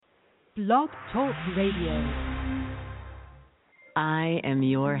Blog Talk Radio. I am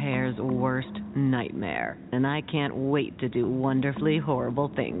your hair's worst nightmare, and I can't wait to do wonderfully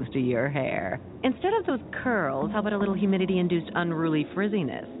horrible things to your hair. Instead of those curls, how about a little humidity-induced unruly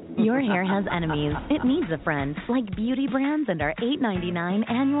frizziness? Your hair has enemies. It needs a friend, like beauty brands and our $8.99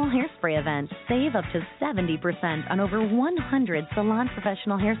 annual hairspray event. Save up to 70% on over 100 salon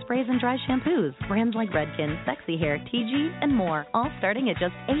professional hairsprays and dry shampoos. Brands like Redken, Sexy Hair, TG, and more, all starting at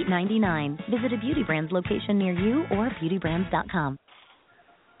just $8.99. Visit a Beauty Brands location near you or beautybrands.com.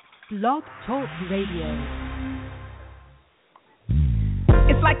 Blog Talk Radio.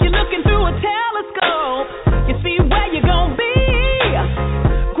 It's like you're looking through a telescope. You see where you're gonna be.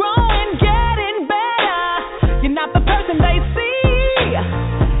 Growing, getting better. You're not the person they see.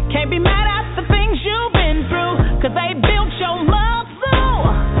 Can't be mad at the things you've been through, 'cause they built your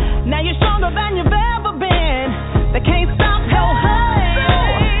muscle. Now you're stronger than you've ever been. They can't stop your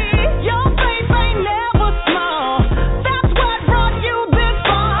hustle. Your faith ain't never small. That's what brought you this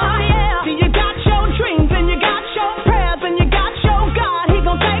far. Yeah. See, you got your dreams and you got your prayers and you got your God. He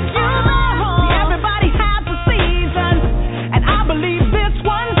gon' take you there. See, everybody has a season, and I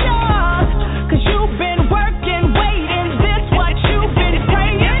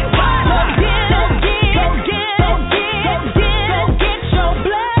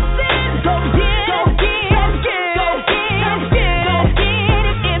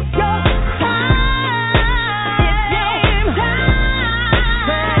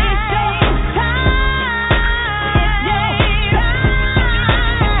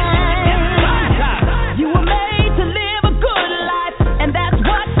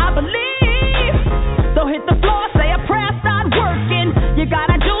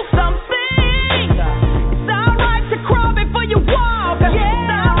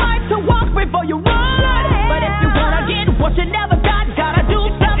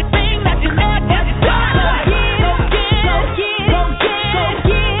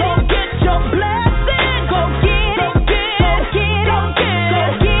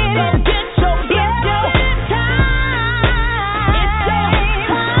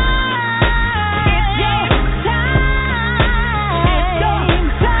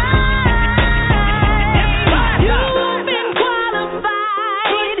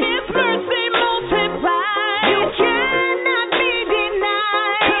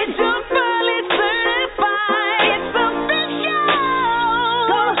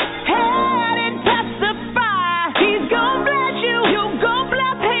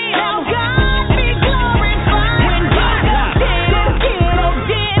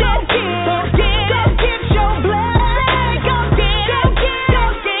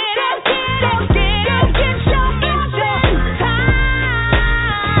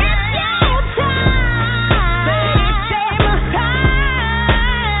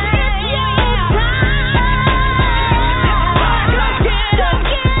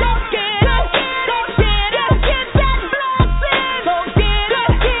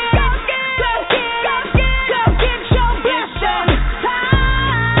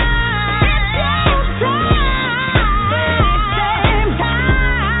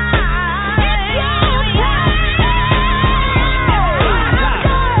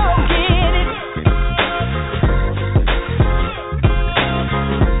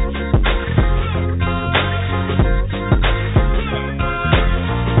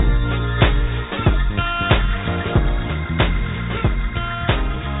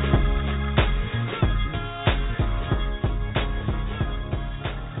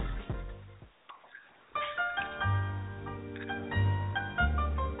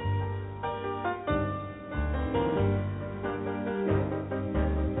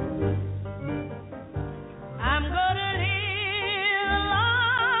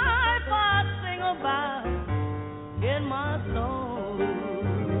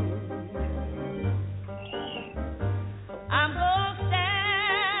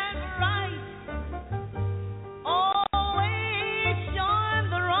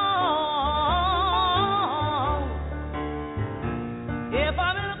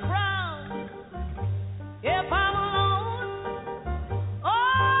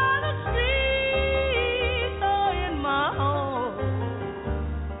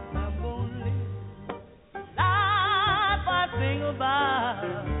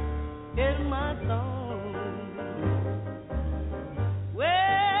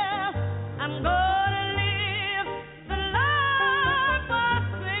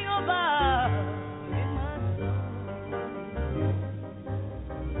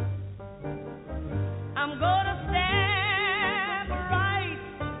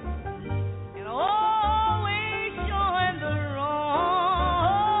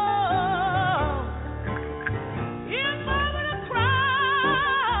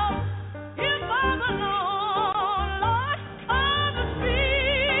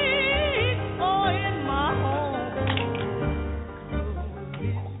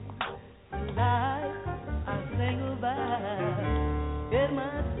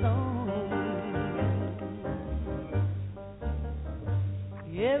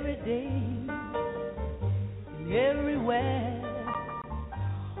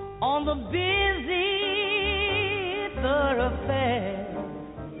on the busy thoroughfare.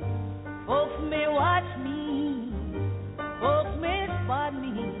 Folks may watch me, folks may spot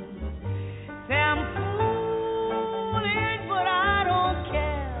me. Say I'm foolish, but I don't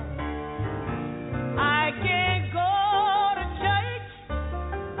care. I can't go to church,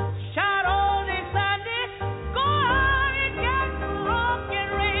 shout all day Sunday, go out and get some rock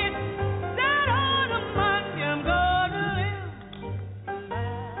and race. That on a Monday I'm gonna live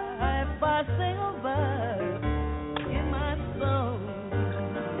life I sing about in my soul.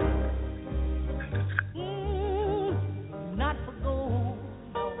 Not for gold,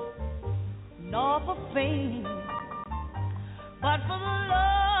 nor for fame, but for the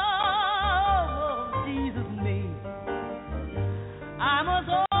love of Jesus' name. I must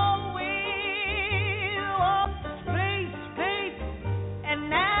always walk the straight and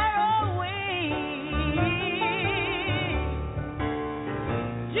narrow way.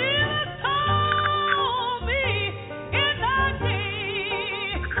 Jesus told me in that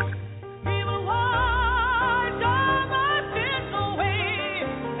day, He will wash all my sins away.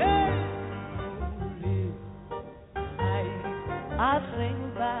 Hey, I sing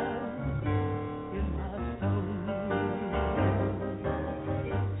about in my soul.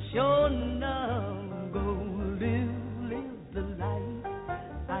 Sure enough, go live the life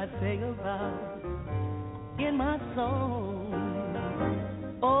I sing about in my soul.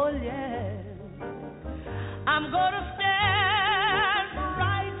 Oh yeah, I'm gonna stand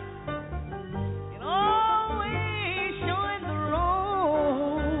right and always showing the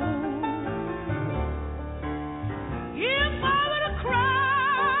wrong. If I'm in a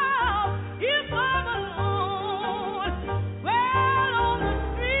crowd, if I'm alone, well on the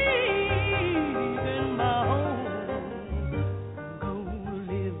street in my home, gonna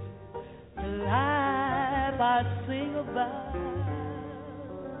live the life I sing about.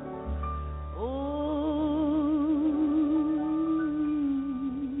 Oh,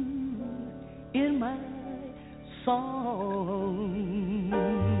 in my song.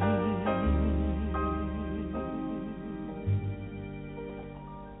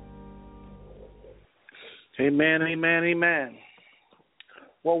 Amen, amen, amen.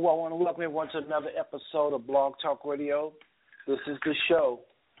 Well, I want to welcome everyone to another episode of Blog Talk Radio. This is the show.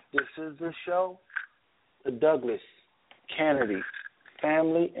 The Douglas Canady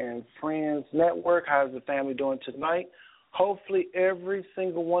Family and Friends Network. How's the family doing tonight? Hopefully every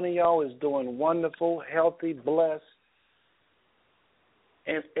single one of y'all is doing wonderful, healthy, blessed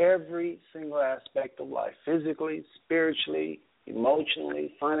in every single aspect of life, physically, spiritually,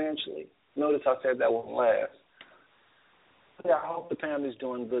 emotionally, financially. Notice I said that one last. Yeah, I hope the family's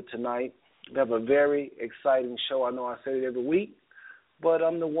doing good tonight. We have a very exciting show. I know I say it every week, but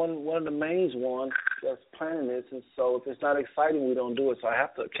I'm one of the main ones that's planning this, and so if it's not exciting, we don't do it. So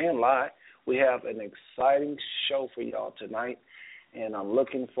can't lie. We have an exciting show for y'all tonight, and I'm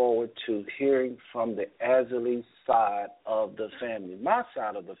looking forward to hearing from the Azalea side of the family, my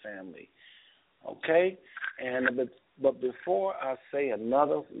side of the family. Okay, but before I say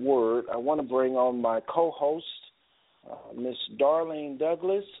another word, I want to bring on my co-host, Miss Darlene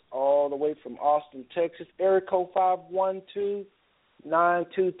Douglas, all the way from Austin, Texas. Area code 512-922.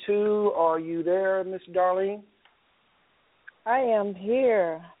 Are you there, Miss Darlene? I am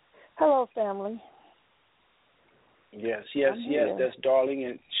here. Hello, family. Yes. That's Darlene,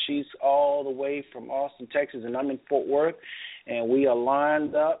 and she's all the way from Austin, Texas, and I'm in Fort Worth. And we are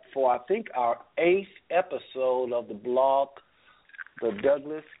lined up for, I think, our 8th episode of the blog, the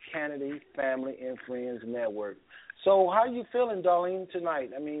Douglas Canady Family and Friends Network. So how are you feeling, Darlene,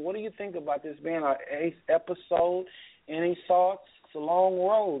 tonight? I mean, what do you think about this being our 8th episode? Any thoughts? It's a long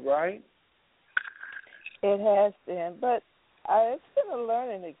road, right? It has been, but it's been a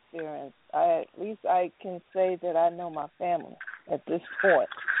learning experience. At least I can say that I know my family at this point.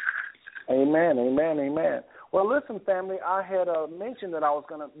 Amen. Well, listen, family, I had mentioned that I was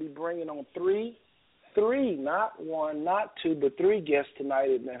going to be bringing on three, not one, not two, but 3 guests tonight,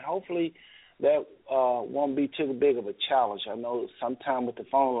 and then hopefully that won't be too big of a challenge. I know sometimes with the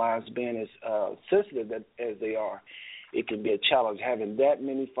phone lines being as sensitive as they are, it can be a challenge having that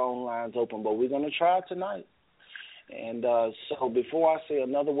many phone lines open, but we're going to try tonight. And so before I say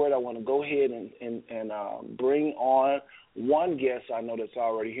another word, I want to go ahead and bring on one guest I know that's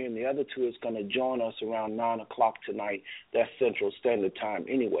already here, and the other 2 is going to join us around 9 o'clock tonight. That's Central Standard Time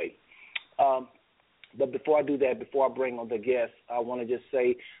anyway. But before I do that, before I bring on the guest, I want to just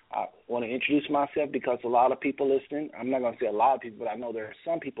say I want to introduce myself because a lot of people listening, I'm not going to say a lot of people, but I know there are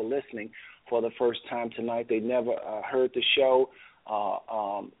some people listening for the first time tonight. They never heard the show.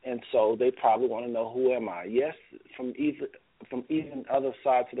 And so they probably want to know, who am I? Yes, from either from even other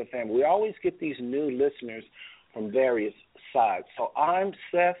sides of the family. We always get these new listeners from various sides. So I'm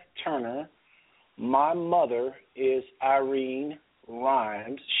Seth Turner. My mother is Irene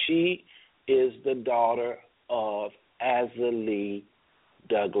Rhymes. She is the daughter of Azalee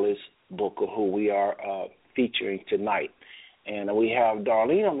Douglas Booker, who we are featuring tonight. And we have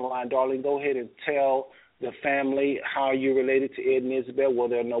Darlene on the line. Darlene, go ahead and tell the family how you're related to Ed and Isabel,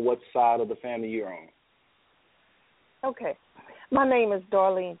 whether they know what side of the family you're on. Okay. My name is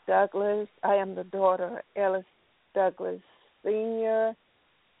Darlene Douglas. I am the daughter of Ellis Douglas Sr.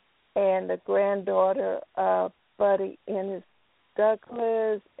 and the granddaughter of Buddy Ennis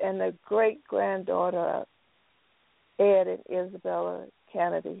Douglas and the great-granddaughter of Ed and Isabella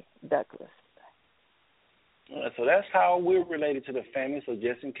Canady Douglas. So that's how we're related to the family. So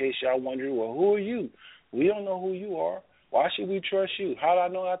just in case y'all wondering, well, who are you? We don't know who you are. Why should we trust you? How do I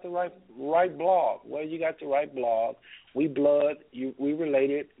know I got the right blog? Well, you got the right blog. We blood. We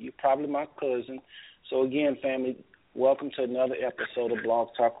related. You're probably my cousin. So, again, family, welcome to another episode of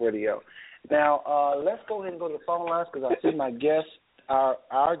Blog Talk Radio. Now, let's go ahead and go to the phone lines because I see my guest,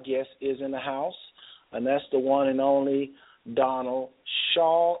 our guest is in the house, and that's the one and only Donald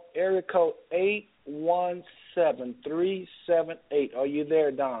Shaw, area code 817378. Are you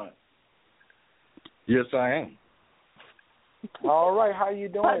there, Don? Yes, I am. All right, how you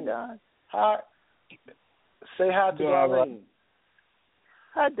doing? Hi, Don. Hi. Say hi to Darlene. Right.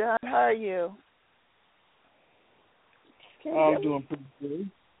 Hi, Don. How are you? I'm doing pretty good.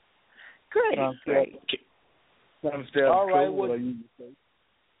 Great. Great. All right.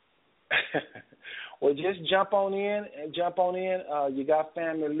 Well, just jump on in. You got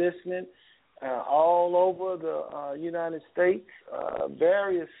family listening all over the United States,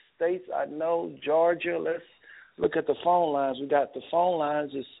 various states. I know Georgia. Let's look at the phone lines. We got the phone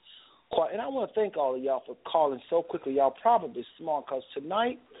lines is quite, and I want to thank all of y'all for calling so quickly. Y'all probably smart because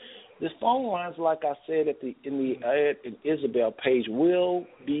tonight the phone lines, like I said in the Ed and Isabel page, will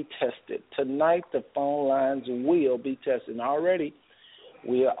be tested. Tonight the phone lines will be tested. And already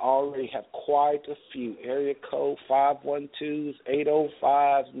we already have quite a few. Area code 512s,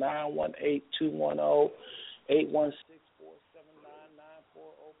 805s, 918-210, 816.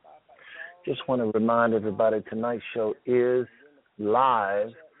 Just want to remind everybody tonight's show is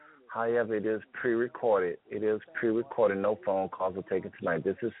live. However, it is pre-recorded. No phone calls are taken tonight.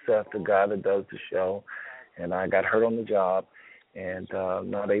 This is Seth, the guy that does the show, and I got hurt on the job and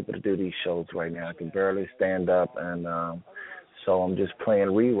not able to do these shows right now. I can barely stand up, and so I'm just playing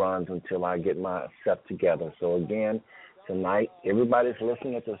reruns until I get myself together. So, again, tonight, everybody's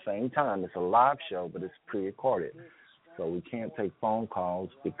listening at the same time. It's a live show, but it's pre-recorded. So we can't take phone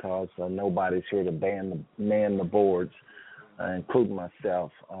calls because nobody's here to man the boards, including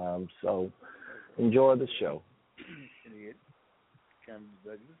myself. So enjoy the show.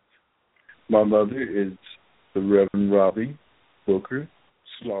 My mother is the Reverend Robbie Booker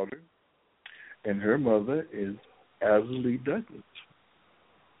Slaughter, and her mother is Azalee Douglas.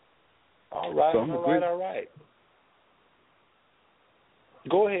 All right, all right.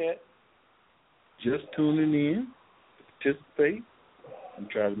 Go ahead. Just tuning in. Participate and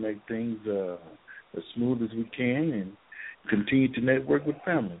try to make things as smooth as we can and continue to network with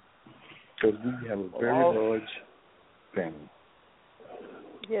family because we have a very large family.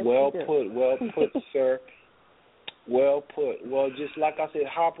 Yes, well put, sir. Well put. Well, just like I said,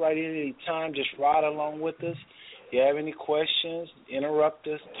 hop right in any time. Just ride along with us. If you have any questions, interrupt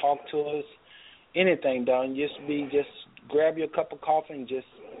us, talk to us, anything, Don. Just grab your cup of coffee and just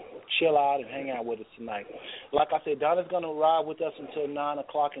chill out and hang out with us tonight. Like I said, Donna's going to ride with us until 9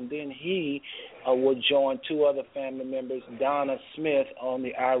 o'clock, and then he will join two other family members, Donna Smith on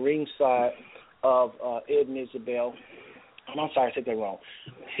the Irene side of Ed and Isabel. I'm sorry, I said that wrong.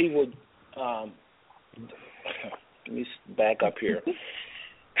 He would, let me back up here.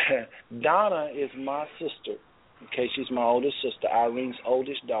 Donna is my sister. Okay, she's my oldest sister, Irene's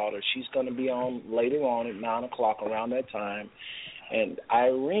oldest daughter. She's going to be on later on at 9 o'clock around that time. And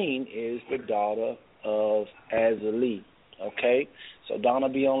Irene is the daughter of Azalee, okay? So Donna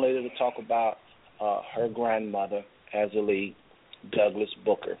will be on later to talk about her grandmother, Azalee Douglas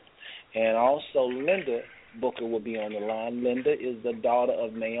Booker. And also Linda Booker will be on the line. Linda is the daughter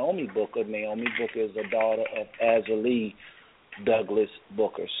of Naomi Booker. Naomi Booker is the daughter of Azalee Douglas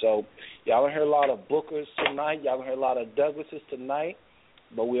Booker. So y'all heard a lot of Bookers tonight. Y'all heard a lot of Douglases tonight.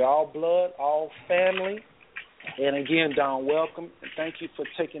 But we're all blood, all family. And again, Don, welcome. And thank you for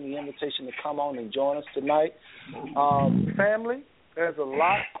taking the invitation to come on and join us tonight. Family, There's a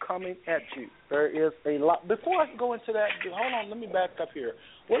lot coming at you. There is a lot. Before I go into that, hold on, let me back up here.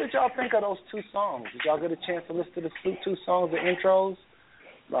 What did y'all think of those two songs? Did y'all get a chance to listen to the two songs, the intros?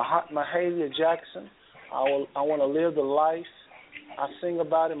 Mahalia Jackson, I Want to Live the Life, I sing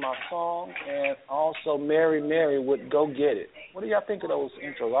about in my song, and also Mary Mary with Go Get It. What do y'all think of those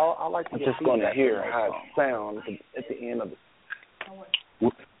intros? I like to get just going to hear how it sounds at the end of it.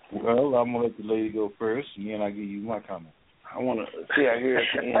 Well, I'm going to let the lady go first, and then I'll give you my comment. I want to see I hear at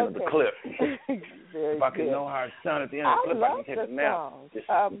the end of the clip. If I can know how it sounds at the end of the clip, I can take a nap.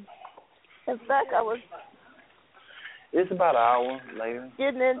 In fact, I was... It's about an hour later.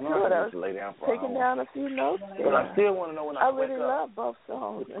 Getting into it. I was taking down a few notes. But I still want to know when I wake up. I really love both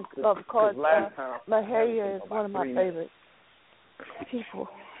songs. And of course, Mahalia is one of my favorite people.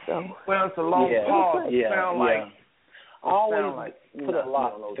 So. Well, it's a long pause. Yeah. I always like, put a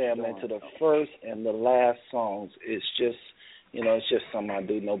lot, family, into the first and the last songs. It's just, it's just something I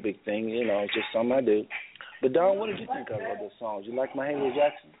do. No big thing. It's just something I do. But, Don, what did you think of the songs? You like Mahalia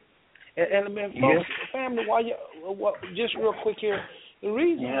Jackson? And folks, family, just real quick here, the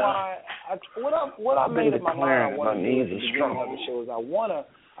reason why what I made in my mind, I want to do at the beginning of the show is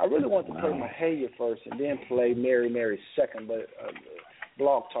I really want to play Mahalia first and then play Mary Mary second, but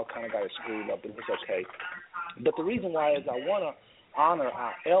Blog Talk kind of got it screwed up, but it's okay. But the reason why is I want to honor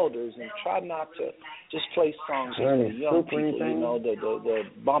our elders and try not to just play songs for the young people, the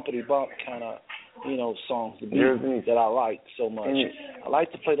bumpity bump kind of. Songs, the beat that I like so much. I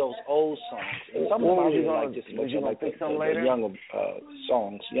like to play those old songs. And some of them I really like just as much. I like the younger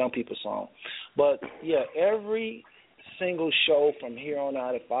songs, young people songs. But yeah, every single show from here on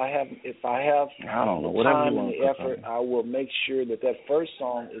out, if I have time and the effort, I will make sure that first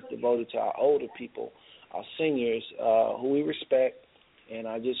song is devoted to our older people, our seniors, who we respect. And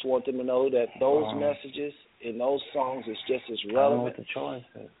I just want them to know that those messages in those songs is just as relevant. I don't know what the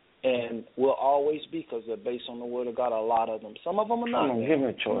choice is. And will always be, because they're based on the Word of God, a lot of them. Some of them are not. Give me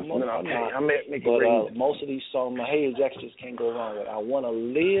a choice. But most of these songs, Mahalia Jackson just can't go wrong with. I want to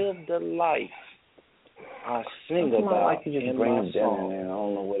live the life I sing about in my song. I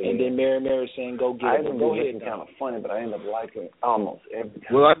don't know what it and is. Then Mary Mary saying, go get it. Go ahead. It's kind of funny, but I end up liking it almost every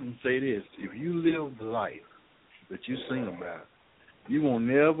time. Well, I can say this. If you live the life that you sing about, you won't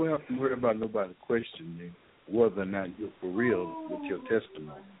never have to worry about nobody questioning you whether or not you're for real with your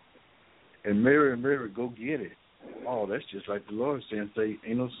testimony. And Mary, go get it. Oh, that's just like the Lord saying,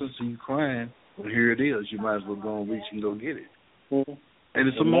 ain't no sense in you crying. Well, here it is. You might as well go and reach and go get it. Mm-hmm. And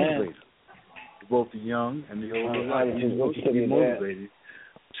it's a motivator for both the young and the older. You should be motivated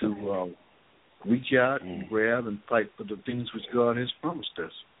to reach out and grab and fight for the things which God has promised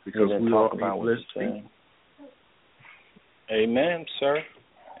us, because we are a blessed people. Amen, sir.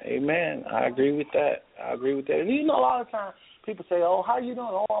 Amen. I agree with that. And a lot of times people say, oh, how you doing?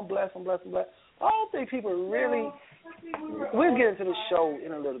 Oh, I'm blessed. I don't think people really, we'll get into the show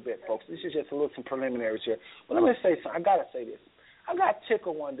in a little bit, folks. This is just some preliminaries here. But let me say something. I got to say this. I got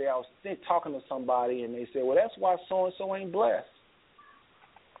tickled one day. I was talking to somebody, and they said, well, that's why so-and-so ain't blessed.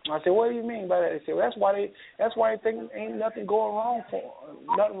 I said, what do you mean by that? They said, well, that's why they think ain't nothing going wrong for them,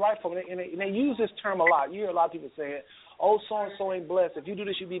 nothing right for them. And they use this term a lot. You hear a lot of people saying, oh, so-and-so ain't blessed. If you do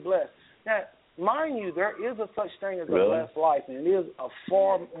this, you'll be blessed. Now, mind you, there is a such thing as a blessed life, and it is a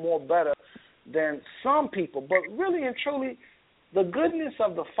far more better than some people. But really and truly, the goodness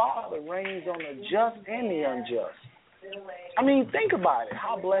of the Father reigns on the just and the unjust. I mean, think about it,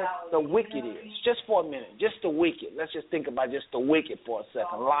 how blessed the wicked is. Just for a minute, just the wicked. Let's just think about just the wicked for a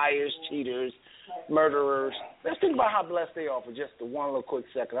second. Liars, cheaters, murderers. Let's think about how blessed they are for just the one little quick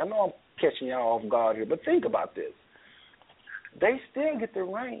second. I know I'm catching y'all off guard here, but think about this. They still get the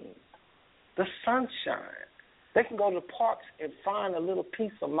rain, the sunshine. They can go to the parks and find a little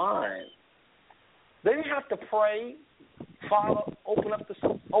peace of mind. They didn't have to pray, Father, open up the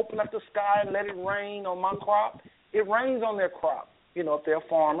sky and let it rain on my crop. It rains on their crop, if they're a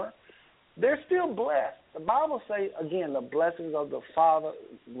farmer. They're still blessed. The Bible says, again, the blessings of the Father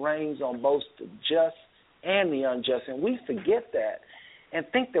reigns on both the just and the unjust. And we forget that and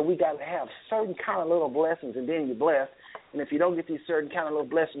think that we got to have certain kind of little blessings and then you're blessed. And if you don't get these certain kind of little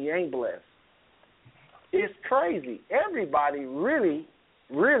blessings, you ain't blessed. It's crazy. Everybody really,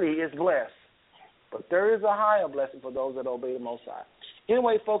 really is blessed. But there is a higher blessing for those that obey the Most High.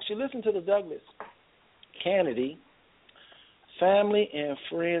 Anyway, folks, you listen to the Douglas Canady Family and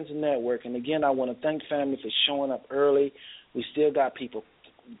Friends Network. And again, I want to thank family for showing up early. We still got people.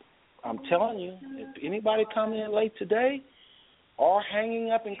 I'm telling you, if anybody coming in late today or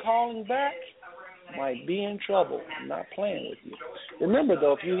hanging up and calling back, might be in trouble. I'm not playing with you. Remember,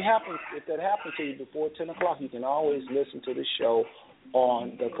 though, if that happens to you before 10 o'clock, you can always listen to the show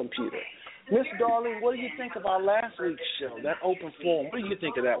on the computer. Miss Darlene, what do you think about last week's show, that open forum? What do you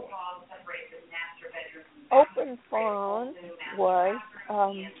think of that one? Open forum was,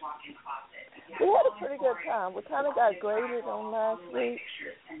 we had a pretty good time. We kind of got graded on last week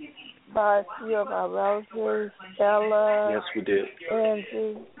by a few of our relatives, Ella, yes, we did,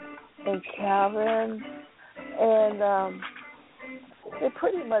 Angie, and Calvin, and they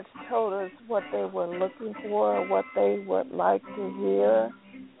pretty much told us what they were looking for, what they would like to hear.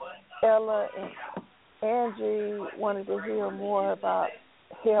 Ella and Angie wanted to hear more about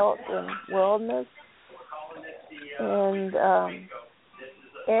health and wellness, and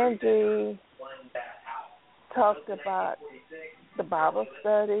Angie talked about the Bible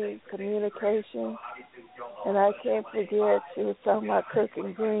study, communication, and I can't forget she was talking about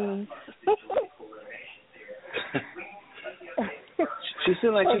cooking greens. She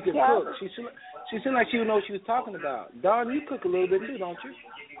seemed like she could cook. She seemed like she would know what she was talking about. Don, you cook a little bit too, don't you?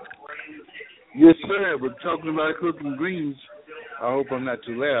 Yes, sir. But talking about cooking greens, I hope I'm not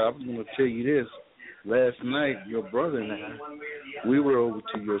too loud. I'm going to tell you this. Last night, your brother and I, we were over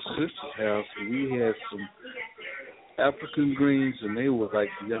to your sister's house, and we had some African greens, and they were like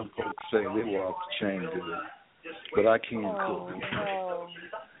the young folks say, they were off the chain good. But I can't cook. Oh.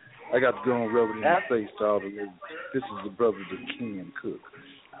 I got to go and rub it in the face to all the ladies. This is the brother that can cook.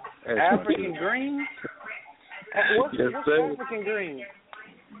 African greens? What's African greens?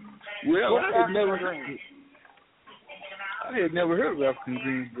 Well, I had never heard of African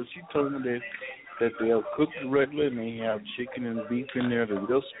greens, but she told me that they'll cook regular and they have chicken and beef in there. They're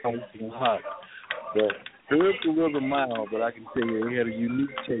real spicy and hot. But hers was a little mild, but I can tell you they had a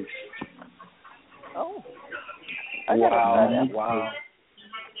unique taste. Oh. Wow.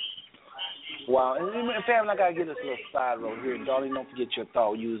 And family, I got to get this little side road here. Darling, don't forget your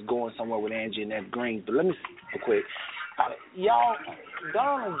thought. You was going somewhere with Angie and that green. But let me say real quick. Y'all,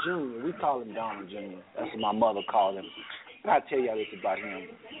 Donald Jr., we call him Donald Jr. That's what my mother called him. I got to tell y'all this about him.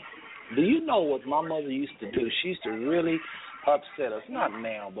 Do you know what my mother used to do? She used to really upset us. Not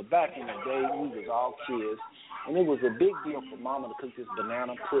now, but back in the day, we was all kids. And it was a big deal for Mama to cook this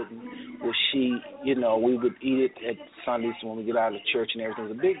banana pudding, which we would eat it at Sundays when we get out of the church and everything. It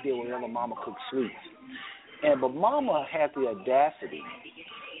was a big deal whenever Mama cooked sweets. But Mama had the audacity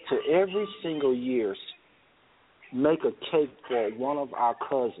to every single year make a cake for one of our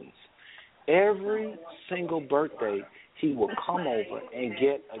cousins. Every single birthday, he would come over and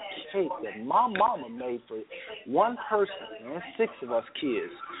get a cake that my mama made for one person and 6 of us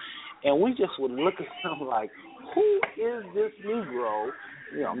kids. And we just would look at him like, who is this Negro?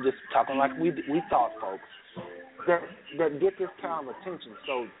 I'm just talking like we thought, folks, that get this kind of attention.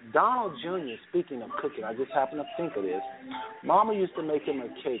 So Donald Jr., speaking of cooking, I just happened to think of this. Mama used to make him a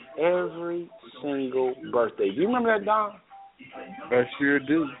cake every single birthday. Do you remember that, Don? I sure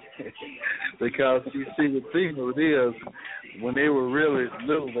do. Because you see, the thing of it is, when they were really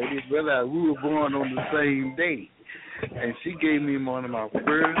little, they didn't realize we were born on the same day. And she gave me one of my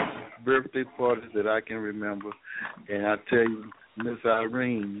first birthday parties that I can remember. And I tell you, Miss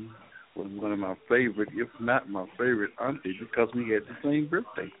Irene was one of my favorite, if not my favorite auntie, because we had the same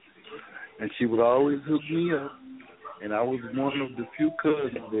birthday. And she would always hook me up. And I was one of the few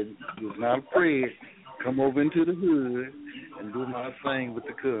cousins that was not afraid to come over into the hood and do my thing with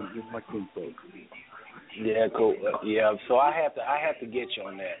the cousins, with my kinfolk. Yeah, cool. Yeah, so I have to get you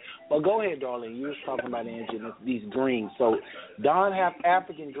on that. But go ahead, darling. You was talking about Angie and these greens. So Don have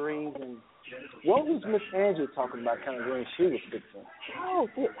African greens, and what was Miss Angie talking about? Kind of greens she was fixing? Oh,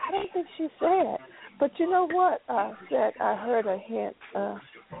 I don't think she said. But you know what? I heard a hint of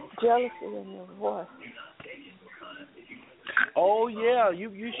jealousy in your voice. Oh yeah,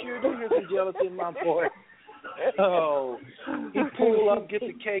 you sure do hear some jealousy in my voice. Oh, he'd pull up, get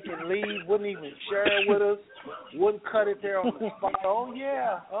the cake, and leave. Wouldn't even share it with us. Wouldn't cut it there on the spot. Oh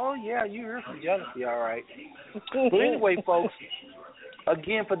yeah, you hear some jealousy, all right. But anyway, folks,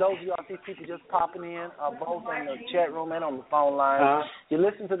 again, for those of y'all see people just popping in, both in the chat room and on the phone line, you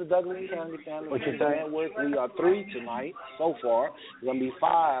listen to the Douglas Canady Family Network. We are 3 tonight so far. We're going to be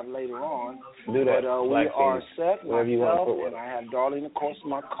 5 later on. But we are set. Myself, and I have Darlene, of course,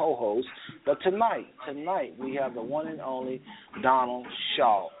 my co-host. But tonight we have the one and only Donald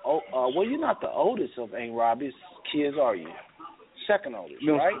Shaw. Well, you're not the oldest of Aunt Robbie's kids, are you? Second oldest,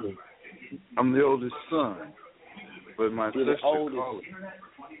 no, right? Sir. I'm the oldest son. But my sister is the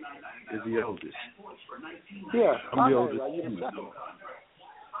oldest. Yeah, I'm the oldest. You're the second.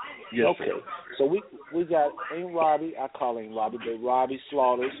 Yes, okay, sir. So we got Aunt Robbie, I call Aunt Robbie, but Robbie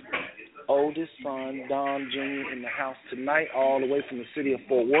Slaughter's oldest son, Don Jr., in the house tonight, all the way from the city of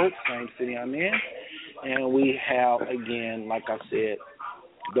Fort Worth, same city I'm in. And we have, again, like I said,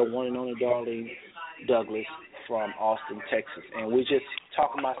 the one and only Darlene Douglas from Austin, Texas. And we're just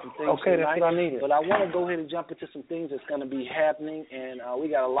talking about some things tonight. That's what I needed. But I want to go ahead and jump into some things that's going to be happening. And we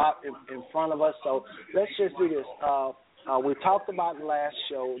got a lot in front of us. So let's just do this. We talked about the last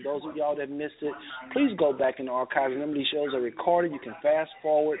show. Those of y'all that missed it, please go back in the archives. Remember, these shows are recorded. You can fast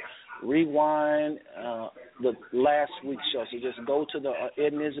forward, rewind the last week's show. So just go to the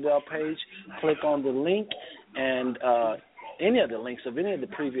Ed and Isabel page, click on the link, and any of the links of any of the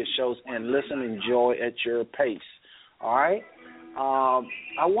previous shows, and listen, enjoy at your pace. All right?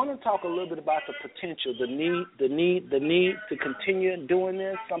 I want to talk a little bit about the potential, the need to continue doing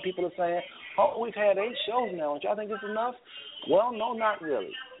this. Some people are saying, oh, we've had 8 shows now. Don't y'all think it's enough? Well, no, not really.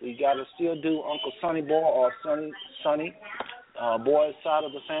 We got to still do Uncle Sonny Boy or Sonny Boy's side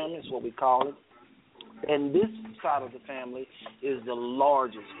of the family is what we call it. And this side of the family is the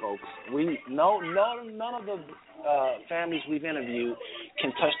largest, folks. None of the families we've interviewed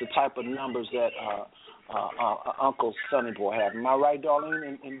can touch the type of numbers that Uncle Sonny Boy have. Am I right,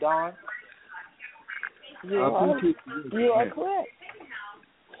 Darlene and Don? You are correct.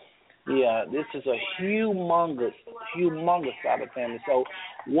 Yeah, this is a humongous side of the family. So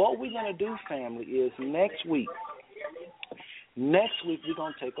what we're going to do, family, is next week we're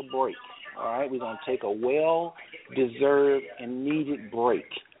going to take a break. All right, we're going to take a well-deserved and needed break.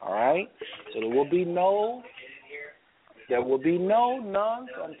 All right, so there will be none. So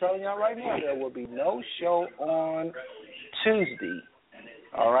I'm telling y'all right now, there will be no show on Tuesday.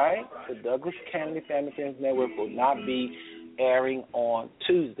 All right, the Douglas Canady Family Friends Network will not be airing on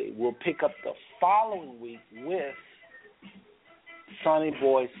Tuesday. We'll pick up the following week with Sonny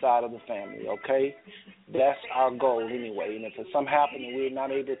Boy's side of the family, okay? That's our goal anyway. And if for some happen and we're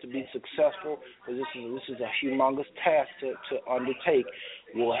not able to be successful, because this is a humongous task to undertake,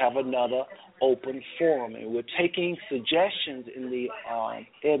 we'll have another open forum. And we're taking suggestions in the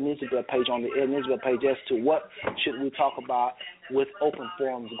Ed and Isabel page, on the Ed and Isabel page, as to what should we talk about with open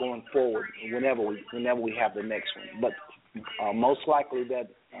forums going forward whenever we have the next one. But most likely that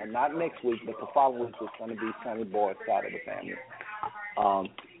not next week, but the following week is going to be Sonny Boy's side of the family.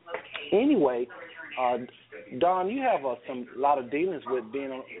 Anyway, Don, you have a lot of dealings with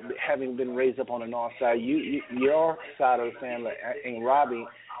having been raised up on the north side. Your side of the family, and Robbie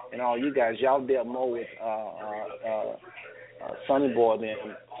and all you guys, y'all dealt more with Sonny Boy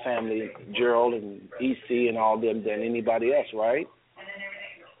than family, Gerald and EC and all them than anybody else, right?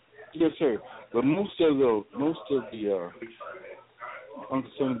 Yes, sir. But most of the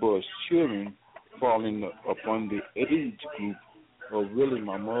Uncle Sonny Boy's children fall upon the age group of really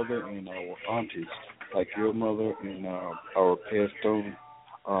my mother and our aunties, like your mother and our passed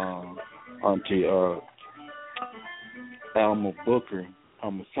on auntie Alma Booker,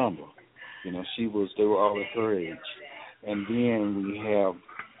 Samba. You know, they were all at her age. And then we have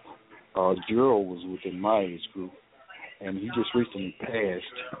Gerald was within my age group, and he just recently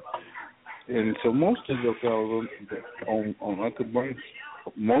passed. And so most of the fellows on Uncle Brian,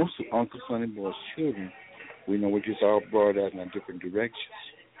 most of Uncle Sonny Boy's children, we know we're just all brought out in different directions.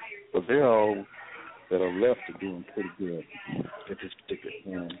 But they're all that are left are doing pretty good at this particular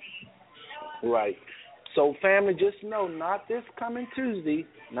time. Right. So, family, just know, not this coming Tuesday,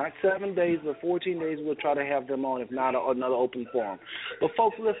 not 7 days, but 14 days, we'll try to have them on, if not another open forum. But,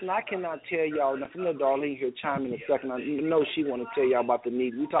 folks, listen, I cannot tell y'all, now, from the Darlene here chime in a second, I know she want to tell y'all about the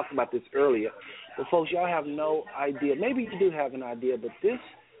need. We talked about this earlier. But, folks, y'all have no idea. Maybe you do have an idea, but this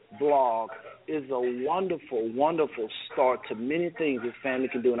blog is a wonderful, wonderful start to many things this family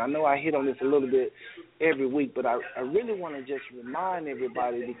can do. And I know I hit on this a little bit every week, but I really want to just remind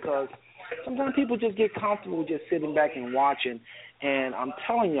everybody, because sometimes people just get comfortable just sitting back and watching. And I'm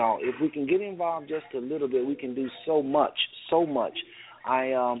telling y'all, if we can get involved just a little bit, we can do so much.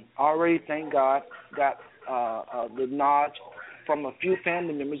 I already, thank God, got the nod from a few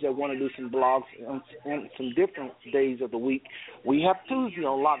family members that want to do some blogs on some different days of the week. We have Tuesday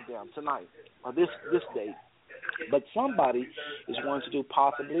on lockdown tonight, or this day. But somebody is wanting to do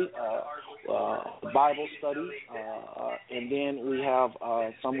possibly Bible study, and then we have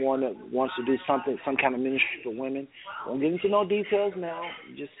someone that wants to do some kind of ministry for women. Won't get into no details now.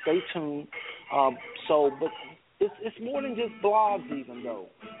 Just stay tuned. But it's more than just blogs, even though.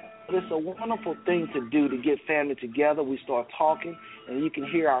 But it's a wonderful thing to do to get family together. We start talking, and you can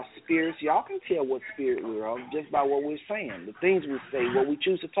hear our spirits. Y'all can tell what spirit we're on just by what we're saying, the things we say, what we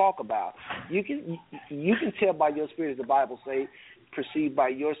choose to talk about. You can tell by your spirit, as the Bible says, perceived by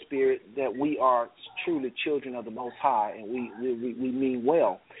your spirit, that we are truly children of the Most High, and we mean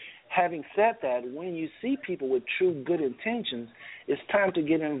well. Having said that, when you see people with true good intentions, it's time to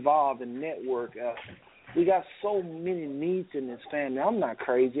get involved and network. We got so many needs in this family. I'm not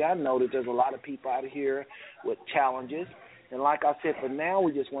crazy. I know that there's a lot of people out here with challenges. And like I said, for now,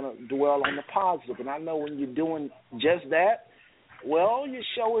 we just want to dwell on the positive. And I know when you're doing just that, well, your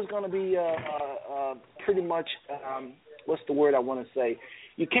show is going to be pretty much, what's the word I want to say?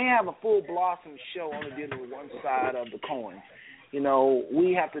 You can't have a full blossom show only dealing with one side of the coin. You know,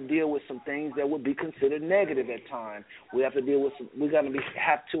 we have to deal with some things that would be considered negative at times. We have to deal with we're going to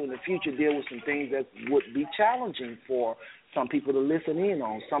have to in the future deal with some things that would be challenging for some people to listen in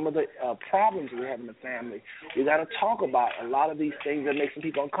on. Some of the problems we have in the family. We got to talk about a lot of these things that make some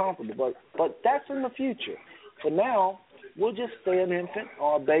people uncomfortable. But that's in the future. For now, we'll just stay an infant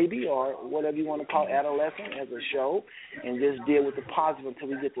or a baby or whatever you want to call adolescent as a show and just deal with the positive until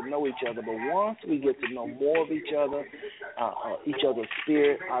we get to know each other. But once we get to know more of each other's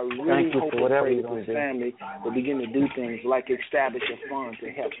spirit, I really hope and pray that this family will begin to do things like establish a fund to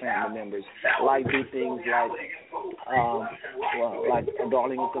help family members, like do things like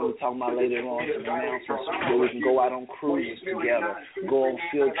Darlene is going to be talking about later on, some announcements where we can go out on cruises together, go on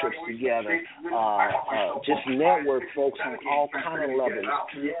field trips together, just network folks on all kind of levels.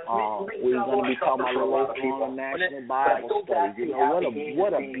 We're going to be talking about a national Bible study. You know,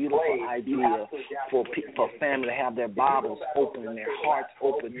 what a beautiful idea for family to have their Bibles open and their hearts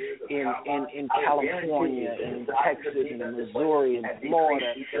open in California and Texas and in Missouri and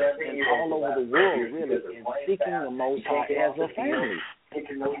Florida and all over the world, really, and seeking the Most High as a family.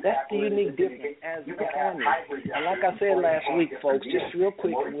 That's the unique difference as a family. And like I said last week, folks, just real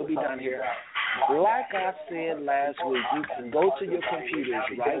quick, and we'll be done here. Like I said last week, you can go to your computers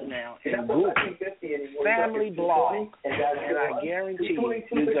right now and Google family blog, and I guarantee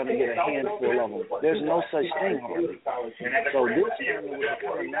you're going to get a handful of them. There's no such thing, hardly. So this family,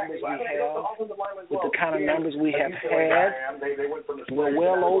 with the kind of numbers we have had, we're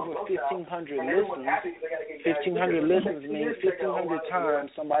well over 1,500 listens. 1,500 listens means 1,500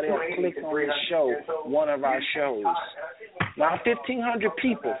 times somebody has clicked on this show, one of our shows. Now, 1,500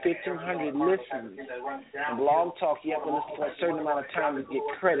 people, 1,500 listens. In Blog Talk, you have to listen for a certain amount of time to get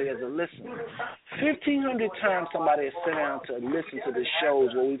credit as a listener. 1,500 times somebody has sat down to listen to the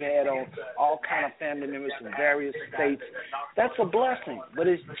shows where we've had on all kind of family members from various states. That's a blessing, but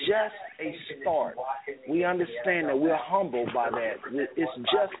it's just a start. We understand that we're humbled by that. It's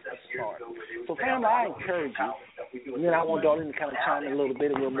just a start. So, family, I encourage you. And then I want Darlene to kind of chime in a little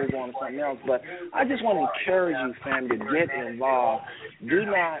bit and we'll move on to something else. But I just want to encourage you, family, to get involved. Do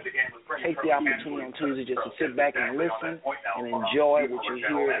not take the opportunity on Tuesday just to sit back and listen and enjoy what you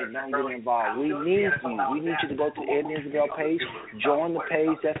hear and don't get involved. We need you. We need you to go to the Ed and Isabel page, join the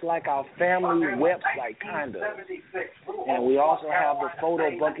page. That's like our family website, kind of. And we also have the photo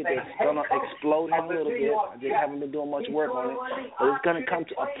bucket that's going to explode in a little bit. I just haven't been doing much work on it. But it's going to come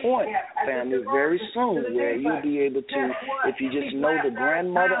to a point, family, very soon where you'll be able to, if you just know the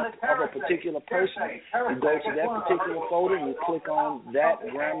grandmother of a particular person, you go to that particular photo and you click on that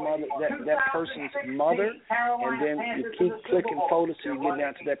grandmother, that person's mother, and then you keep clicking photos till you get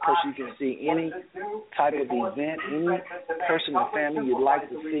down to that person. You can see any type of event, any person or family you'd like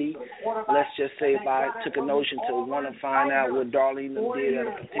to see. Let's just say if I took a notion to want to find out what Darlene did at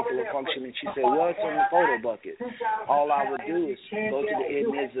a particular function, and she said, well, it's on the photo bucket. All I would do is go to the Ed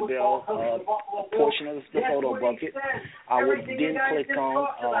and Isabel portion of the photo bucket. I would then click on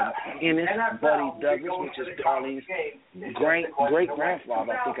Ennis Buddy Douglas, which is Darlene's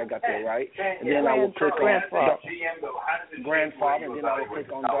great-grandfather. I think I got that right. And then I would click on grandfather, and then I would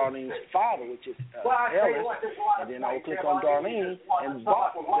click on Darlene's father, which is Ellis, and then I would click on Darlene, and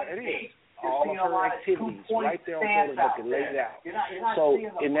there it is. All of her activities right there on photo bucket laid out. So,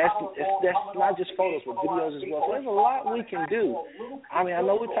 and that's not just photos, but videos as well. So there's a lot we can do. I mean, I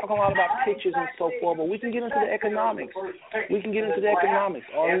know we're talking a lot about pictures and so forth, but we can get into the economics.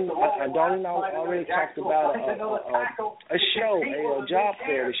 Darlene already talked about a show, a job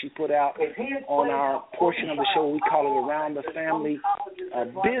fair that she put out on our portion of the show. We call it Around the Family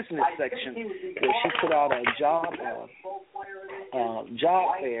Business section, where she put out a job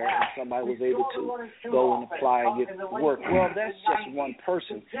fair, and somebody was able to go and apply and get work. Well, that's just one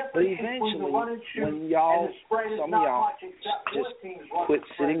person. But eventually, when some of y'all just quit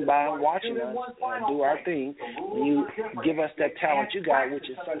sitting by and watching us do our thing, when you give us that talent you got, which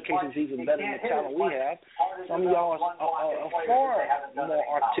in some cases even better than the talent we have, some of y'all are far more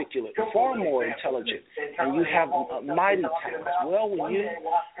articulate, far more intelligent, and you have mighty talents. Well, when you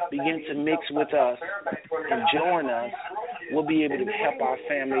begin to mix with us and join us, we'll be able to help our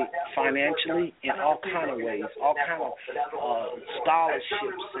family financially in all kind of ways, all kind of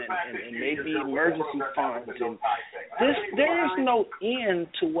scholarships and maybe emergency funds. And there is no end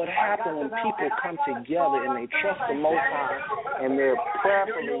to what happens when people come together and they trust the Most High and they're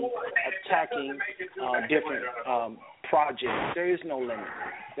prayerfully attacking different projects. There is no limit.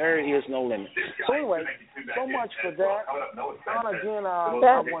 There is no limit. So anyway, so much for that. And again, I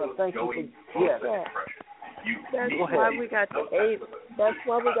want to thank you for That's why we got the A. That's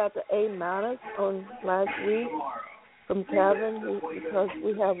why we got the A- on last week from Kevin, because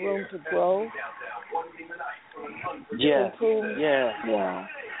we have room to grow. Improve. Yeah.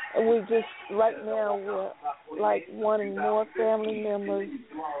 And we just right now we're like wanting more family members.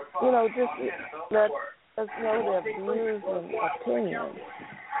 Just let us know their views and opinions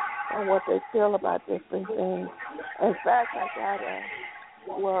on what they feel about different things. In fact,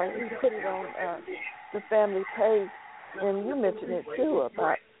 we put it on the family page, and you mentioned it too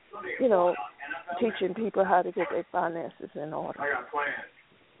about, teaching people how to get their finances in order.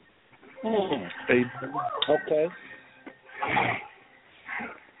 Okay.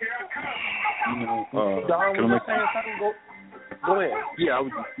 Don, can was you saying something? Go ahead. Yeah, I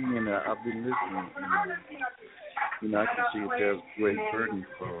was just saying that I've been listening, and I can see that there's great burden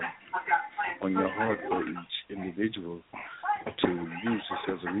on your heart for each individual to use this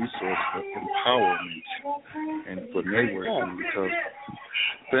as a resource for empowerment and for networking, because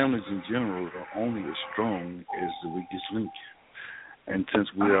families in general are only as strong as the weakest link. And since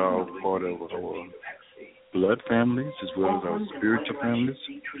we are all part of our blood families, as well as our spiritual families,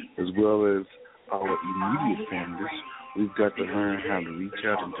 as well as our immediate families, we've got to learn how to reach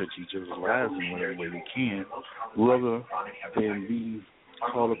out and touch each other's lives in whatever way we can, rather than be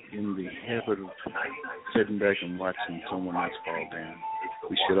caught up in the habit of sitting back and watching someone else fall down.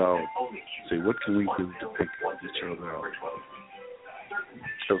 We should all say, what can we do to pick each other up?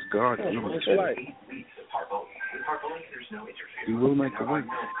 Because God will make a way. He will make a way.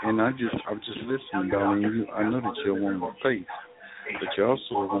 And I'm just listening, darling. I know that you're a woman of faith, but you're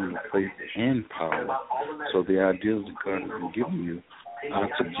also a woman of faith and power. So the ideas that God has given you, I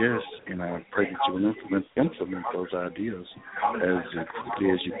suggest and I pray that you will implement those ideas as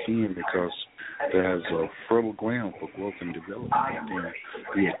quickly as you can, because there's a fertile ground for growth and development within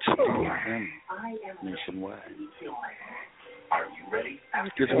the extended family nationwide. Are you ready?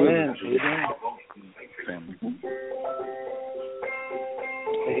 Amen. Family.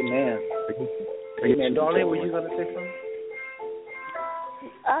 Amen. Darlene, were you going to say something?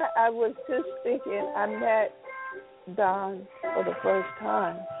 I was just thinking, I met Don for the first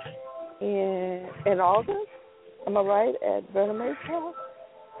time in August. Am I right? At Verna Mae's house?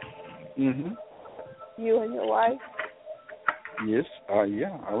 Mm-hmm. You and your wife? Yes.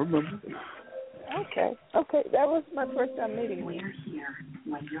 Yeah, I remember. Okay. That was my first time meeting you.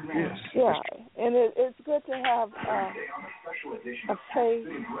 Yes. Yeah, and it's good to have a face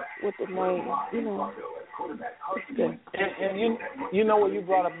with the name, It's good. And you know what you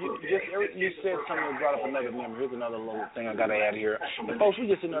brought up? You said something that brought up another memory. Here's another little thing I got to add here. And folks, we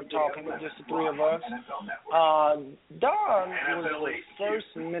just sitting there talking, just the three of us. Don was the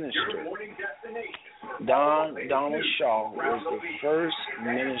first minister. Donald Shaw was the first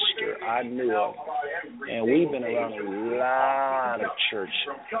minister I knew of, and we've been around a lot of church.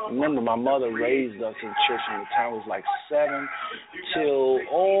 Remember, my mother raised us in church from the time I was like 7 till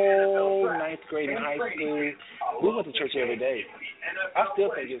 9th grade in high school. We went to church every day. I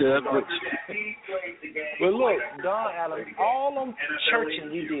still think it's too much. But look, Don Allen, all them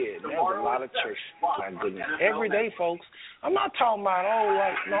churching we did, there was a lot of church. My goodness. Every day, folks. I'm not talking about,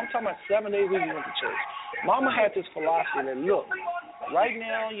 I'm talking about 7 days a week we went to church. Mama had this philosophy that, look, right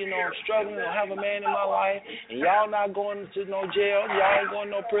now, I'm struggling. I don't have a man in my life, and y'all not going to no jail. Y'all ain't going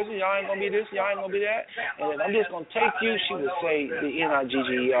to no prison. Y'all ain't going to be this. Y'all ain't going to be that. And I'm just going to take you. She would say the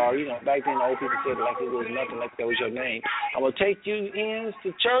Nigger. Back then, old people said it like it was nothing, like that was your name. I'm going to take you in to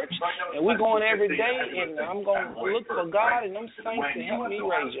church, and we're going every day, and I'm going to look for God and them saints to help me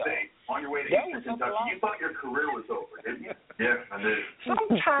raise y'all. That was a philosophy. You thought your career was over, didn't you? Yeah, I did.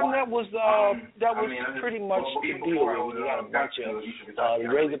 Sometimes that was pretty much the deal. When you got a bunch of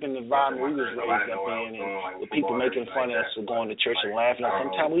raised up in the environment we was raised up in, and the people making fun of us for going to church and laughing. And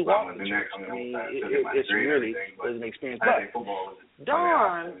sometimes we walk to church. I mean, it's really was an experience. But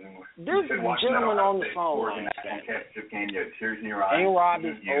Don, there's a gentleman on the phone line. Ain't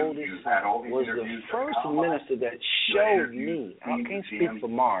Robbie's oldest son was the first minister that showed me. I can't speak for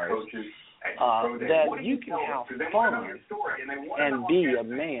Mars, that you can have fun and be a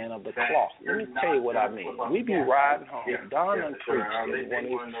man of the cloth. Let me tell you what I mean. We be riding home. Don done preached when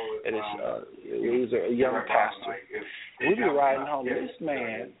he was a young pastor. We be riding home. This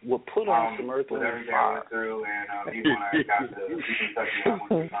man would put on some Earth, Wind & Fire.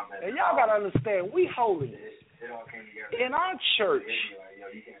 And y'all got to understand, we holiness. In our church,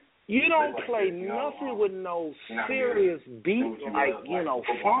 you don't play nothing with no serious beat, like,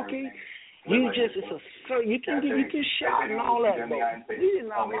 funky. You just, you can shout and all that, but we did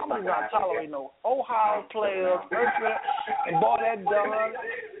not, mama did not tolerate no Ohio players, and boy, that done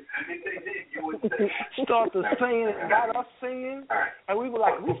start to sing and got us singing, and we were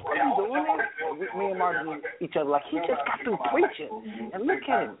like, we doing this? Me and Martin each other like, he just got through preaching, and look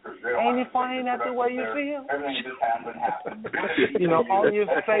at him. Ain't it funny that the way you feel? On your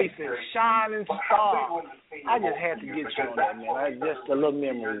face and shining star. I just had to get you on that, man. Just a little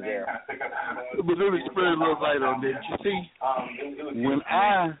memory there. But let me spread a little light on that. You see, when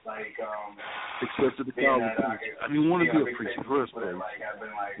I accepted the call of preacher, I didn't want to be a preacher first place,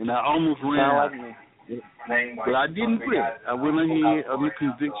 and I almost ran out. But I didn't quit. I went ahead of the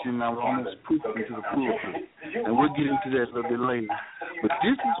conviction. I was almost pushed into the pulpit, and we'll get into that a little bit later. But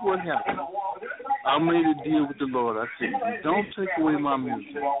this is what happened. I made a deal with the Lord. I said, don't take away my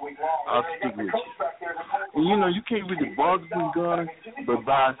music. I'll stick with you. And you can't really bargain with God, but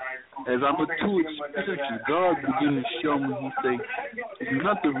as I matured spiritually, God began to show me, he said, there's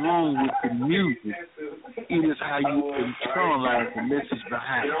nothing wrong with the music. It is how you internalize the message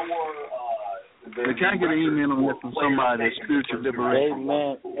behind it. Can I get an amen on that from somebody that's spiritual liberation?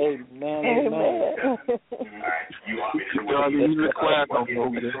 Amen. God, you look quiet on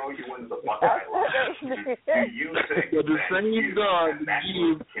over there. But the same God that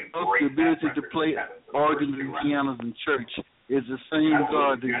gives us the ability to play organs and pianos in church is the same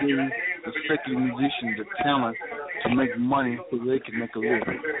God that gave the secular musician the talent to make money so they can make a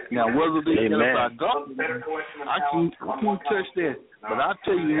living. Now, whether they get about God, I can't touch that. But I'll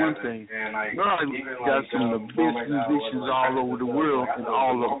tell you one thing. God got some of the best musicians all over the world, and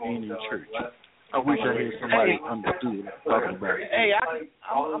all of them in church. I wish I had somebody understood talking about it. Hey,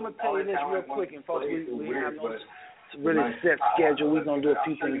 I'm going to tell you this real quick, and folks, we have no really set schedule. We're going to do a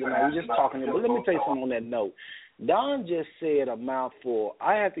few things tonight. We're just talking. But let me tell you something on that note. Don just said a mouthful.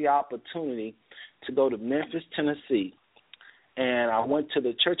 I had the opportunity to go to Memphis, Tennessee, and I went to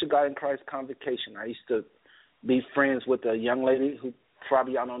the Church of God in Christ Convocation. I used to be friends with a young lady who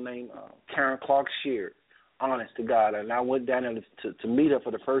probably y'all know named Karen Clark Sheard, honest to God, and I went down there to meet her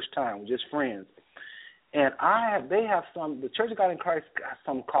for the first time, just friends. And the Church of God in Christ got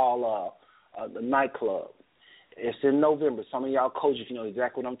something called the nightclub. It's in November. Some of y'all coaches, you know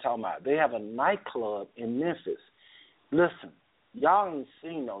exactly what I'm talking about. They have a nightclub in Memphis. Listen, y'all ain't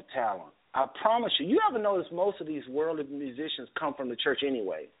seen no talent. I promise you. You ever notice most of these worldly musicians come from the church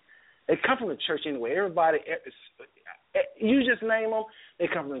anyway? They come from the church anyway. Everybody, you just name them, they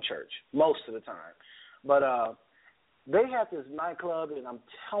come from the church most of the time. But they have this nightclub, and I'm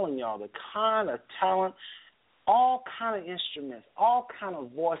telling y'all, the kind of talent, all kind of instruments, all kind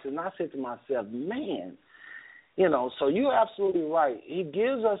of voices. And I said to myself, man, so you're absolutely right. He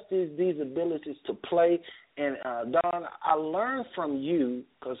gives us these abilities to play. And, Don, I learned from you,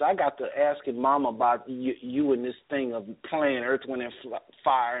 because I got to asking Mama about you and this thing of playing Earth, Wind &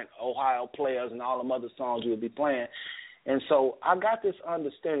 Fire and Ohio Players and all them other songs you would be playing. And so I got this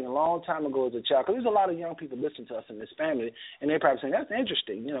understanding a long time ago as a child, because there's a lot of young people listening to us in this family, and they're probably saying, that's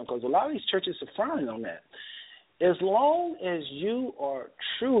interesting, because a lot of these churches are frowning on that. As long as you are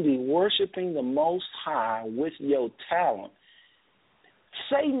truly worshiping the Most High with your talent,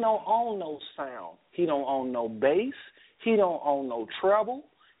 Satan don't own no sound. He don't own no bass. He don't own no treble.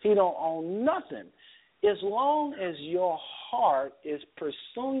 He don't own nothing. As long as your heart is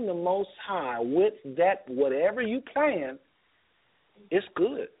pursuing the Most High with that, whatever you plan, it's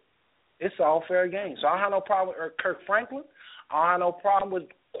good. It's all fair game. So I don't have no problem with Kirk Franklin. I don't have no problem with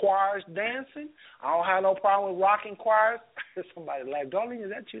choirs dancing. I don't have no problem with rocking choirs. Somebody laughed. Darlene, is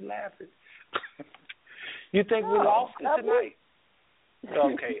that you laughing? You think we lost it tonight?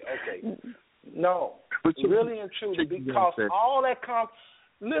 Okay. No, really and truly, because all that comes.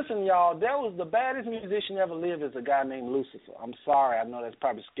 Listen, y'all, that was the baddest musician ever lived is a guy named Lucifer. I'm sorry, I know that's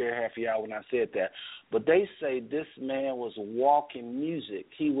probably scared half of y'all when I said that, but they say this man was walking music.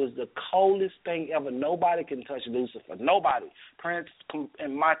 He was the coldest thing ever. Nobody can touch Lucifer. Nobody. Prince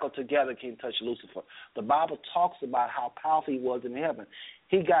and Michael together can touch Lucifer. The Bible talks about how powerful he was in heaven.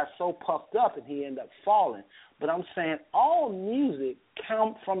 He got so puffed up and he ended up falling. But I'm saying all music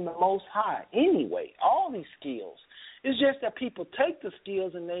come from the Most High anyway, all these skills. It's just that people take the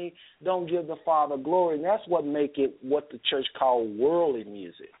skills and they don't give the Father glory, and that's what make it what the church call worldly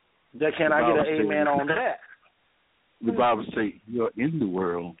music. Can I get an amen on that? The Bible says you're in the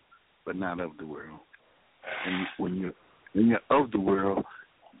world, but not of the world. And when you're of the world,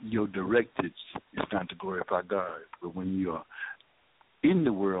 your directive is not to glorify God. But when you're in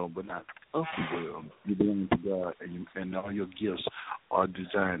the world, but not of the world, you belong to God, and all your gifts are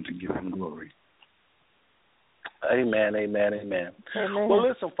designed to give Him glory. Amen, amen, amen. Amen. Well,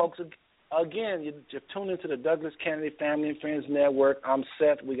 listen, folks, again, you're tuned into the Douglas Canady Family and Friends Network. I'm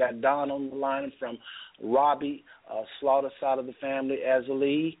Seth. We got Don on the line from Robbie, Slaughter side of the family,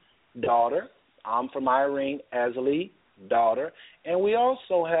 Azalee, daughter. I'm from Irene, Azalee, daughter. And we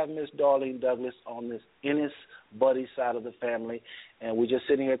also have Miss Darlene Douglas on this Ennis Buddy side of the family. And we're just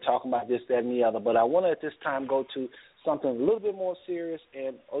sitting here talking about this, that, and the other. But I want to at this time go to something a little bit more serious,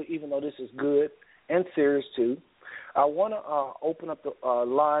 and even though this is good and serious too, I want to open up the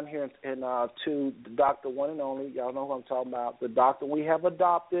line here and to the doctor, one and only. Y'all know who I'm talking about. The doctor we have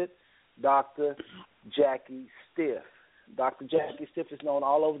adopted, Dr. Jackie Stiff. Dr. Jackie Stiff is known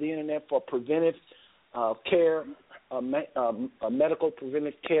all over the internet for preventive care, medical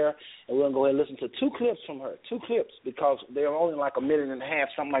preventive care. And we're going to go ahead and listen to two clips from her. Two clips because they're only like a minute and a half,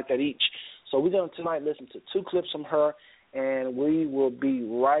 something like that each. So we're going to tonight listen to two clips from her, and we will be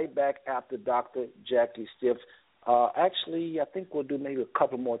right back after Dr. Jackie Stiff. Actually, I think we'll do maybe a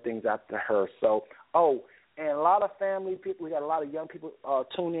couple more things after her. So, and a lot of family people, we got a lot of young people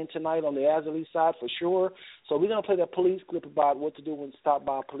tune in tonight on the Azalee side for sure. So we're going to play that police clip about what to do when stopped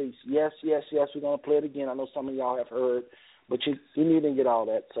by police. Yes, we're going to play it again. I know some of y'all have heard, but you need to get all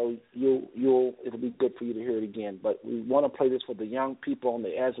that. So it'll be good for you to hear it again. But we want to play this for the young people on the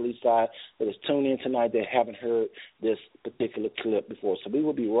Azalee side that is tuned in tonight that haven't heard this particular clip before. So we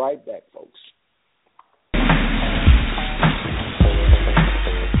will be right back, folks.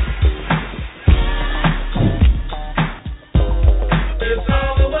 It's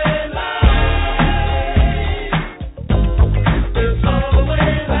all the way live. It's all the way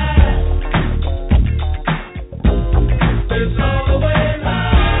live. It's all the way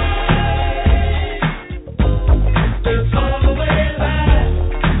live. It's all the way live.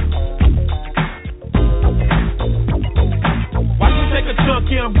 Why you take a chunk?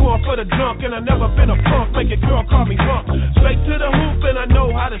 Yeah, I'm going for the drunk, and I never been a punk. Make a girl call me drunk. Straight to the hoop, and I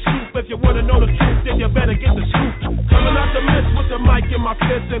know how to shoot. If you wanna know the truth, then you better get the scoop. Coming out the mist with the mic in my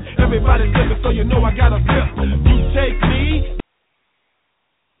fist, and everybody's looking, so you know I got a grip. You take me.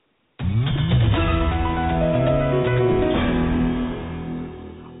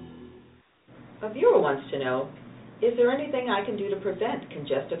 A viewer wants to know, is there anything I can do to prevent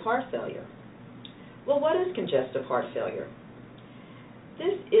congestive heart failure? Well, what is congestive heart failure?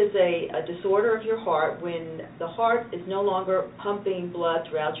 This is a disorder of your heart when the heart is no longer pumping blood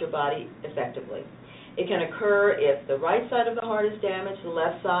throughout your body effectively. It can occur if the right side of the heart is damaged, the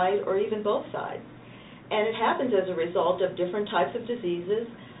left side, or even both sides. And it happens as a result of different types of diseases,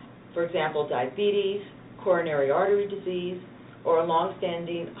 for example, diabetes, coronary artery disease, or a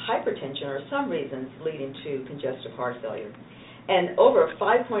long-standing hypertension, or some reasons leading to congestive heart failure. And over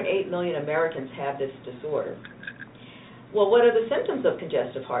 5.8 million Americans have this disorder. Well, what are the symptoms of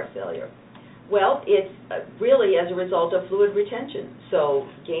congestive heart failure? Well, it's really as a result of fluid retention. So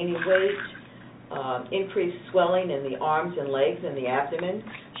gaining weight, increased swelling in the arms and legs and the abdomen,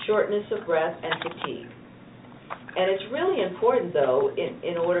 shortness of breath, and fatigue. And it's really important, though,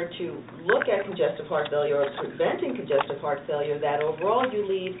 in order to look at congestive heart failure or preventing congestive heart failure, that overall you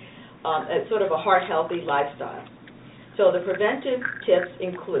lead a sort of a heart-healthy lifestyle. So the preventive tips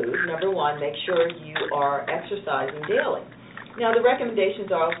include, number one, make sure you are exercising daily. Now, the recommendations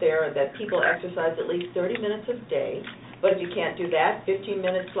are out there that people exercise at least 30 minutes a day, but if you can't do that,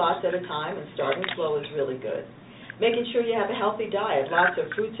 15-minute slots at a time, and starting slow is really good. Making sure you have a healthy diet, lots of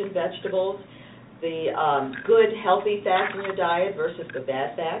fruits and vegetables, the good, healthy fats in your diet versus the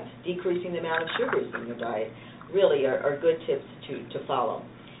bad fats, decreasing the amount of sugars in your diet, really are good tips to follow.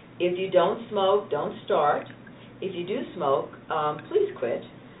 If you don't smoke, don't start. If you do smoke, please quit.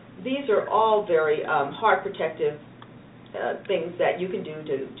 These are all very heart protective things that you can do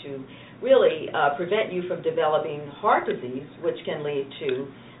to really prevent you from developing heart disease, which can lead to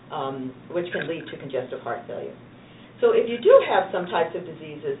congestive heart failure. So if you do have some types of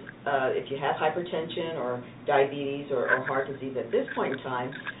diseases, if you have hypertension or diabetes or heart disease at this point in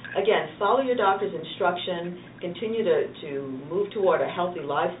time, again, follow your doctor's instruction, continue to move toward a healthy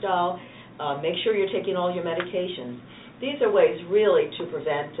lifestyle, make sure you're taking all your medications. These are ways really to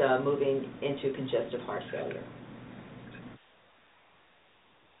prevent moving into congestive heart failure.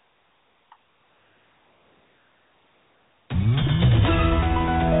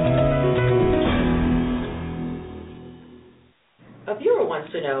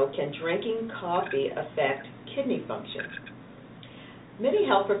 to know, can drinking coffee affect kidney function? Many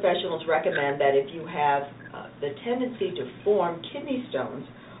health professionals recommend that if you have the tendency to form kidney stones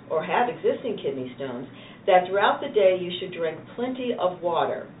or have existing kidney stones, that throughout the day you should drink plenty of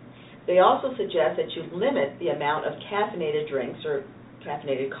water. They also suggest that you limit the amount of caffeinated drinks or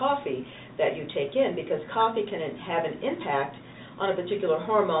caffeinated coffee that you take in, because coffee can have an impact on a particular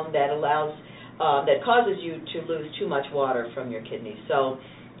hormone that causes you to lose too much water from your kidneys. So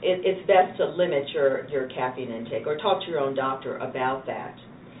it's best to limit your caffeine intake, or talk to your own doctor about that.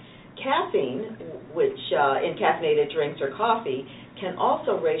 Caffeine, which in caffeinated drinks or coffee, can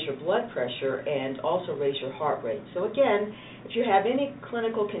also raise your blood pressure and also raise your heart rate. So again, if you have any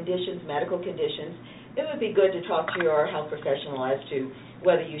clinical conditions, medical conditions, it would be good to talk to your health professional as to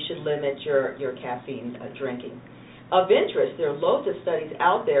whether you should limit your caffeine drinking. Of interest, there are loads of studies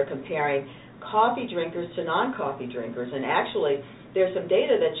out there comparing coffee drinkers to non-coffee drinkers, and actually there's some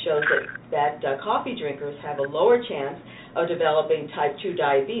data that shows that coffee drinkers have a lower chance of developing type 2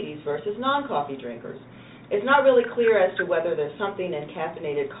 diabetes versus non-coffee drinkers. It's not really clear as to whether there's something in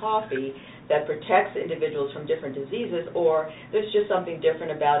caffeinated coffee that protects individuals from different diseases, or there's just something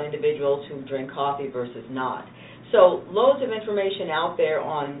different about individuals who drink coffee versus not. So loads of information out there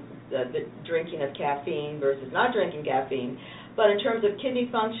on the drinking of caffeine versus not drinking caffeine, but in terms of kidney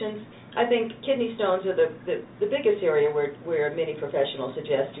functions, I think kidney stones are the biggest area where many professionals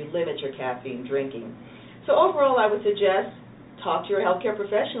suggest you limit your caffeine drinking. So overall, I would suggest talk to your healthcare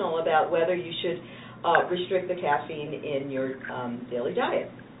professional about whether you should restrict the caffeine in your daily diet.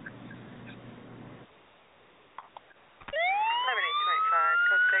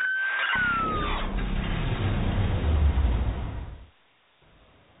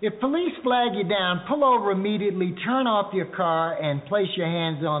 If police flag you down, pull over immediately, turn off your car, and place your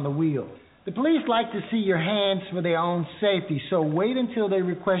hands on the wheel. The police like to see your hands for their own safety, so wait until they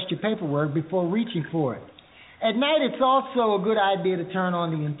request your paperwork before reaching for it. At night, it's also a good idea to turn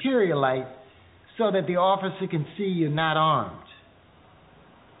on the interior light so that the officer can see you're not armed.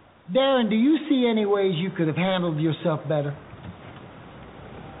 Darren, do you see any ways you could have handled yourself better?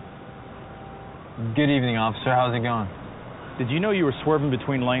 Good evening, officer. How's it going? Did you know you were swerving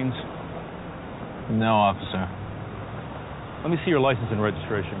between lanes? No, officer. Let me see your license and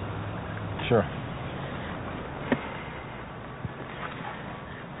registration. Sure.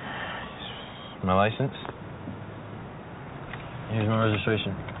 My license. Here's my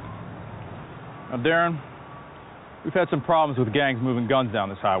registration. Now, Darren, we've had some problems with gangs moving guns down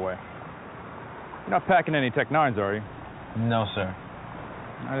this highway. You're not packing any Tech 9s, are you? No, sir.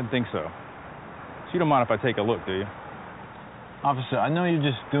 I didn't think so. So you don't mind if I take a look, do you? Officer, I know you're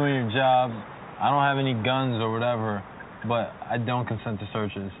just doing your job. I don't have any guns or whatever, but I don't consent to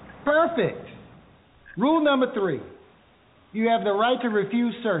searches. Perfect. Rule number 3. You have the right to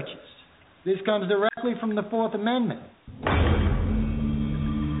refuse searches. This comes directly from the 4th Amendment.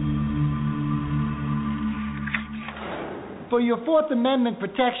 For your 4th Amendment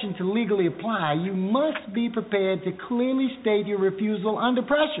protection to legally apply, you must be prepared to clearly state your refusal under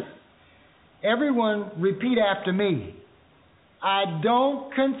pressure. Everyone, repeat after me. I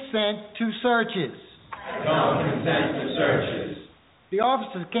don't consent to searches. I don't consent to searches. The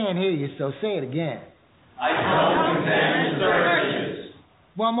officers can't hear you, so say it again. I don't consent to searches.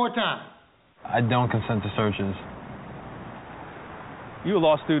 One more time. I don't consent to searches. You a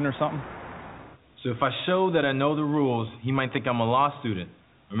law student or something? So if I show that I know the rules, he might think I'm a law student.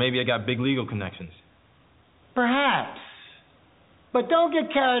 Or maybe I got big legal connections. Perhaps. But don't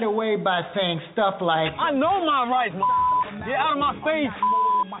get carried away by saying stuff like, I know my rights, get out of my face.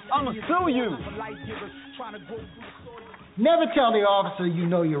 I'ma sue you. Never tell the officer you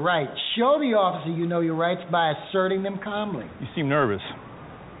know your rights. Show the officer you know your rights by asserting them calmly. You seem nervous.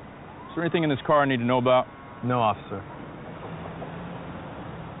 Is there anything in this car I need to know about? No, officer.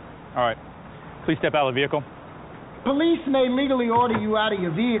 All right. Please step out of the vehicle. Police may legally order you out of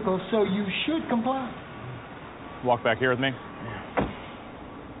your vehicle, so you should comply. Walk back here with me.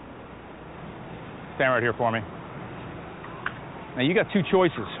 Stand right here for me. Now, you got two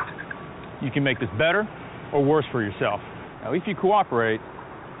choices. You can make this better or worse for yourself. Now, if you cooperate,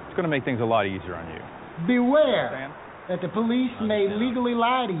 it's going to make things a lot easier on you. Beware that the police may legally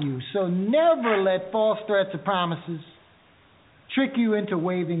lie to you, so never let false threats or promises trick you into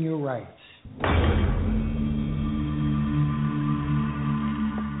waiving your rights.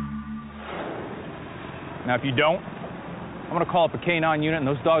 Now, if you don't, I'm going to call up a K9 unit, and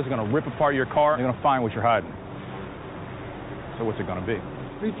those dogs are going to rip apart your car, and they're going to find what you're hiding. So what's it going to be?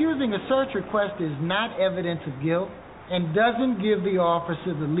 Refusing a search request is not evidence of guilt and doesn't give the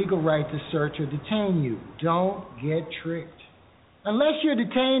officer the legal right to search or detain you. Don't get tricked. Unless you're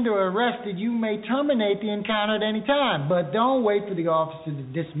detained or arrested, you may terminate the encounter at any time, but don't wait for the officer to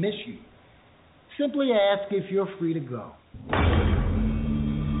dismiss you. Simply ask if you're free to go.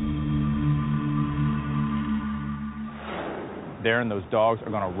 Darren, those dogs are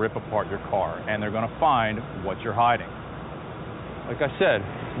going to rip apart your car, and they're going to find what you're hiding. Like I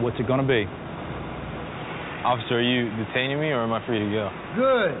said, what's it going to be? Officer, are you detaining me, or am I free to go?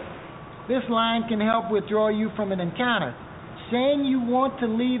 Good. This line can help withdraw you from an encounter. Saying you want to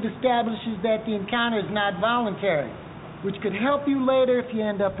leave establishes that the encounter is not voluntary, which could help you later if you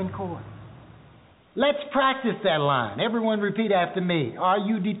end up in court. Let's practice that line. Everyone repeat after me. Are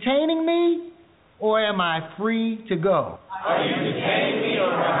you detaining me, or am I free to go? Are you detaining me,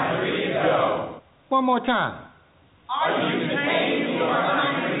 or am I free to go? One more time. Are you detaining me, or am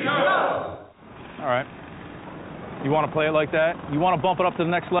I free to go? All right. You want to play it like that? You want to bump it up to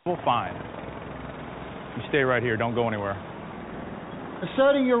the next level? Fine. You stay right here. Don't go anywhere.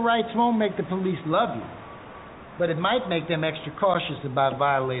 Asserting your rights won't make the police love you, but it might make them extra cautious about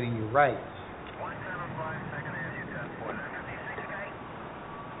violating your rights.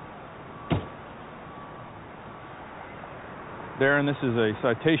 Darren, this is a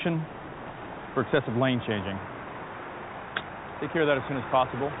citation for excessive lane changing. Take care of that as soon as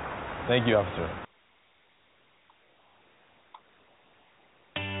possible. Thank you, officer.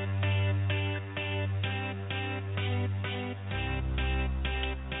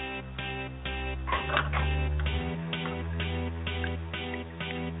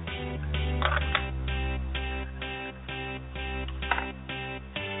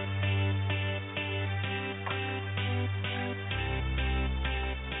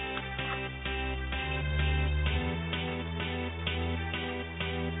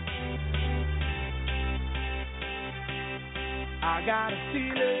 I got a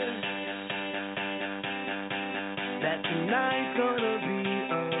feeling that tonight's gonna be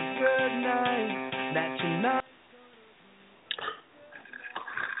a good night. That tonight.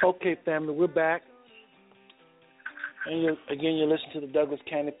 Okay, family, we're back. And you're listening to the Douglas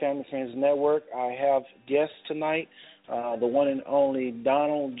Canady Family Friends Network. I have guests tonight, the one and only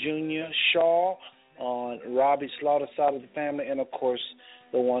Donald Jr. Shaw on Robbie Slaughter's side of the family, and, of course,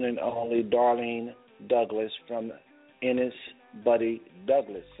 the one and only Darlene Douglas from Ennis Buddy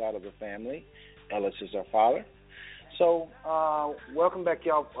Douglas side of the family. Ellis is our father. So, welcome back,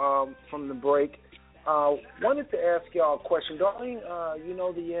 y'all, from the break. Wanted to ask y'all a question. Darlene, you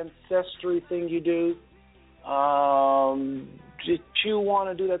know the ancestry thing you do? Did you want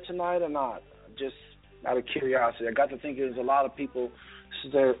to do that tonight or not? Just out of curiosity. I got to thinking there's a lot of people,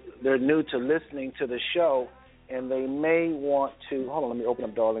 they're new to listening to the show, and they may want to, hold on, let me open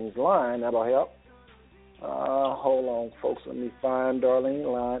up Darlene's line. That'll help. Hold on, folks. Let me find Darlene's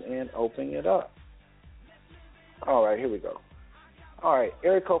line and open it up. All right, here we go. All right,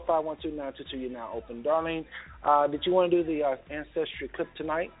 area code 512-922, you're now open. Darlene, did you want to do the ancestry clip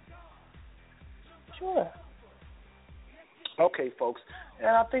tonight? Sure. Okay, folks. And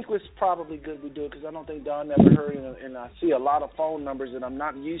I think it's probably good we do it because I don't think Don never heard it, and I see a lot of phone numbers that I'm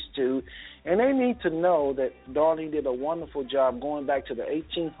not used to. And they need to know that Darlene did a wonderful job going back to the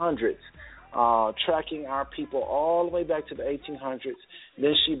 1800s, tracking our people all the way back to the 1800s.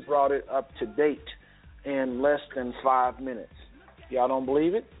 Then she brought it up to date in less than 5 minutes. Y'all don't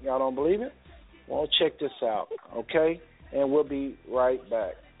believe it? Y'all don't believe it? Well, check this out, okay? And we'll be right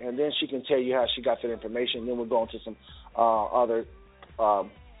back. And then she can tell you how she got that information. Then we'll go into some other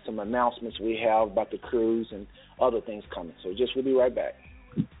some announcements we have about the cruise and other things coming. So we'll be right back.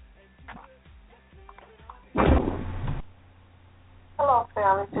 Hello,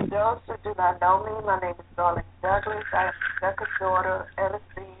 family. To those who do not know me, my name is Darlene Douglas. I am the second daughter, Ellis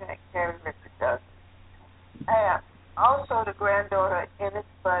Sr. and Carrie Richard Douglas. I am also the granddaughter of Ennis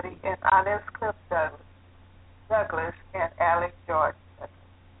Buddy and Inez Cliff Douglas and Alex George Douglas.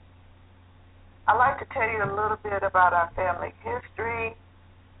 I'd like to tell you a little bit about our family history.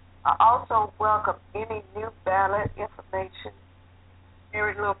 I also welcome any new ballot information,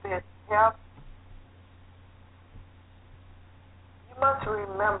 every little bit help. You must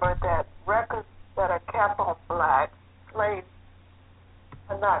remember that records that are kept on black slaves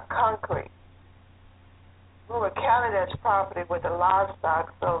are not concrete. We were counted as property with the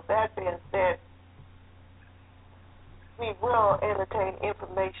livestock, so that being said, we will entertain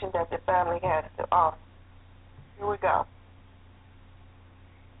information that the family has to offer. Here we go.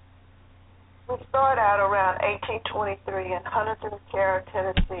 We start out around 1823 in Huntington,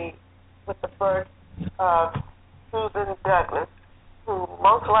 Tennessee, with the birth of Susan Douglas, who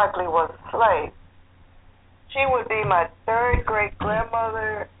most likely was a slave. She would be my third great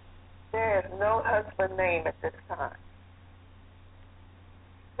grandmother. There is no husband name at this time.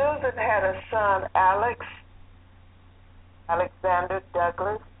 Susan had a son, Alexander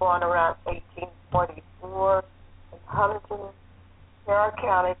Douglas, born around 1844 in Huntington, Carroll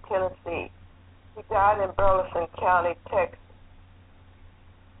County, Tennessee. He died in Burleson County, Texas.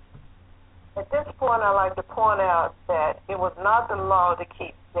 At this point, I'd like to point out that it was not the law to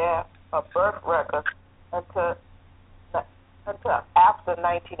keep death or birth records until after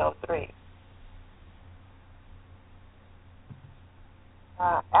 1903.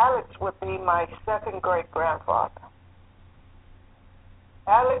 Alex would be my second great-grandfather.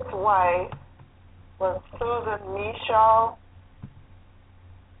 Alex's wife was Susan Mishaw.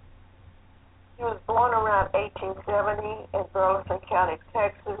 She was born around 1870 in Burleson County,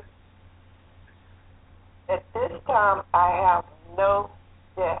 Texas. At this time, I have no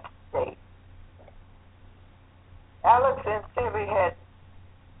death date. Alex and Sylvie had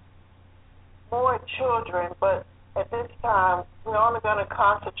more children, but at this time, we're only going to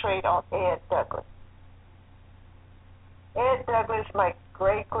concentrate on Ed Douglas. Ed Douglas, my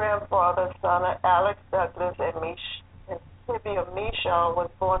great-grandfather, son of Alex Douglas and Sylvia Mishaw, was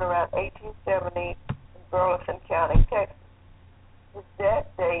born around 1870 in Burleson County, Texas. His death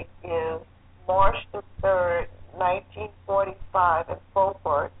date is March the 3rd, 1945 in Fort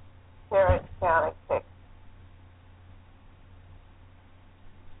Worth, Harris County, Texas.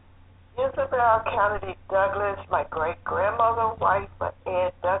 Isabel Canady Douglas, my great-grandmother, wife of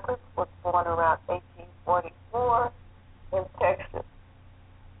Ed Douglas, was born around 1844 in Texas.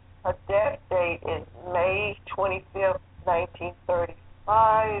 Her death date is May 25th,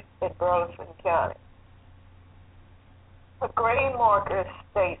 1935 in Burleson County. Her grave marker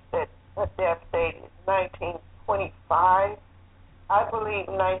states that her death date is 1925. I believe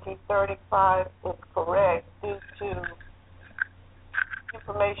 1935 is correct due to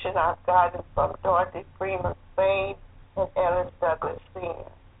information I've gotten from Dorothy Freeman Spain and Ellis Douglas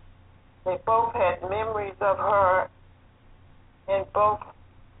Sr. They both had memories of her, and both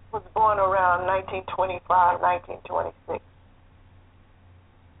was born around 1925, 1926.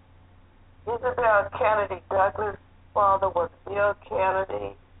 Isabel Canady Douglas' father was Bill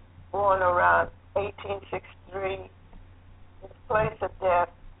Canady, born around 1863. His place of death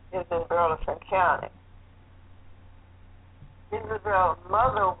is in Burleson County. Isabel's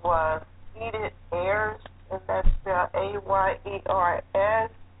mother was Edith Ayers, and that's spelled Ayers.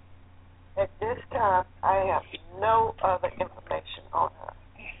 At this time, I have no other information on her.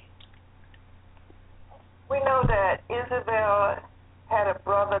 We know that Isabel had a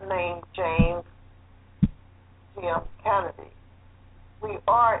brother named James Jim Canady. We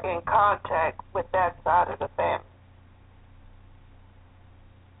are in contact with that side of the family.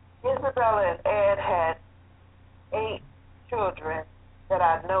 Isabella and Ed had 8 children that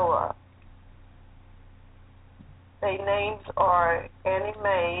I know of. Their names are Annie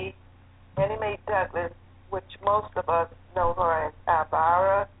Mae Douglas, which most of us know her as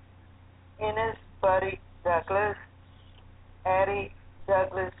Elvira, Ennis Buddy Douglas, Addie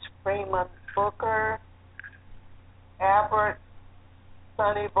Douglas Freeman Booker, Albert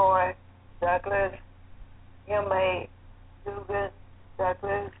Sonny Boy Douglas, M.A. Dugan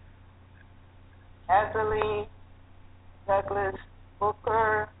Douglas, Azalee Douglas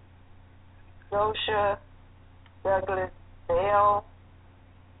Booker, Josha Douglas Bell,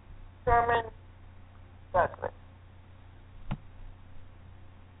 Sherman Douglas.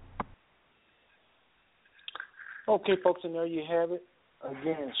 Okay, folks, and there you have it.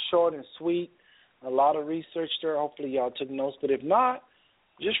 Again, short and sweet. A lot of research there. Hopefully y'all took notes. But if not,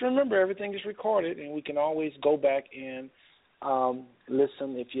 just remember everything is recorded, and we can always go back and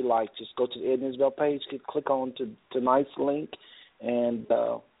listen if you like. Just go to the Ed and Isabel page, click on to tonight's link, and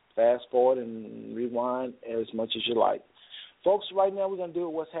fast forward and rewind as much as you like. Folks, right now we're going to do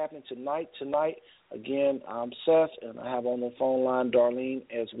what's happening tonight. Tonight, again, I'm Seth, and I have on the phone line Darlene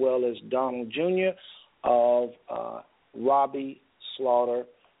as well as Donald Jr. of Robbie Slaughter.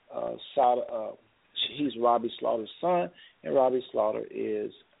 He's Robbie Slaughter's son, and Robbie Slaughter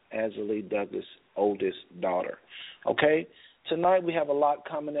is Azalee Douglas' oldest daughter. Okay? Tonight we have a lot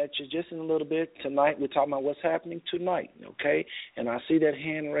coming at you just in a little bit. Tonight we're talking about what's happening tonight, okay? And I see that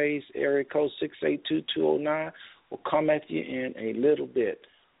hand raised, area code 682-209, will come at you in a little bit.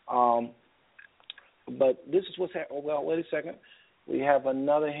 But this is what's happening. Oh, well, wait a second. We have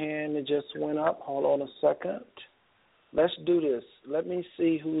another hand that just went up. Hold on a second. Let's do this. Let me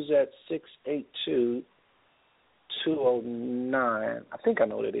see who's at 682-209. I think I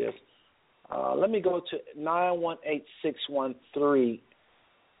know what it is. Let me go to 918-613,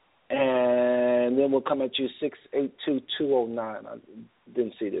 and then we'll come at you 682-209. I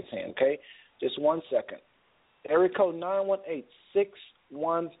didn't see this hand, okay? Just 1 second. Area code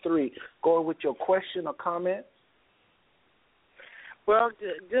Go with your question or comment. Well,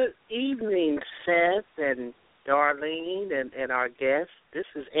 good evening, Seth and Darlene and our guest. This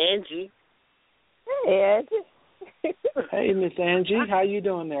is Angie. Hey, Angie. Hey, Miss Angie, how you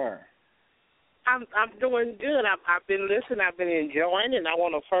doing there? I'm doing good. I've been listening. I've been enjoying, and I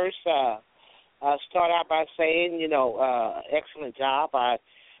want to first start out by saying, excellent job. I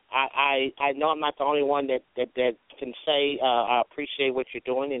know I'm not the only one that can say I appreciate what you're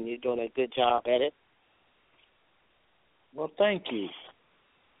doing, and you're doing a good job at it. Well, thank you.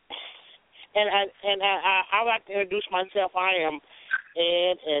 And I like to introduce myself. I am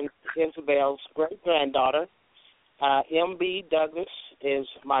Ed and Isabel's great-granddaughter. M.B. Douglas is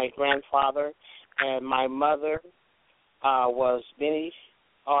my grandfather, and my mother was Benny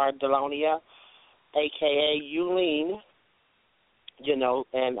R. Delonia, a.k.a. Euleen,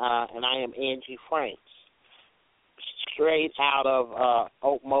 and I am Angie Franks, straight out of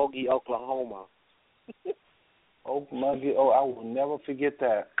Okmulgee, Oklahoma. Okmulgee, I will never forget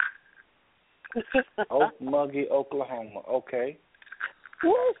that. Okmulgee, Oklahoma, okay.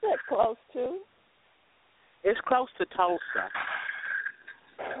 Where is that close to? It's close to Tulsa.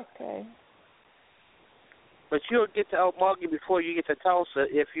 Okay. But you'll get to Okmulgee before you get to Tulsa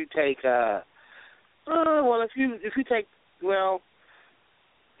if you take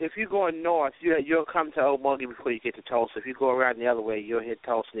if you're going north, you'll come to Okmulgee before you get to Tulsa. If you go around the other way, you'll hit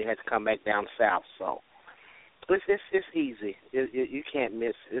Tulsa and you have to come back down south. So it's easy. You can't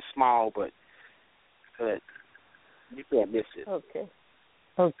miss. It's small, but you can't miss it. Okay.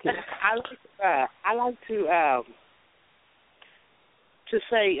 I like to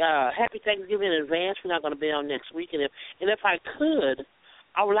say Happy Thanksgiving in advance. We're not going to be on next week, and if I could,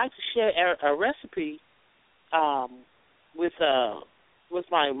 I would like to share a recipe with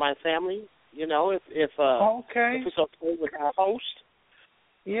my family. If it's okay with our host.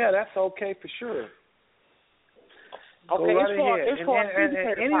 Yeah, that's okay for sure. Okay, go right ahead.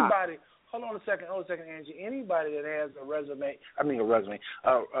 And anybody. Hold on a second, Angie. Anybody that has a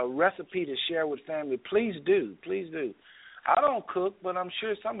recipe to share with family, please do. I don't cook, but I'm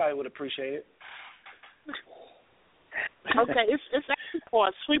sure somebody would appreciate it. Okay, it's actually for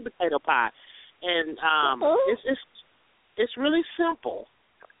a sweet potato pie, and it's really simple,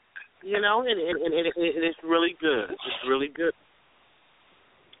 and it's really good. It's really good.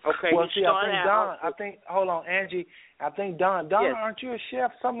 Okay. Well, see, hold on, Angie. I think Don, yes. Aren't you a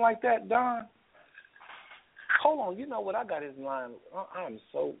chef? Something like that, Don? Hold on. You know what? I got his line. I'm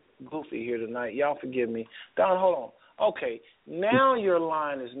so goofy here tonight. Y'all forgive me. Don, hold on. Okay. Now your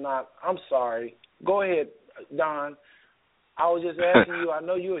line is not. I'm sorry. Go ahead, Don. I was just asking you. I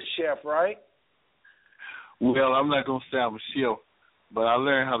know you're a chef, right? Well, I'm not going to say I'm a chef, but I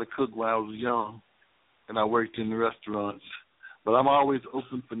learned how to cook when I was young, and I worked in the restaurants. But I'm always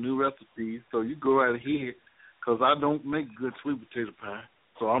open for new recipes, so you go right ahead, because I don't make good sweet potato pie.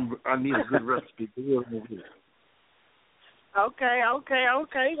 So I need a good recipe. Okay. Well,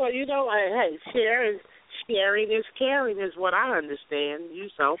 hey, sharing is caring is what I understand.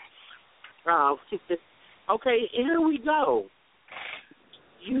 Okay, here we go.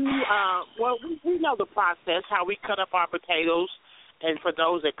 We know the process, how we cut up our potatoes, and for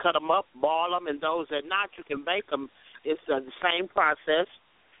those that cut them up, boil them, and those that not, you can bake them. It's the same process,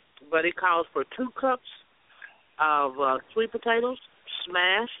 but it calls for 2 cups of sweet potatoes,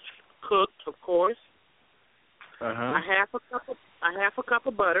 smashed, cooked, of course. A half a cup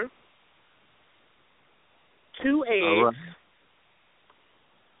of butter, 2 eggs,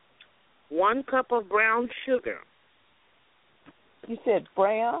 1 cup of brown sugar. You said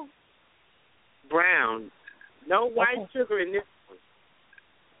brown? Brown. No white sugar in this one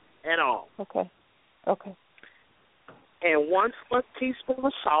at all. Okay. And 1 teaspoon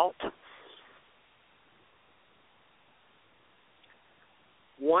of salt,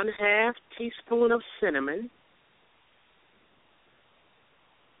 1/2 teaspoon of cinnamon,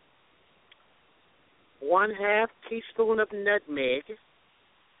 1/2 teaspoon of nutmeg,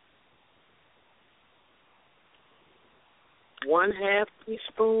 1/2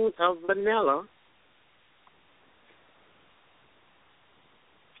 teaspoon of vanilla,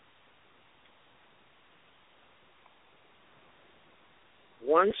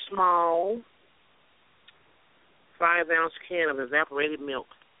 1 small 5-ounce can of evaporated milk.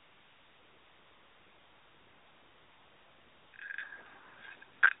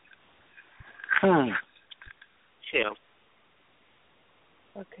 Chef.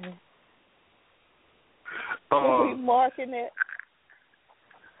 Okay. Are we marking it?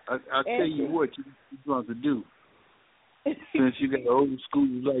 I'll tell you what you're going to do. Since you got old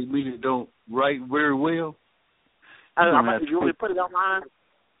schoolers like me that don't write very well, You want me to put it online?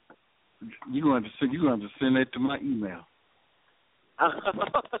 You're going to have to send that to my email.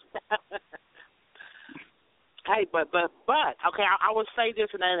 Hey, but okay, I will say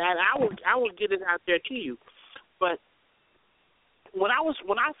this, and I will get it out there to you. But when I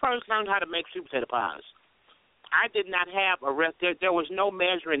first learned how to make sweet potato pies, I did not have there was no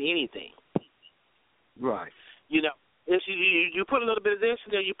measuring anything. Right. You know, it's you put a little bit of this,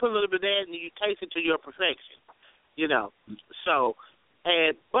 and then you put a little bit of that, and you taste it to your perfection. You know, so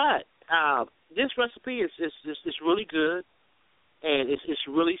but this recipe is really good, and it's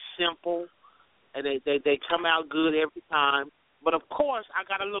really simple. And they come out good every time. But, of course, I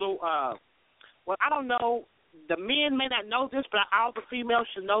got a little, well, I don't know. The men may not know this, but all the females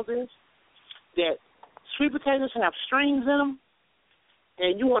should know this, that sweet potatoes have strings in them,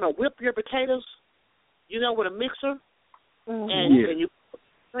 and you want to whip your potatoes, you know, with a mixer, and you put the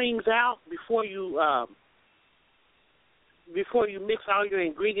strings out before you mix all your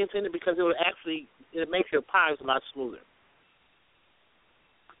ingredients in it, because it makes your pies a lot smoother.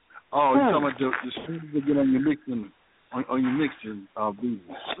 Oh, you're talking about the strings that get on your mixing, on your mixing beaters.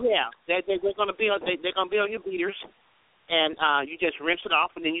 Yeah, they're gonna be on your beaters, and you just rinse it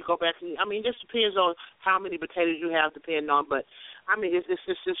off, and then you go back and it just depends on how many potatoes you have, depending on. But it's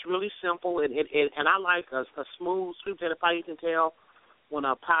just really simple, and I like a smooth sweet potato pie. You can tell when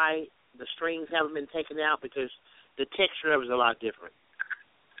a pie the strings haven't been taken out because the texture of it is a lot different.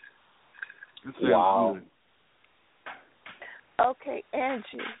 Wow. Good. Okay,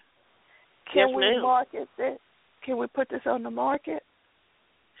 Angie. Can we market this? Can we put this on the market?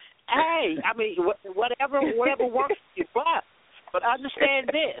 Hey, whatever works for you. But understand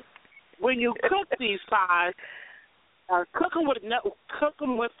this: when you cook these pies, cook them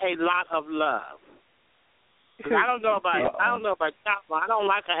with a lot of love. I don't know about y'all. I don't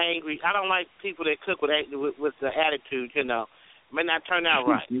like I don't like people that cook with the attitude. You know, it may not turn out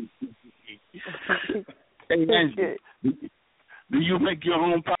right. Hey, Angie, do you make your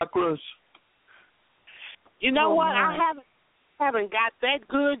own pie crust? You know what? I haven't got that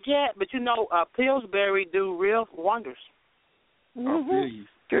good yet, but Pillsbury do real wonders. Mm-hmm.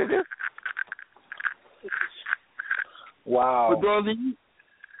 Wow. But darling,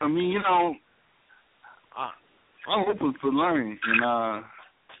 I'm open for learning, and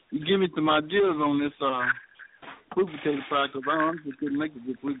you give me some ideas on this sweet potato pie, because I honestly couldn't make a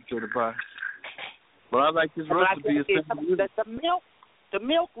good sweet potato pie. But I like this recipe. The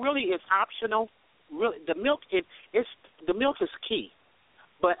milk really is optional. Really, the milk is key,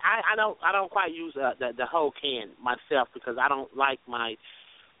 but I don't quite use the whole can myself, because I don't like my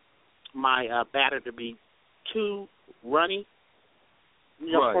batter to be too runny.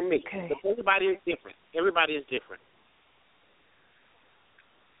 Right. For me, everybody is different.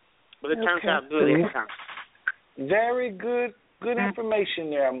 But it turns out good every time. Very good information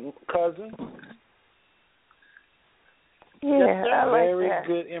there, cousin. Yeah, I like very that.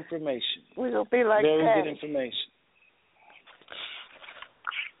 Good information. We'll be like very that. Good information.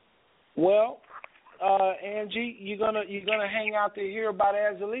 Well, Angie, you're gonna hang out to hear about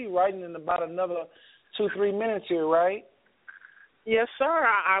Azalee, right? In about another 2-3 minutes here, right? Yes, sir.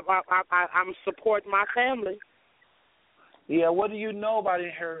 I'm supporting my family. Yeah. What do you know about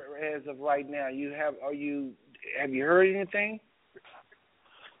her as of right now? Have you heard anything?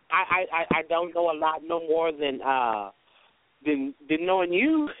 I don't know a lot no more than knowing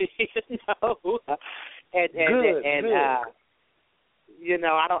you. Good.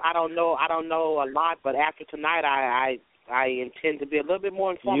 I don't know a lot, but after tonight I intend to be a little bit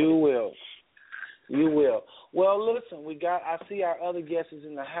more informative. You will. Well, listen, I see our other guests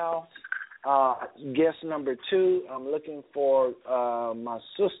in the house. Guest number 2, I'm looking for my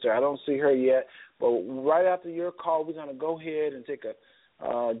sister. I don't see her yet, but right after your call, we're going to go ahead and take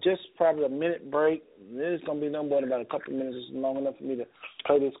just probably a minute break. It's going to be no more than about a couple of minutes. It's long enough for me to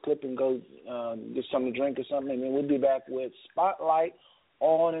play this clip and go get something to drink or something, and then we'll be back with Spotlight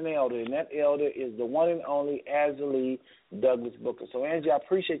on an elder, and that elder is the one and only Azalee Douglas Booker. So, Angie, I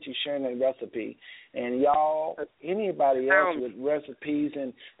appreciate you sharing that recipe. And, y'all, anybody else with recipes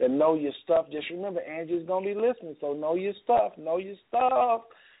and that know your stuff, just remember, Angie's going to be listening, so know your stuff. Know your stuff.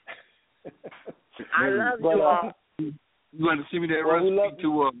 I love you all. You want to send me that recipe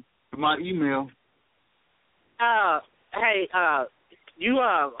to my email? Hey, are you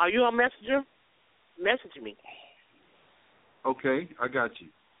on Messenger? Message me. Okay, I got you.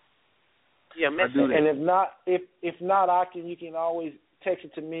 Yeah, message. And if not, you can always text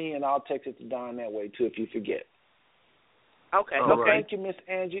it to me, and I'll text it to Don that way too if you forget. Okay. So thank you, Miss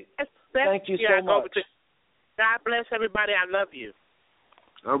Angie. Thank you so much. God bless everybody. I love you.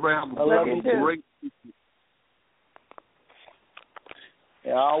 All right, have a great.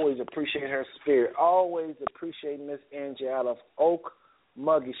 And I always appreciate her spirit. Always appreciate Miss Angie out of Oak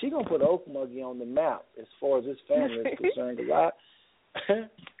Muggy. She gonna put Oak Muggy on the map as far as this family is concerned.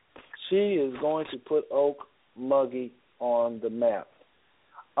 She is going to put Oak Muggy on the map.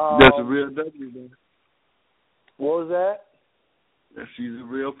 That's a real W, man. What was that? Yeah, she's a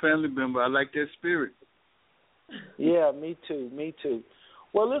real family member. I like that spirit. Yeah, me too.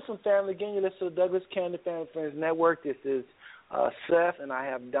 Well, listen, family, again, you listen to the Douglas Canady Family Friends Network. This is Seth, and I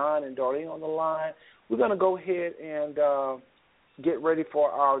have Don and Darlene on the line. We're going to go ahead and get ready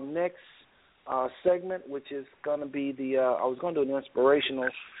for our next segment, which is going to be I was going to do an inspirational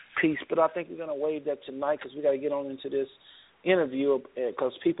piece, but I think we're going to waive that tonight because we got to get on into this interview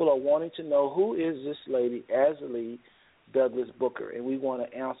because people are wanting to know who is this lady, Azalee Douglas Booker, and we want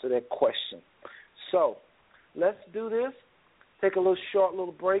to answer that question. So let's do this. Take a short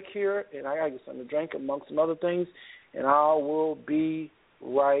break here, and I got to get something to drink amongst some other things, and I will be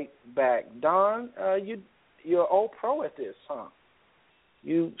right back. Don, you're all pro at this, huh?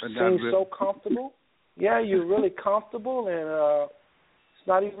 You seem so comfortable. Yeah, you're really comfortable, and it's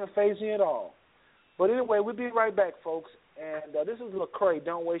not even phasing you at all. But anyway, we'll be right back, folks. And this is Lecrae,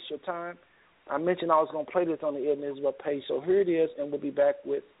 Don't Waste Your Time. I mentioned I was going to play this on the Ed and Isabel page, so here it is, and we'll be back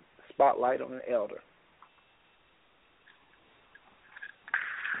with Spotlight on an Elder.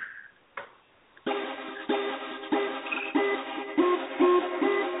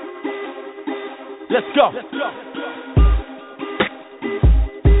 Let's go.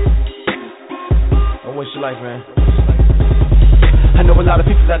 Don't waste your life, man. I know a lot of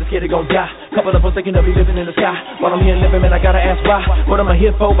people that are scared they're gonna die. Couple of us thinking they'll be living in the sky. While I'm here living, man, I gotta ask why. What am I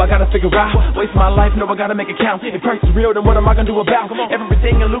here for? I gotta figure out. Waste my life, no, I gotta make it count. If Christ is real, then what am I gonna do about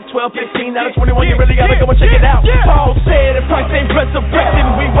everything in Luke 12:15? Now to 21, you really gotta go and check it out. Paul said, if Christ ain't resurrected,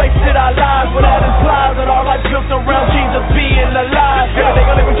 we wasted our lives. But that implies that our life built around Jesus being alive. Everything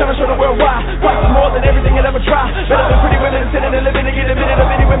I live, we trying to show the world why. Christ is more than everything I'll ever try. Better than pretty women sitting and living to get a minute of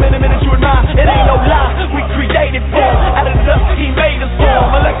any women, a minute you admire. It ain't no lie, we created for him. Out of the dust, he made us for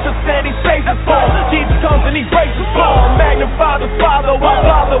him. Alexa said he saves us for him. Jesus comes and he breaks us for him. Magnify the Father, our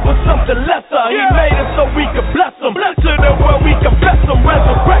Father was something lesser. He made us so we could bless him. To the world we confess him,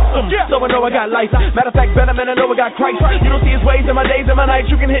 resurrect him. So I know I got life. Matter of fact, better man, I know I got Christ. You don't see his ways in my days and my nights.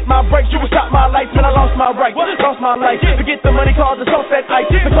 You can hit my brakes, you can stop my lights. Man, I lost my right, lost my life. Forget the money, cause it's cost that ice.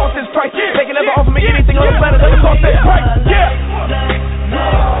 The cost is price. They can never offer me anything on the planet that will cost that price. Yeah.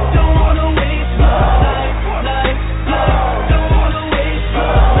 Don't wanna waste my life.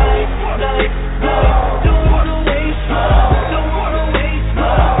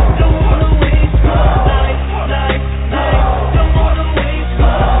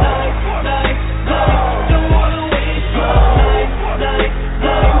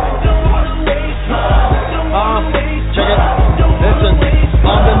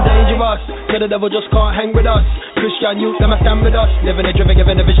 The devil just can't hang with us. Christian youth, them a stand with us. Living a driven,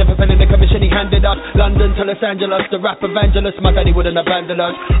 giving a vision, fulfilling the commission he handed us. London to Los Angeles, the rap evangelist. My daddy wouldn't abandon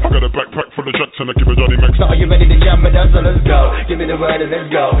us. I got a backpack full of Jackson, I keep a Johnny Max. So are you ready to jam with us? So let's go. Give me the word and let's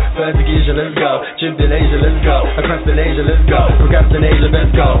go. Persecution, let's go. Tribulation, let's go. Procrastination, let's go. Procrastination,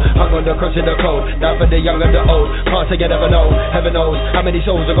 let's go. Hung on the cross in the cold. Now for the young and the old. Can't say never know. Heaven knows how many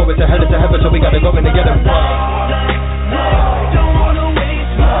souls are going to hell and to heaven. So we gotta go in and get them. Don't wanna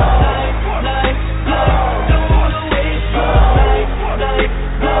waste my life.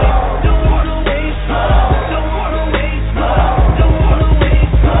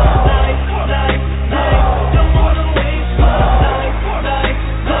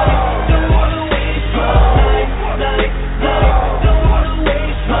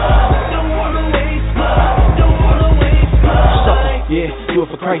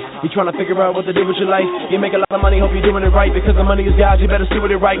 Christ. You trying to figure out what to do with your life. You make a lot of money, hope you're doing it right. Because the money is God, you better steward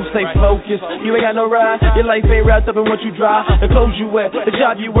it right and stay focused. You ain't got no ride, your life ain't wrapped up in what you drive. The clothes you wear, the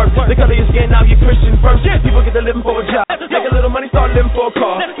job you work, the color of your skin, now you're Christian first. People get to living for a job, make a little money, start living for a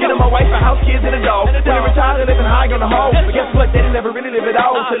car. Getting my wife a house, kids and a dog. When they retire, they're living high on the hog. But guess what, they didn't never really live it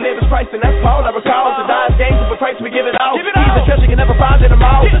all. To live is Christ and that's Paul, I recall. To die is gain, so for Christ we give it all. He's a treasure you can never find in them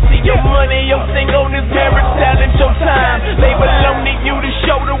all. See your money, your singleness, marriage, talent, your time. They belong to you to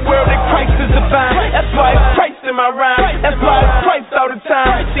show the world that Christ is divine. That's why it's Christ in my rhyme. That's why it's Christ all the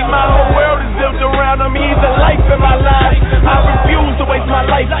time. See, my whole world is built around him. He's the life in my life. I refuse to waste my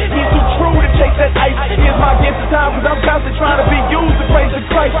life. He's too true to chase that ice. Here's my gift of time, because I'm constantly trying to be used to praise the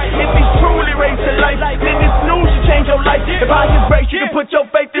Christ. If he's truly raised to life, then this news should change your life. If by his grace you can put your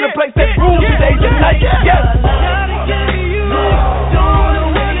faith in a place that rules your days and nights. Yes.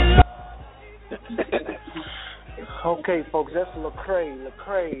 Okay, folks, that's Lecrae.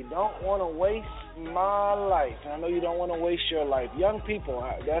 Lecrae, don't want to waste my life. And I know you don't want to waste your life. Young people,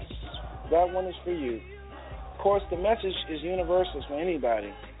 that one is for you. Of course, the message is universal for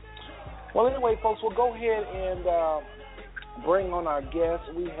anybody. Well, anyway, folks, we'll go ahead and bring on our guests.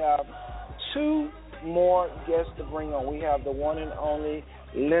 We have two more guests to bring on. We have the one and only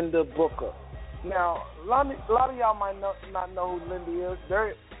Linda Booker. Now, a lot of y'all might not know who Linda is.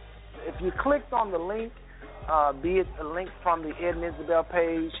 If you clicked on the link, be it a link from the Ed and Isabel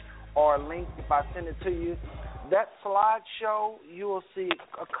page or a link if I send it to you, that slideshow, you will see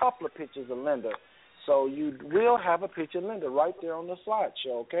a couple of pictures of Linda. So you will have a picture of Linda right there on the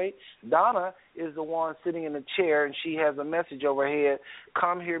slideshow, okay? Donna is the one sitting in the chair, and she has a message over her head.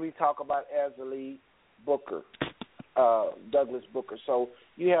 Come hear me talk about Azalee Booker, Douglas Booker. So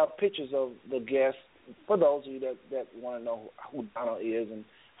you have pictures of the guests for those of you that want to know who Donna is and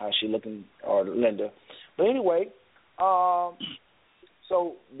how she looking, or Linda. But anyway, so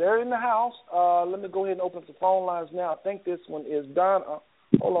they're in the house. Let me go ahead and open up the phone lines now. I think this one is Donna.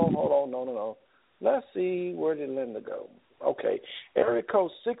 Hold on. No. Let's see, where did Linda go? Okay, area code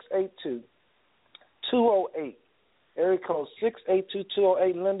 682-208. Area code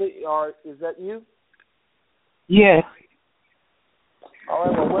 682-208. Linda, is that you? Yes. All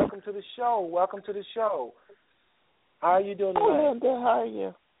right, well, welcome to the show. How are you doing tonight? Oh, Linda, how are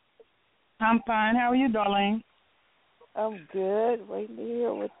you? I'm fine. How are you, Darlene? I'm good. Waiting to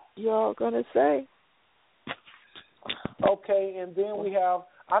hear what y'all going to say. Okay, and then we have,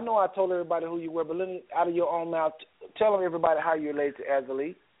 I know I told everybody who you were, but let me, out of your own mouth, tell everybody how you're related to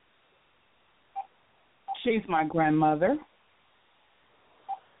Azalee. She's my grandmother.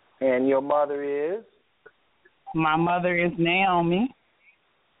 And your mother is? My mother is Naomi.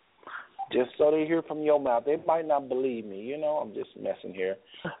 Just so they hear from your mouth. They might not believe me. You know, I'm just messing here.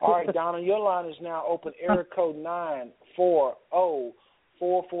 All right, Donna, your line is now open. Area code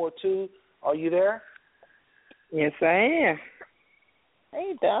 940-442. Are you there? Yes, I am.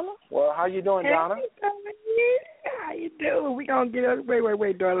 Hey, Donna. Well, how you doing, Donna? Hey, how you doing? We going to get up.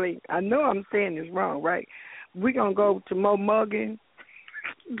 Wait, Darlene. I know I'm saying this wrong, right? We going to go to Mo Muggin,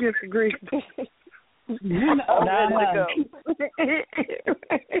 get some grease. Donna.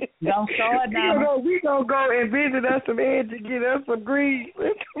 Don't start, Donna. We gonna go and visit us some Edge to get us some grease.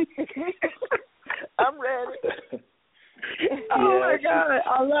 I'm ready. Oh my God,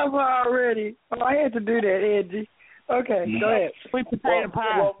 I love her already. Oh, I had to do that, Edgy. Okay, go ahead. Sweet potato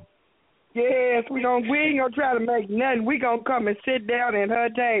pie. Yes, we ain't gonna try to make nothing. We gonna come and sit down at her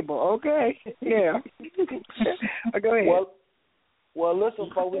table, okay? Yeah. Go ahead. Well, listen,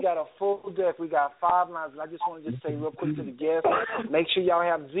 folks, we got a full deck. We got 5 lines. And I just want to just say real quick to the guests, make sure y'all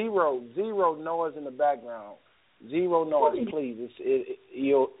have zero noise in the background. Zero noise, please.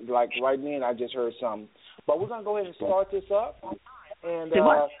 You're like right then, I just heard something. But we're going to go ahead and start this up. And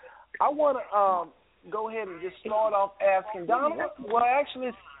I want to go ahead and just start off asking Donna. Well,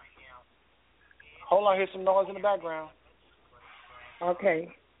 actually, hold on, here's some noise in the background. Okay.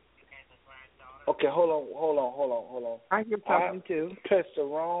 Okay, hold on. I hear something too.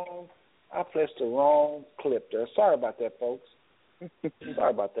 I pressed the wrong clip there. Sorry about that, folks. Sorry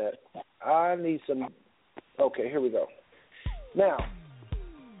about that. I need some. Okay, here we go. Now,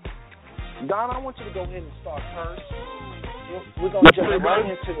 Donna, I want you to go ahead and start first. We're going to jump right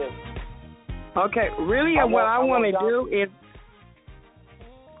into this. Okay, really what I want to do is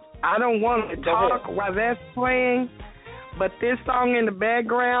I don't want to talk while that's playing. But this song in the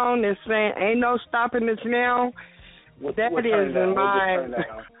background is saying, "Ain't no stopping us now." That is my,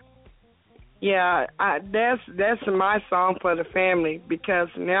 that's my song for the family, because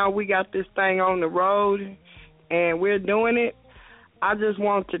now we got this thing on the road and we're doing it. I just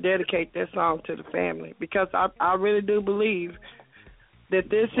want to dedicate that song to the family, because I really do believe that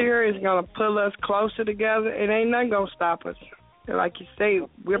this here is going to pull us closer together, and ain't nothing going to stop us. And like you say,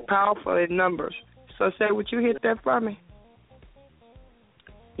 we're powerful in numbers. So say, would you hit that for me?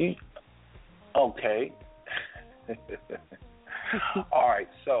 Okay. All right,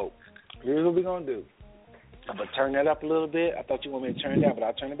 so here's what we're going to do. I'm going to turn that up a little bit. I thought you wanted me to turn it down, but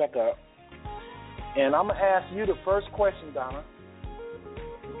I'll turn it back up. And I'm going to ask you the first question, Donna.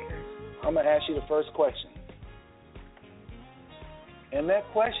 I'm going to ask you the first question. And that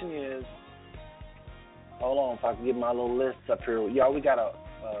question is, hold on if I can get my little list up here. Y'all, we got a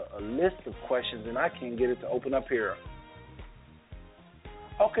list of questions, and I can't get it to open up here.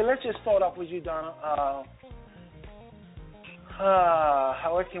 Okay, let's just start off with you, Donna.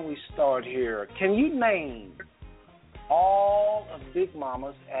 How can we start here? Can you name all of Big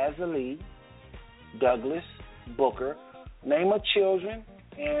Mama's Azalee, Douglas, Booker? Name her children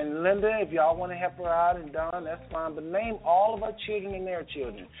And Linda, if y'all want to help her out, and Don, that's fine. But name all of our children and their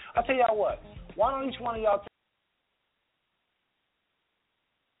children. I'll tell y'all what. Why don't each one of y'all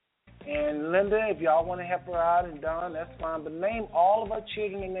and Linda, if y'all want to help her out, and Don, that's fine. But name all of our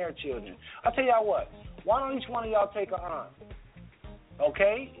children and their children. I'll tell y'all what. Why don't each one of y'all take an aunt?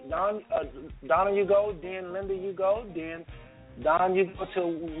 Okay? Donna, you go. Then Linda, you go. Then Don, you go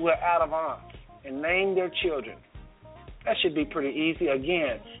till we're out of aunts. And name their children. That should be pretty easy.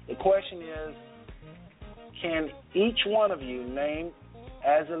 Again, the question is, can each one of you name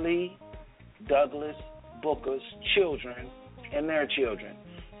Azalee Douglas Booker's children and their children?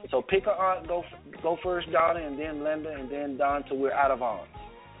 So pick an aunt, go first, Donna, and then Linda, and then Don till we're out of aunts.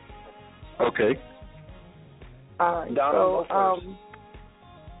 Okay. All right. Donna, go first.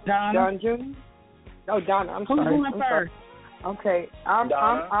 Don Jr.? Oh, Donna, I'm sorry. Who's going first? Okay, I'm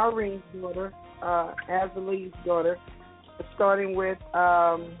Irene's daughter, Azalee's daughter. Starting with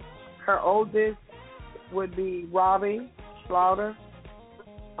her oldest would be Robbie Slaughter.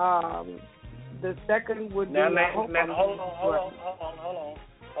 The second would be.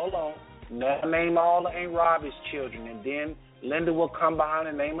 Hold on. Now name all of Aunt Robbie's children, and then Linda will come behind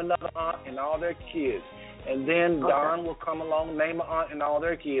and name another aunt and all their kids. And then Don will come along, name an aunt and all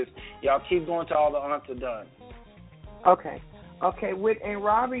their kids. Y'all keep going till all the aunts are done. Okay. With Aunt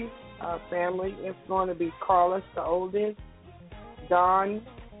Robbie's family, it's going to be Carlos, the oldest, Don,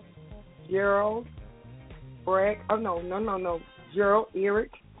 Gerald, Bragg. Oh, no. Gerald,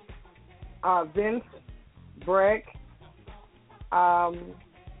 Eric, Vince, Bragg,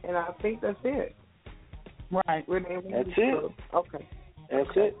 and I think that's it. Right. That's it. Okay.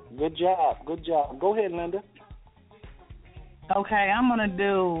 That's it. Good job. Go ahead, Linda. Okay, I'm going to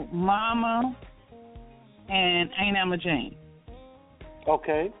do Mama and Aunt Emma Jean.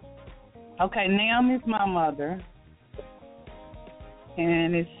 Okay. Okay, Naomi's my mother.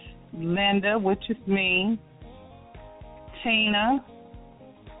 And it's Linda, which is me, Tina,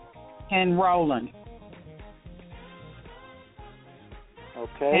 and Roland.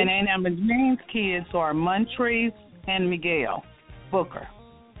 Okay. And Aunt Emma Jean's kids are Montrese and Miguel Booker.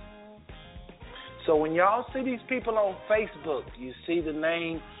 So when y'all see these people on Facebook, you see the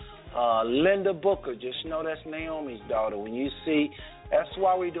name Linda Booker. Just know that's Naomi's daughter. When you see, that's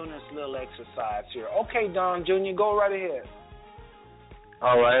why we're doing this little exercise here. Okay, Don Jr., go right ahead.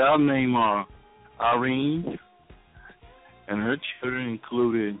 All right, I'll name Irene, and her children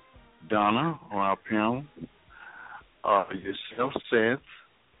included Donna, or our parent, yourself, Seth,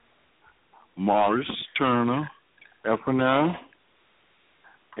 Morris, Turner, Ephraim,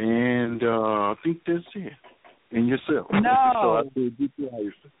 and I think that's it. And yourself. No. So I said,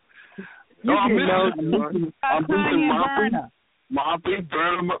 I'm missing Moppy,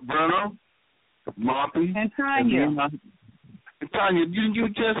 Berna, Moppy, and Tanya. And Tanya, didn't you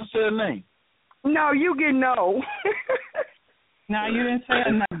just say a name? No, you get no. No, you didn't say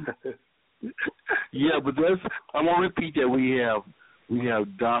a name. Yeah, but I'm gonna repeat that. We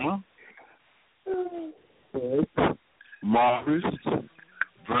have Donna, Morris,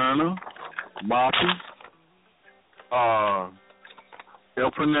 Verna, Moppy,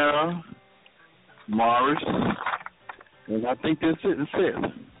 Elprenera, Morris, and I think that's it.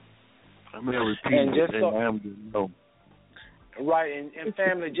 I'm gonna repeat and just it. so, I am to know. Right, and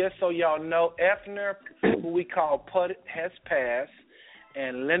family, just so y'all know, Efner, who we call Put, has passed,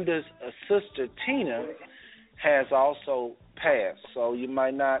 and Linda's sister, Tina, has also passed. So you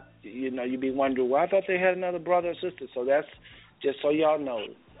might not, you'd be wondering, well, I thought they had another brother or sister. So that's just so y'all know,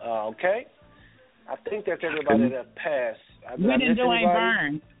 okay? I think that's everybody that passed. We didn't do Hank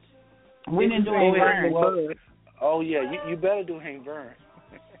Burns. We didn't do Hank Burns. Oh, yeah, you better do Hank Burns.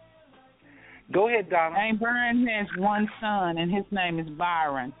 Go ahead, Donna. Hank Burns has one son, and his name is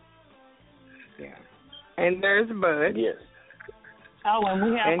Byron. Yeah. And there's Bud. Yes. Oh, and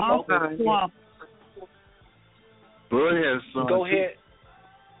we have Uncle Swamp. Bud has son. Go ahead.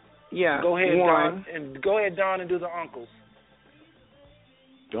 Yeah. Go ahead, Don. And go ahead, Don, and do the uncles.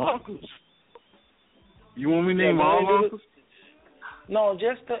 The uncles? You want me to name all uncles? No,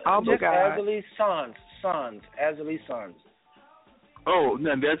 just Azalee's sons. Azalee's sons. Oh,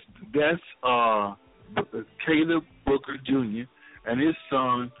 no, that's Caleb Booker Jr., and his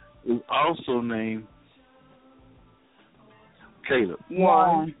son is also named Caleb.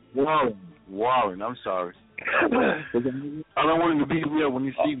 Warren. I'm sorry. I don't want him to be real when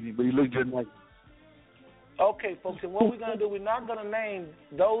he sees me, but he looks just like. Okay, folks, and what we're going to do, we're not going to name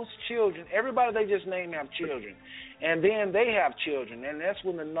those children. Everybody they just name have children. And then they have children, and that's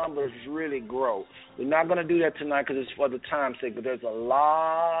when the numbers really grow. We're not going to do that tonight because it's for the time's sake, but there's a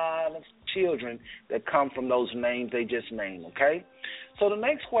lot of children that come from those names they just named, okay? So the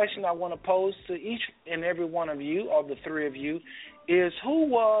next question I want to pose to each and every one of you, or the three of you, is who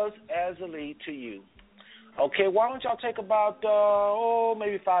was Azalee to you? Okay, why don't y'all take about,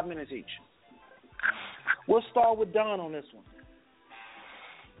 maybe 5 minutes each. We'll start with Don on this one.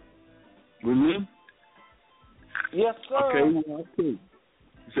 With me? Yes, sir. Okay. You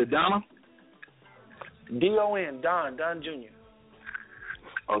said Donna? D-O-N, Don Jr.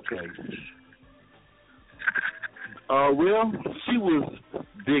 Okay. Well, she was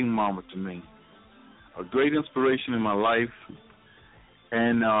Big Mama to me. A great inspiration in my life.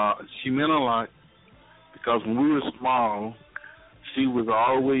 And she meant a lot because when we were small, she was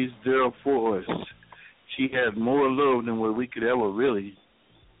always there for us. She had more love than what we could ever really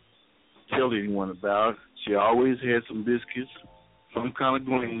tell anyone about. She always had some biscuits, some kind of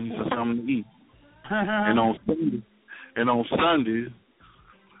greens, or something to eat. And on Sundays,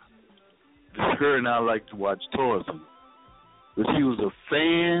 her and I like to watch Tarzan. But she was a